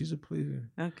 Definitely, she's a pleaser.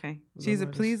 Okay. Well, She's a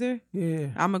that is- pleaser? Yeah.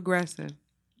 I'm aggressive.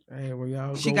 Hey, well,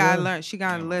 y'all She go gotta well. learn. She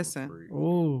gotta listen.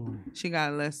 Oh, She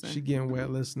gotta listen. she getting wet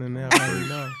listening now. I already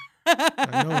know.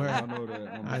 I know I her. know that.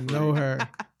 I'm I afraid. know her.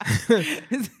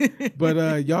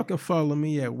 But y'all can follow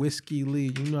me at Whiskey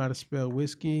Lee. You know how to spell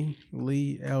whiskey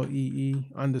Lee Lee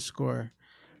 _,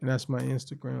 and that's my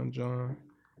Instagram, John.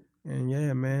 And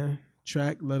yeah, man,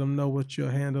 let them know what your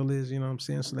handle is. You know what I'm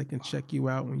saying, so they can check you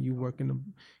out when you working the.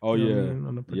 Oh you know what I yeah. mean,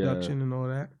 on the Yeah. production and all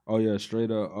that. Oh yeah,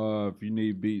 straight up. If you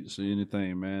need beats or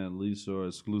anything, man, Lisa or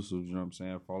exclusives, you know what I'm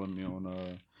saying? Follow me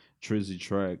on Trizzy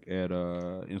Track at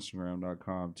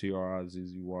Instagram.com,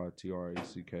 TRIZZY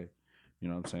You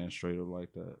know what I'm saying? Straight up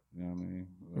like that. You know what I mean?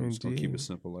 I'm just gonna keep Indeed. it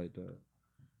simple like that.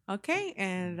 Okay,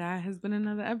 and that has been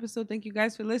another episode. Thank you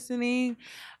guys for listening.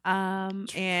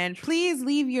 And please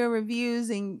leave your reviews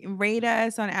and rate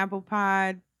us on Apple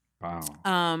Pod,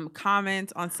 Wow.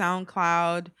 comment on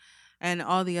SoundCloud, and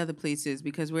all the other places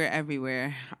because we're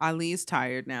everywhere. Ali is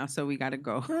tired now, so we gotta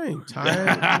go. I ain't tired.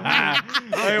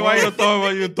 Hey, why you throw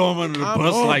him under the I'm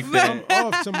bus off, like that? I'm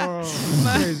off tomorrow. It's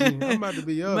crazy. I'm about to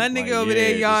be up. My Like, nigga over there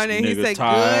yeah, this yawning. He nigga said,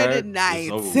 tired. "Good It's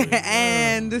night," over with.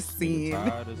 and the Nigga scene.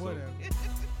 tired as hell. Whatever.